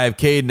like I have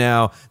Cade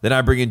now, then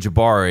I bring in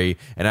Jabari,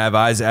 and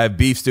I have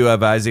Beef Stew, I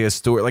have Isaiah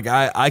Stewart. Like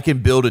I can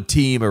build a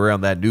team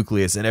around that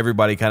nucleus, and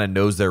everybody kind of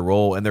knows their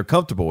role, and they're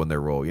comfortable in their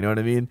role. You know what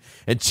I mean?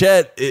 And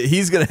Chet,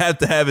 he's going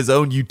to have his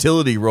own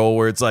utility role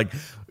where it's like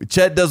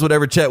Chet does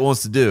whatever Chet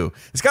wants to do.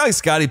 It's kind of like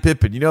Scottie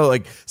Pippen.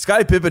 Like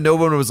Scottie Pippen, no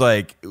one was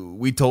like,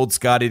 we told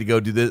Scottie to go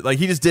do this. Like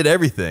he just did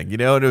everything,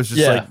 and it was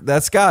just like,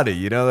 that's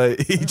Scottie.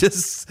 Like,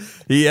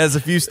 he has a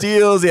few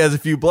steals, he has a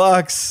few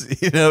blocks,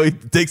 he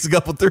takes a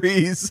couple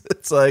threes.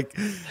 It's like,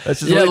 that's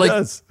just what he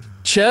does.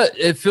 Chet,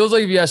 it feels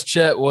like if you ask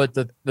Chet what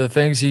the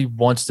things he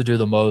wants to do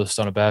the most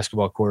on a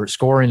basketball court,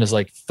 scoring is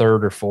like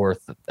third or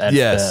fourth at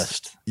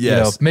best.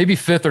 Yes. Maybe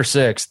fifth or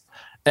sixth.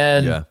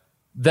 And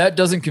that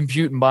doesn't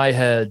compute in my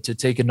head to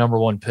take a number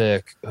one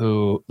pick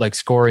who like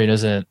scoring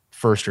isn't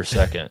first or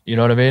second. You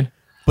know what I mean?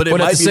 But it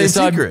might be the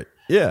secret.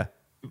 Yeah.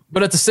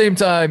 But at the same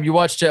time, you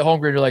watch Chet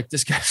Holmgren, you're like,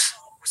 this guy's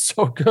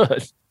so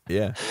good.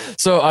 Yeah.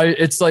 So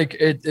it's like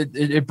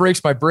it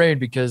breaks my brain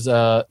because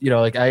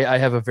like I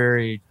have a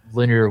very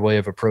linear way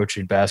of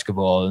approaching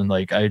basketball, and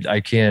like I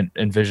can't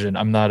envision.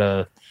 I'm not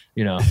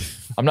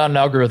an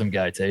algorithm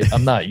guy, Tate.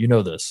 I'm not. You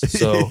know this.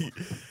 So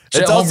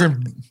Chet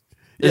Holmgren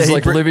is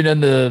like living in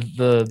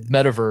the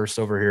metaverse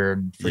over here,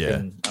 and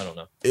freaking, I don't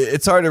know.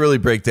 It's hard to really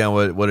break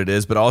down what it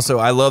is, but also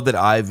I love that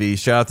Ivy.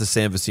 Shout out to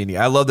Sam Vecini.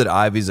 I love that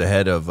Ivy's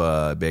ahead of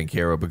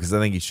Banchero because I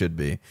think he should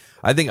be.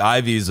 I think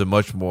Ivy is a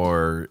much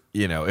more,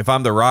 if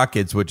I'm the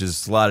Rockets, which is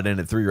slotted in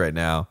at 3 right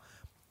now,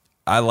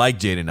 I like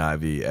Jaden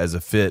Ivey as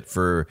a fit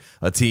for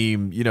a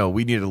team.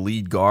 We need a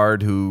lead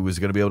guard who is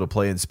going to be able to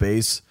play in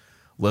space.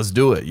 Let's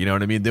do it. You know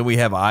what I mean? Then we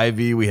have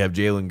Ivy. We have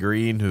Jalen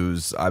Green,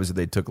 who's obviously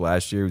they took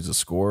last year. Who's a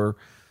scorer.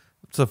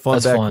 It's a fun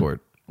backcourt.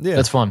 Yeah,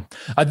 that's fun.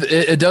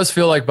 It does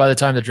feel like by the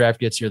time the draft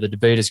gets here, the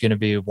debate is going to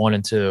be 1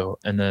 and 2,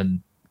 and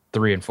then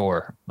 3 and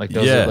 4. Like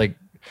those are like.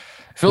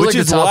 Which like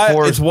is the top wild.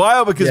 4. It's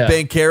wild because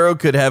Banchero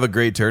could have a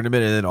great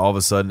tournament, and then all of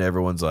a sudden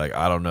everyone's like,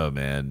 I don't know,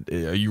 man.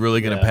 Are you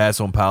really going to pass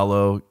on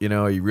Paolo? You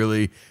know, are you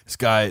really this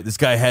guy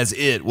has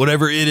it.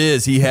 Whatever it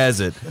is, he has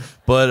it.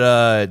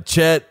 But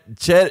Chet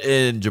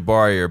and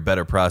Jabari are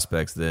better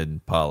prospects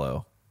than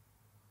Paolo.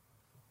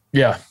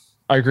 Yeah,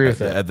 I agree with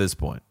that. At this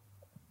point.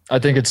 I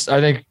think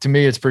to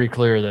me it's pretty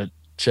clear that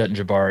Chet and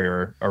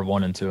Jabari are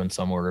 1 and 2 in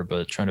some order,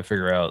 but trying to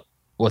figure out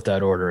what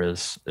that order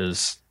is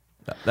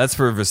that's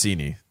for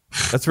Vicini.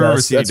 That's for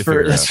Vicini to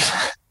figure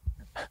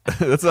out.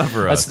 That's not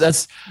for us.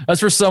 That's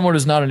for someone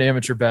who's not an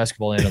amateur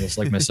basketball analyst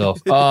like myself.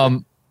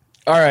 All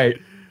right.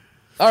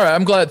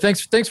 I'm glad.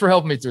 Thanks for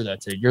helping me through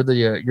that, Tate. You're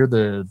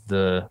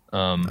the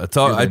I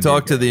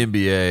talk to the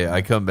NBA.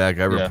 I come back.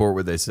 I report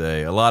what they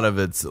say. A lot of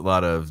it's a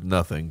lot of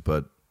nothing,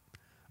 but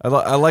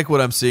I like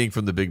what I'm seeing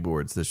from the big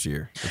boards this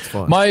year. It's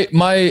fun.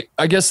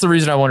 I guess the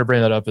reason I want to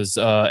bring that up is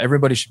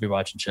everybody should be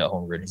watching Chet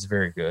Holmgren. He's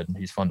very good and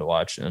he's fun to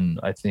watch, and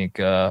I think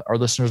our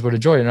listeners would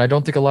enjoy it. And I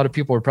don't think a lot of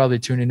people are probably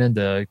tuning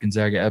into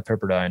Gonzaga at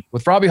Pepperdine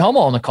with Robbie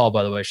Hummel on the call.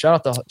 By the way,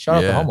 shout out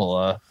to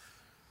Hummel.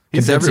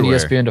 He's everywhere.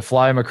 ESPN to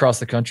fly him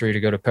across the country to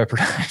go to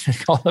Pepperdine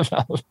and call them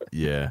out.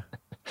 Yeah.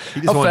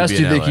 How fast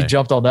do you think he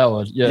jumped on that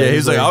one? Yeah,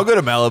 he's like, I'll go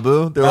to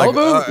Malibu. They're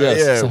Malibu? Like,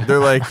 yes. Yeah, they're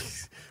like.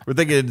 We're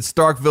thinking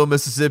Starkville,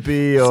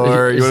 Mississippi,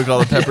 or you want to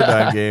call it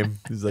Pepperdine game.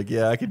 He's like,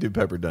 yeah, I can do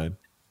Pepperdine.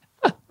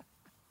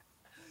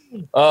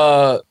 You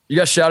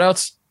got shout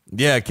outs?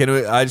 Yeah,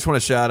 I just want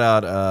to shout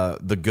out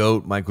the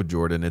GOAT, Michael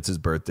Jordan. It's his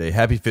birthday.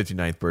 Happy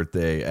 59th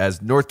birthday.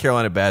 As North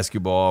Carolina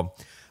basketball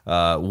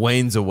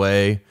wanes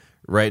away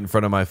right in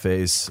front of my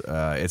face,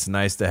 it's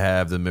nice to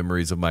have the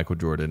memories of Michael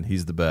Jordan.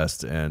 He's the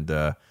best.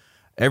 And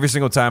every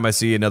single time I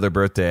see another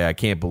birthday, I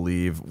can't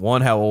believe,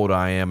 one, how old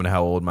I am and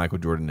how old Michael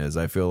Jordan is.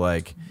 I feel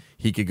like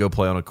he could go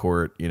play on a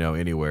court,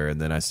 anywhere,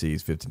 and then I see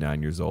he's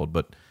 59 years old.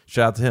 But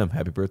shout out to him.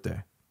 Happy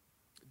birthday.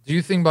 Do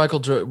you think Michael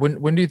Jordan,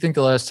 when do you think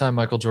the last time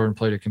Michael Jordan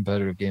played a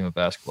competitive game of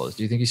basketball is?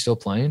 Do you think he's still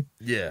playing?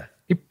 Yeah.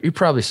 He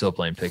probably still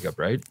playing pickup,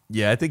 right?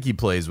 Yeah, I think he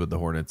plays with the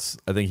Hornets.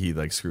 I think he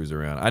screws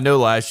around. I know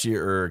last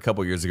year or a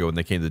couple years ago when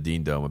they came to the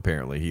Dean Dome,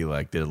 apparently he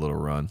did a little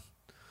run.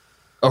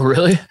 Oh,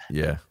 really?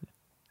 Yeah.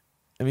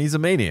 I mean, he's a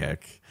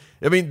maniac.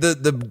 I mean,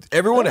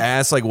 everyone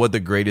asks what the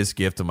greatest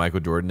gift of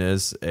Michael Jordan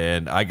is,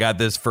 and I got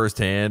this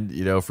firsthand,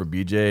 from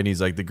BJ, and he's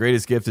like, the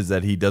greatest gift is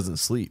that he doesn't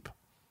sleep.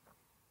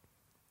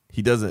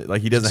 He doesn't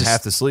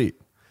have to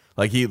sleep.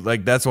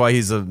 That's why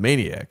he's a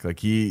maniac.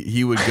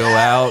 He would go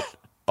out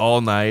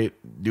all night,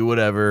 do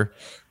whatever,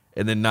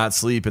 and then not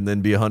sleep, and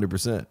then be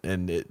 100%.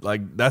 And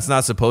that's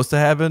not supposed to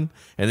happen.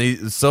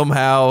 And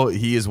somehow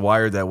he is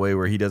wired that way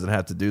where he doesn't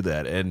have to do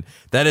that. And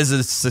that is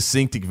a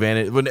succinct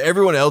advantage. When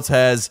everyone else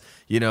has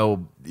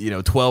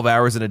 12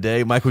 hours in a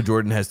day, Michael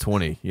Jordan has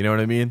 20. You know what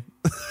I mean?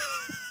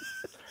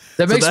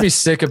 That makes me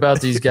sick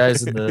about these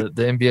guys in the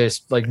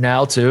NBA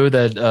now too,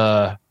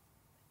 that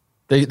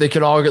they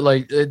can all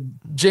get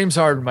James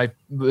Harden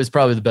is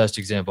probably the best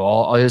example.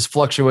 All his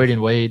fluctuating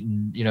weight,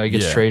 and he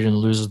gets traded and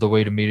loses the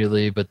weight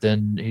immediately, but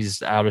then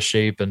he's out of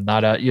shape and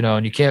not out,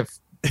 and you can't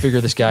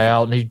figure this guy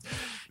out, and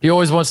he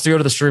always wants to go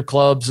to the strip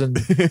clubs, and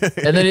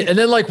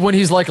then when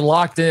he's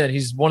locked in,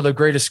 he's one of the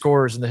greatest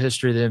scorers in the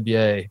history of the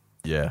NBA.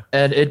 Yeah.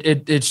 And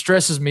it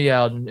stresses me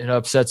out and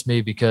upsets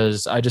me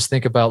because I just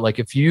think about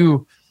if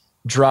you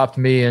dropped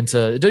me into,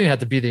 it doesn't even have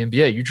to be the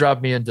NBA, you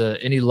dropped me into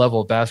any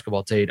level of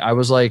basketball, Tate, I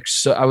was I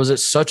was at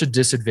such a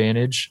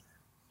disadvantage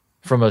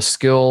from a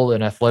skill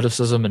and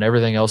athleticism and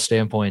everything else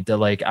standpoint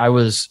that I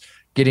was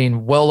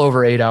getting well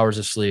over 8 hours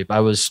of sleep.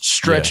 I was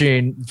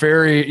stretching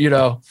very,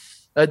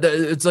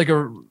 it's like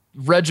a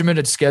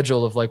regimented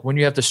schedule of when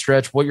you have to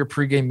stretch, what your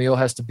pregame meal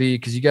has to be,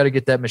 because you got to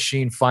get that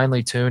machine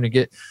finely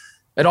tuned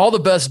and all the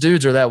best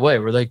dudes are that way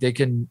where they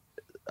can,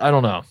 I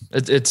don't know.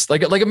 It's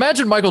like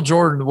imagine Michael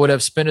Jordan would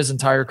have spent his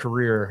entire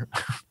career,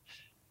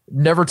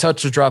 never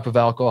touched a drop of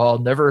alcohol,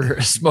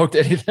 never smoked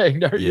anything.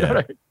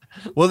 Never,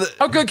 Well,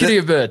 how good could he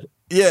have been?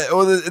 Yeah.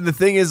 Well, the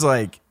thing is,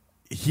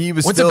 he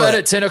was went to bed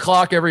at 10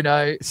 o'clock every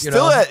night.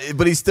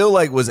 But he still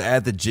was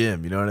at the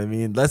gym. You know what I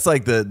mean? That's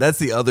that's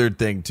the other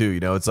thing too.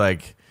 It's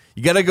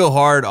you got to go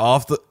hard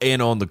off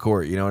and on the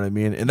court. You know what I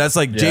mean? And that's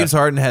James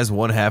Harden has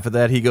one half of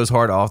that. He goes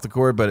hard off the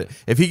court, but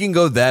if he can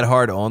go that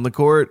hard on the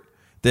court,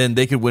 then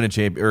they could win a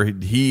champion, or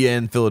he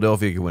and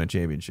Philadelphia could win a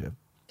championship.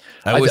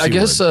 I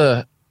guess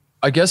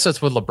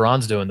that's what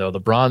LeBron's doing though.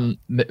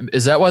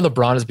 Is that why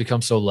LeBron has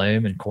become so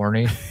lame and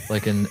corny?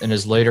 In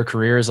his later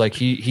careers,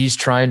 he's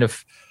trying to,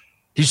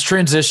 he's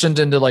transitioned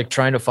into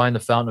trying to find the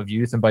fountain of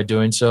youth, and by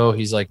doing so,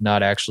 he's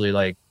not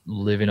actually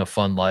living a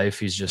fun life.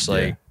 He's just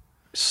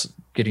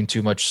getting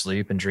too much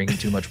sleep and drinking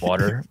too much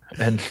water,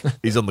 and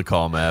he's on the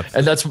Calm app,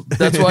 and that's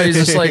why he's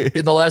just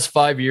in the last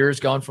 5 years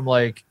gone from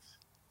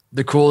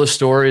the coolest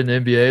story in the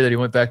NBA that he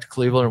went back to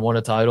Cleveland and won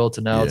a title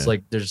to now it's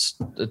like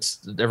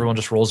everyone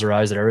just rolls their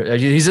eyes at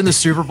he's in the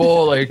Super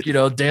Bowl, like,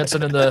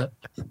 dancing in the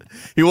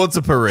he wants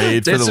a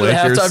parade for the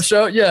Lakers halftime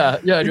show. Yeah.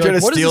 You're trying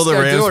to steal the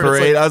Rams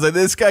parade. I was like,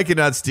 this guy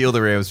cannot steal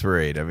the Rams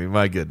parade. I mean,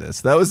 my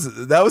goodness. That was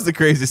the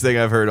craziest thing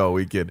I've heard all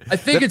weekend. I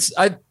think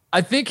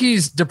think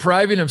he's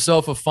depriving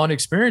himself of fun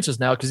experiences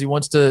now because he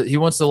wants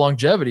the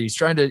longevity. He's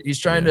trying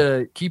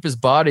to keep his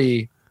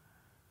body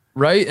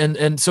right,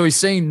 and so he's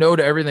saying no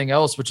to everything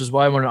else, which is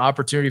why when an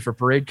opportunity for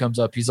parade comes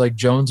up, he's like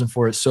jonesing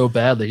for it so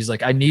badly. He's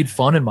like, I need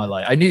fun in my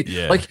life. I need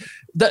like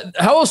that.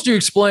 How else do you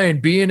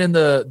explain being in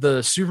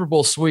the Super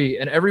Bowl suite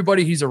and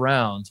everybody he's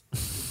around,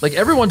 like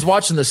everyone's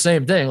watching the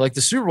same thing? Like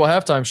the Super Bowl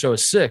halftime show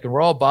is sick, and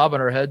we're all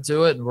bobbing our head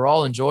to it, and we're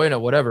all enjoying it,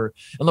 whatever.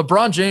 And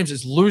LeBron James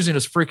is losing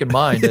his freaking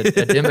mind at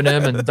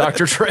Eminem and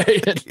Dr.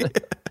 Dre.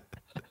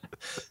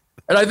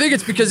 And I think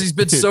it's because he's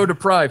been so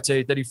deprived,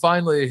 Tate, that he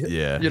finally,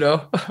 yeah,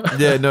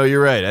 no,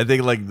 you're right. I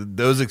think like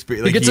those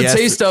experiences, he gets a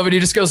taste of it. He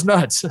just goes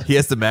nuts. He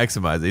has to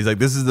maximize it. He's like,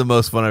 this is the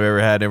most fun I've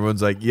ever had. And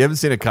everyone's like, you haven't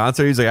seen a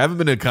concert? He's like, I haven't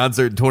been to a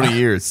concert in 20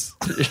 years.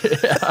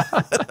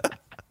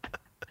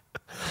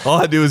 All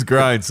I do is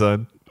grind,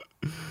 son.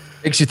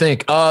 Makes you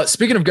think.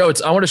 Speaking of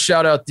goats, I want to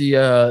shout out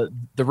the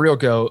real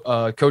goat,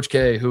 Coach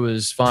K, who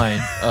is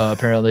fine.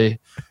 Apparently,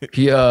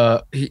 he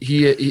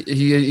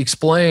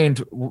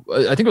explained.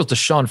 I think it was to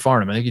Sean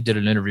Farnham. I think he did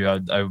an interview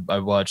I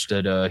watched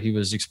that. He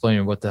was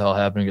explaining what the hell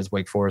happened against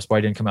Wake Forest, why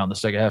he didn't come out in the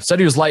second half. Said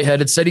he was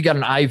lightheaded. Said he got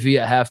an IV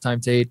at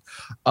halftime. Tate.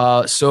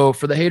 So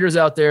for the haters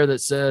out there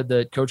that said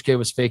that Coach K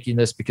was faking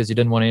this because he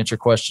didn't want to answer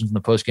questions in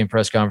the postgame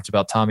press conference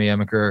about Tommy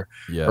Amaker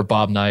or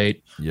Bob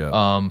Knight,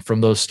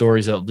 from those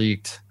stories that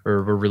leaked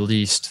or were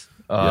released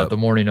the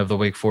morning of the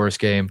Wake Forest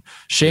game.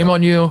 Shame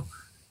on you.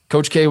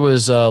 Coach K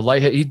was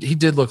lightheaded. He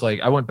did look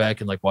like, I went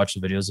back and like watched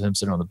the videos of him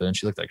sitting on the bench.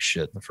 He looked like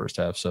shit in the first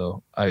half.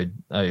 So I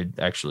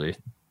actually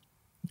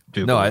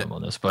do believe him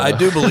on this. But I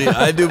do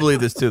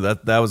believe this too.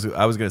 I was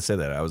going to say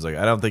that. I was like,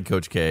 I don't think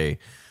Coach K,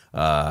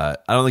 I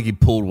don't think he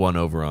pulled one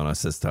over on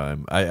us this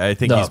time. I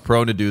think he's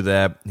prone to do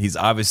that. He's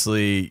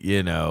obviously,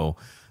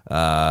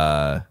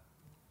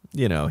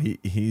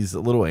 he's a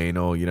little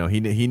anal.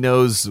 He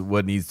knows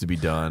what needs to be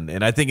done,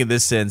 and I think in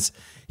this sense,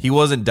 he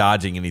wasn't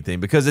dodging anything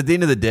because at the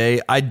end of the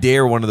day, I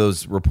dare one of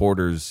those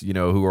reporters,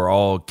 who are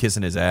all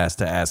kissing his ass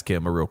to ask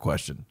him a real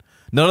question.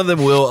 None of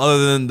them will,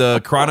 other than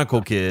the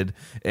Chronicle kid,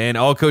 and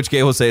all Coach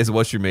K will say is,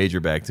 "What's your major?"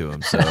 back to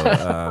him.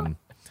 So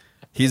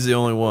he's the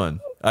only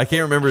one. I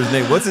can't remember his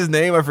name. What's his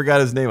name? I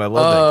forgot his name. I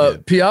love that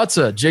kid.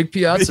 Piazza, Jake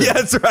Piazza. Yeah,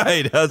 that's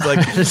right. I was like,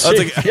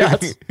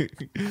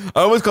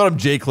 I almost called him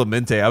Jay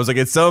Clemente. I was like,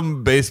 it's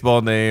some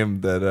baseball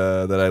name that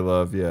I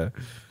love. Yeah,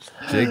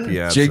 Jake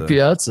Piazza. Jake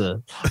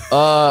Piazza.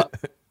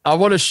 I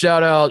want to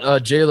shout out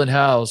Jalen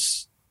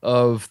House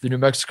of the New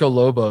Mexico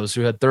Lobos,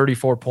 who had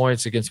 34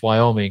 points against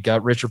Wyoming.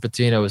 Got Richard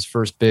Pitino his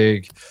first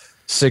big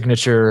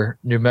signature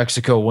New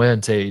Mexico win.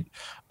 Tate.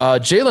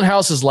 Jalen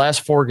House's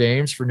last 4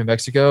 games for New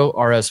Mexico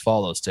are as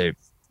follows. Tate.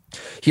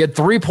 He had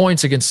 3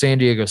 points against San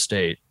Diego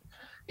State.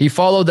 He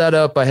followed that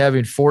up by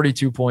having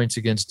 42 points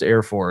against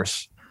Air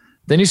Force.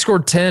 Then he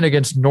scored 10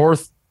 against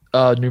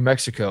northern New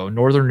Mexico.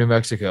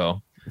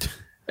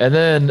 And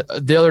then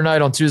the other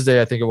night on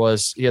Tuesday, I think it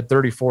was, he had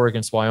 34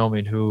 against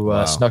Wyoming, who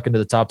snuck into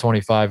the top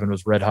 25 and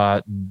was red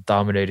hot and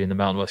dominating the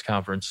Mountain West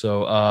Conference.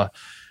 So,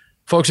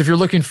 folks, if you're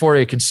looking for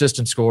a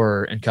consistent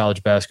scorer in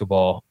college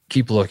basketball,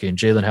 keep looking.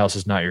 Jalen House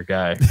is not your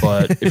guy.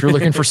 But if you're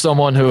looking for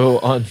someone who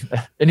on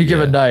any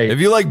given night. If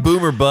you like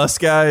boom or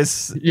bust,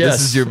 guys,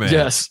 this is your man.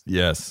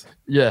 Yes.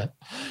 Yeah.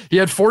 He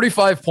had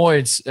 45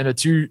 points in a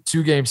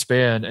two-game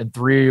span, and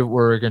 3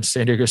 were against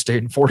San Diego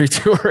State and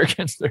 42 were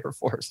against Air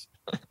Force.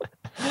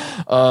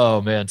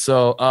 Oh, man.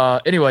 So,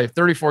 anyway,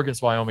 34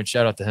 against Wyoming.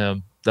 Shout out to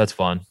him. That's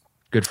fun.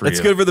 Good for you. It's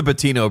good for the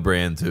Pitino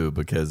brand, too,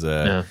 because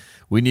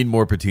we need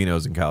more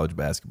Patinos in college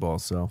basketball.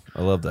 So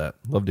I love that.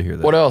 Love to hear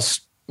that. What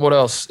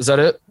else? Is that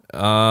it?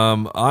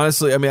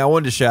 Honestly, I mean, I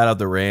wanted to shout out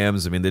the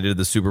Rams. I mean, they did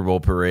the Super Bowl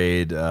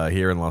parade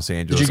here in Los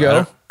Angeles. Did you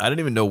go? I didn't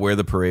even know where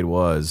the parade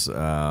was,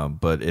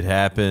 but it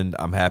happened.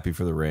 I'm happy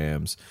for the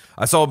Rams.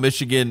 I saw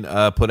Michigan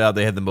put out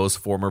they had the most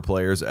former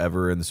players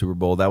ever in the Super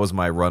Bowl. That was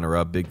my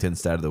runner-up Big Ten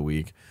stat of the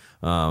week.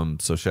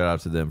 So shout out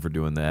to them for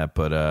doing that.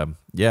 But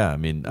yeah, I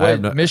mean,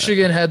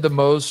 Michigan had the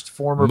most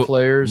former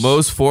players.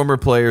 Most former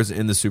players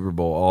in the Super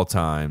Bowl all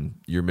time.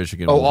 Your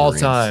Michigan. Oh,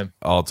 Wolverines.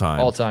 all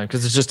time.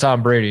 Because it's just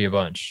Tom Brady a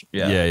bunch.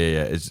 Yeah.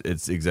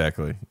 It's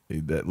exactly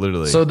that.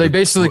 Literally. So they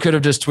basically could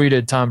have just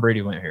tweeted Tom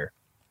Brady went here.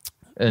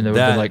 And it would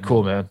have been like,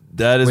 cool, man.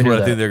 That is what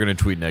I think they're going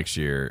to tweet next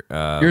year.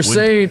 You're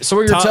saying,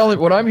 so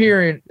what I'm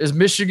hearing is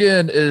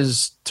Michigan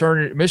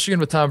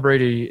with Tom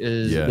Brady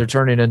they're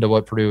turning into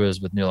what Purdue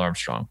is with Neil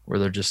Armstrong, where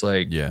they're just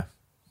like,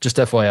 just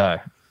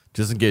FYI.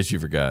 Just in case you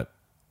forgot.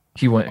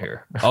 He went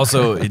here.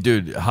 Also,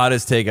 dude,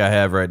 hottest take I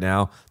have right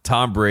now,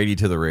 Tom Brady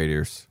to the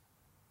Raiders.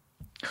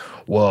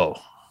 Whoa.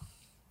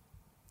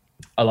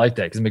 I like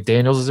that because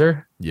McDaniels is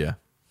there? Yeah.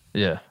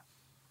 Yeah.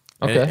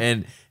 Okay.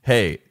 And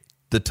hey,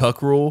 the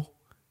Tuck rule,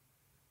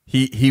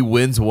 he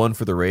wins one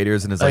for the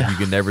Raiders, and it's like, you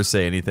can never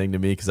say anything to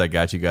me because I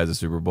got you guys a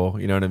Super Bowl.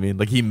 You know what I mean?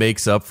 Like, he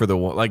makes up for the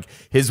one, like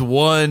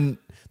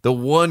the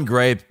one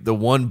gripe, the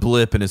one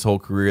blip in his whole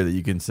career that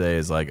you can say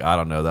is like, I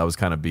don't know, that was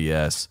kind of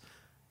BS.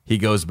 He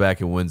goes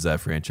back and wins that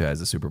franchise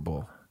the Super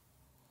Bowl.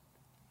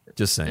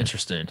 Just saying.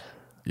 Interesting.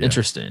 Yeah.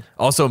 Interesting.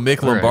 Also,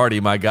 Mick Lombardi,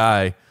 my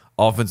guy,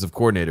 offensive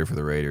coordinator for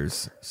the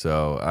Raiders.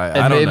 So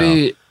I don't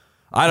know.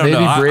 I don't know.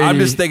 I'm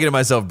just thinking to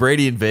myself,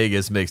 Brady in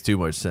Vegas makes too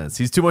much sense.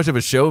 He's too much of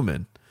a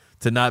showman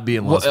to not be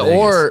in Las Vegas.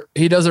 Or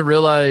he doesn't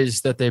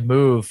realize that they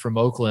moved from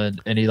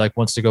Oakland and he like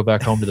wants to go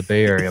back home to the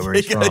Bay Area where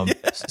he's from.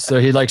 Yeah. So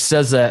he like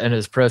says that in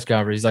his press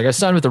conference. He's like, I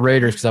signed with the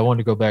Raiders because I wanted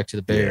to go back to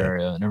the Bay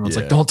Area. And everyone's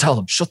like, don't tell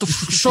him. Shut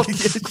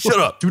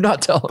up. Do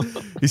not tell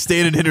him. He's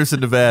staying in Henderson,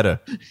 Nevada.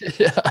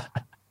 Yeah.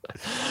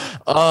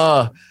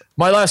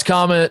 My last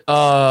comment,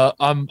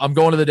 I'm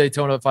going to the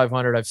Daytona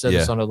 500. I've said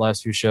this on the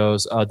last few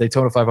shows.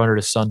 Daytona 500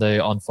 is Sunday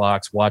on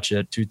Fox. Watch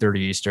it, 2:30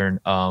 Eastern.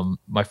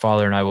 My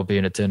father and I will be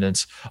in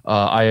attendance.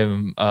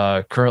 I'm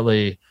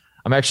actually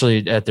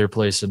at their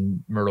place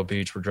in Myrtle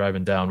Beach. We're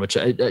driving down, which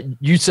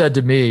you said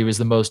to me was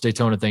the most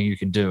Daytona thing you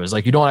can do. Is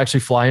like, you don't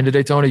actually fly into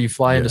Daytona. You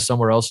fly into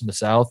somewhere else in the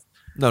South.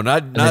 No,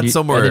 not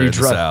somewhere in the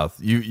South.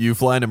 You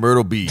fly into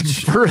Myrtle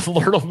Beach.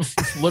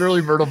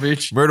 Literally Myrtle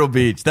Beach. Myrtle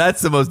Beach.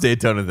 That's the most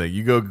Daytona thing.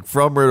 You go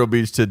from Myrtle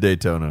Beach to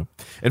Daytona.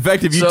 In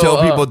fact, if you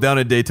tell people down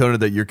in Daytona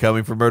that you're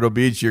coming from Myrtle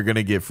Beach, you're going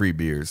to get free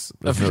beers.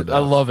 I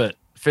love it.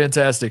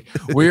 Fantastic.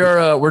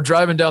 We're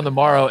driving down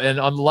tomorrow, and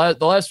on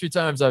the last few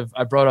times I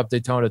brought up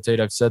Daytona, Tate,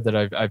 I've said that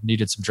I've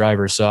needed some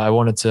drivers, so I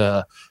wanted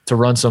to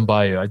run some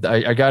by you.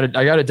 I got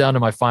it down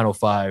to my final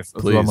 5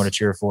 of who I'm going to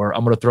cheer for.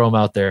 I'm going to throw them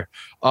out there.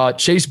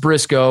 Chase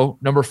Briscoe,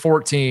 number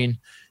 14.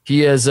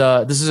 He is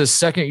this is his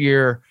second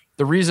year.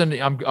 The reason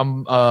I'm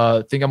going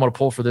to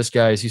pull for this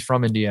guy is he's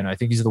from Indiana. I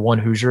think he's the one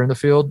Hoosier in the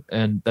field,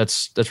 and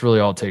that's really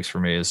all it takes for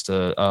me is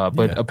to.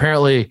 But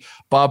apparently,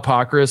 Bob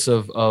Pockrass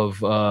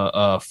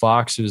of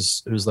Fox,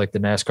 who's like the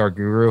NASCAR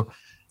guru,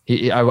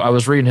 I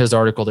was reading his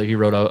article that he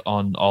wrote out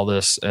on all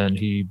this, and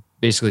he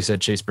basically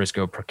said Chase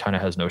Briscoe kind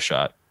of has no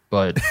shot.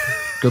 But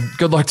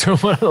good luck to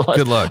him.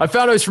 Good luck. I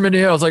found out he's from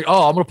Indiana. I was like,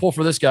 I'm going to pull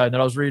for this guy, and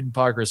then I was reading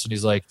Pockrass, and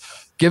he's like,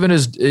 given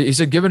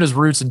his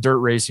roots in dirt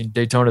racing,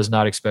 Daytona is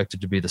not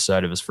expected to be the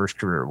site of his first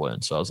career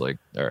win. So I was like,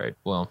 all right,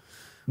 well,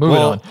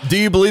 moving on. Do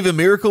you believe in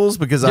miracles?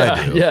 Because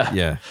I do.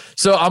 Yeah.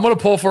 So I'm going to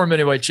pull for him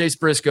anyway. Chase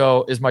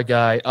Briscoe is my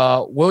guy.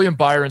 William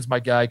Byron's my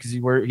guy because he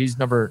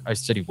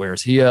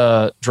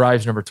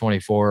drives number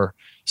 24.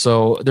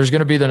 So there's going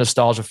to be the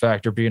nostalgia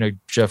factor being a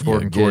Jeff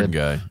Gordon kid.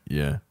 Guy.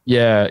 Yeah.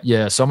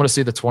 So I'm going to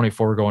see the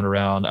 24 going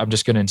around. I'm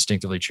just going to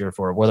instinctively cheer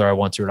for it, whether I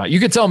want to or not. You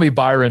could tell me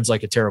Byron's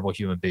like a terrible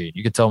human being.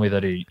 You could tell me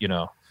that he,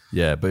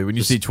 Yeah, but when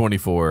you see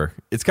 24,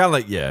 it's kind of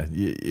like,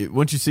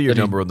 once you see your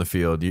number on the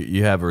field,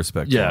 you have a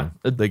respect for him.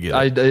 They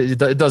get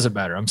it. It doesn't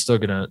matter. I'm still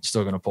gonna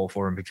pull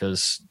for him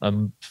because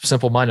I'm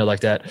simple-minded like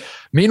that.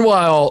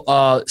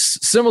 Meanwhile,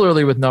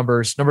 similarly with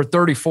numbers, number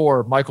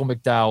 34, Michael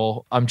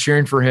McDowell, I'm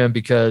cheering for him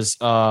because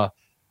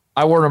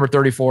I wore number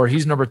 34.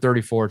 He's number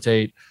 34,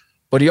 Tate.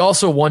 But he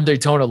also won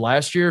Daytona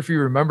last year. If you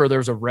remember, there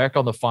was a wreck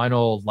on the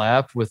final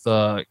lap with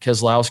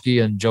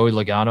Keselowski and Joey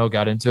Logano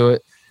got into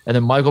it. And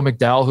then Michael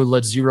McDowell, who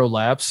led 0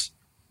 laps,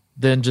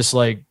 then just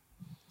like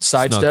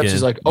sidesteps.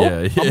 He's like,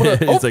 I'm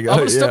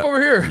gonna step over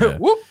here. Yeah.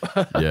 Whoop.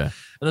 Yeah.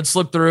 And then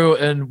slip through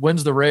and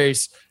wins the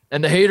race.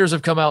 And the haters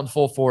have come out in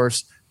full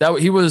force. That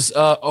he was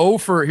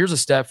here's a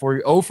stat for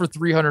you, 0 for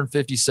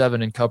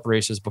 357 in Cup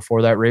races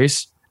before that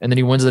race. And then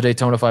he wins the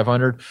Daytona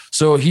 500.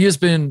 So he has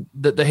been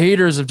the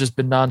haters have just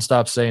been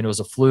nonstop saying it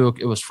was a fluke,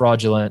 it was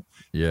fraudulent.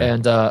 Yeah.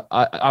 And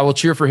I will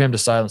cheer for him to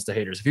silence the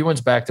haters. If he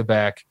wins back to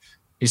back,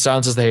 he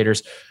silences the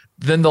haters.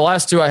 Then the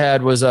last two I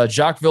had was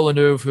Jacques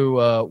Villeneuve, who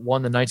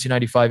won the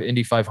 1995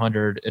 Indy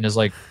 500 and is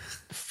like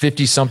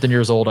 50-something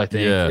years old, I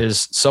think,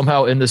 is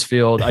somehow in this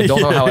field. I don't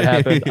know how it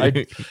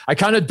happened. I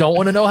kind of don't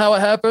want to know how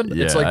it happened.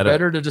 Yeah, it's like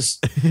better to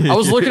just – I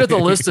was looking at the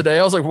list today.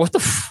 I was like, what the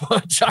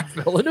fuck? Jacques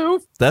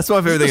Villeneuve? That's my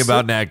favorite thing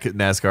about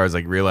NASCAR is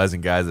like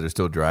realizing guys that are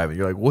still driving.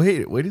 You're like,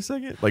 wait a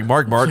second. Like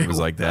Mark Martin was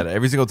like that.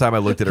 Every single time I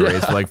looked at a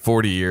race for like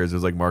 40 years, it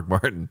was like Mark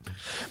Martin.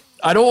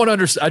 I don't want to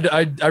understand.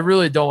 I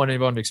really don't want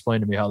anyone to explain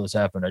to me how this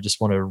happened. I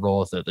just want to roll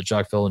with it. That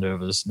Jacques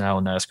Villeneuve is now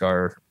in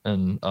NASCAR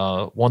and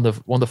won the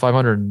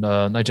 500 in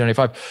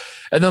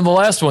 1995. And then the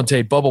last one,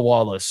 Tate, Bubba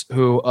Wallace,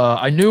 who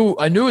I knew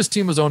his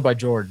team was owned by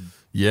Jordan.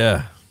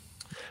 Yeah.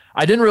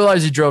 I didn't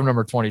realize he drove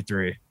number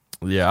 23.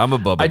 Yeah, I'm a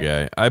Bubba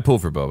guy. I pull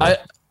for Bubba.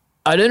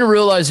 I didn't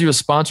realize he was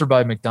sponsored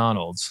by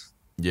McDonald's.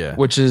 Yeah.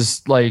 Which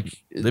is like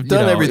they've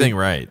done everything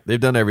right. They've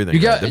done everything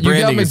you got, right. You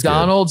got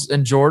McDonald's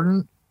and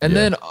Jordan. And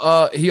then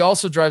he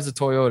also drives the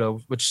Toyota,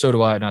 which so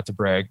do I, not to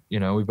brag. You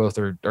know, we both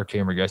are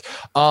Camry guys.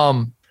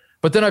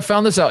 But then I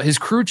found this out. His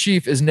crew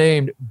chief is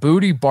named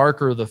Booty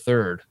Barker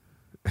III.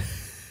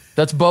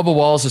 That's Bubba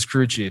Wallace's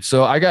crew chief.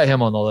 So I got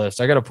him on the list.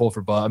 I got to pull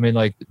for Bubba. I mean,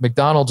 like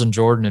McDonald's and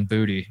Jordan and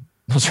Booty.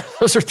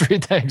 Those are three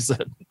things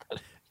that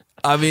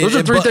I mean, those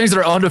are three things that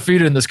are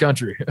undefeated in this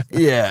country.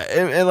 Yeah,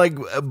 and like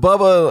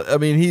Bubba, I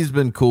mean, he's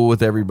been cool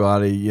with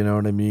everybody. You know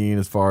what I mean?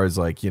 As far as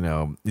like, you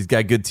know, he's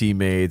got good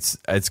teammates.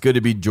 It's good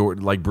to be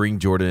Jordan, like bring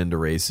Jordan into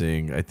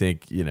racing. I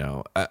think, you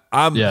know,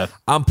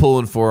 I'm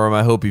pulling for him.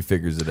 I hope he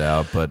figures it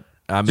out. But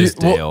I miss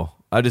Dale.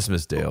 I just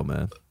miss Dale,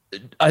 man.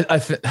 I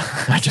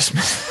just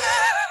miss.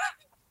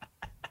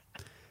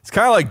 It's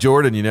kind of like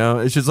Jordan, you know.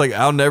 It's just like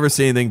I'll never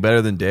see anything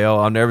better than Dale.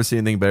 I'll never see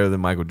anything better than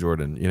Michael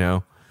Jordan, you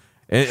know.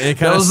 And it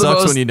kind of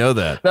sucks when you know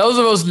that. That was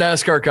the most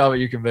NASCAR comment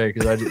you can make,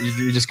 because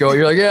you just go,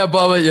 you're like, yeah,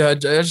 Bubba, yeah,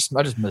 I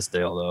just miss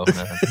Dale though.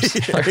 Man.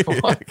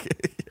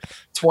 Like,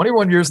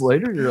 21 years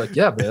later, you're like,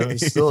 yeah, man,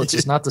 it's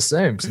just not the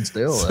same since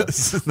Dale left.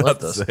 It's not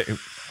the same.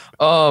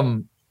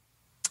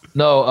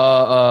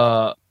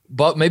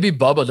 But maybe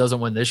Bubba doesn't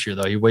win this year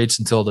though. He waits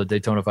until the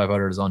Daytona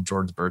 500 is on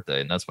Jordan's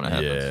birthday, and that's when it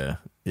happens.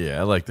 Yeah,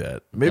 I like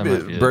that.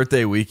 Maybe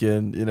birthday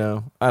weekend, you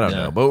know. I don't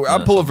know, but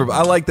I'm pulling for.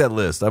 I like that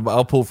list.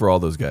 I'll pull for all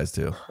those guys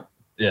too.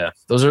 Yeah,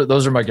 those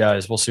are my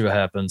guys. We'll see what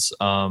happens.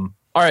 All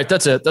right,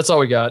 that's it. That's all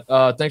we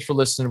got. Thanks for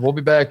listening. We'll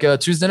be back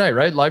Tuesday night,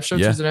 right? Live show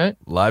Tuesday night.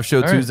 Live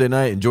show Tuesday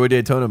night. Enjoy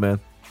Daytona, man.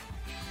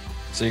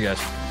 See you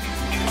guys.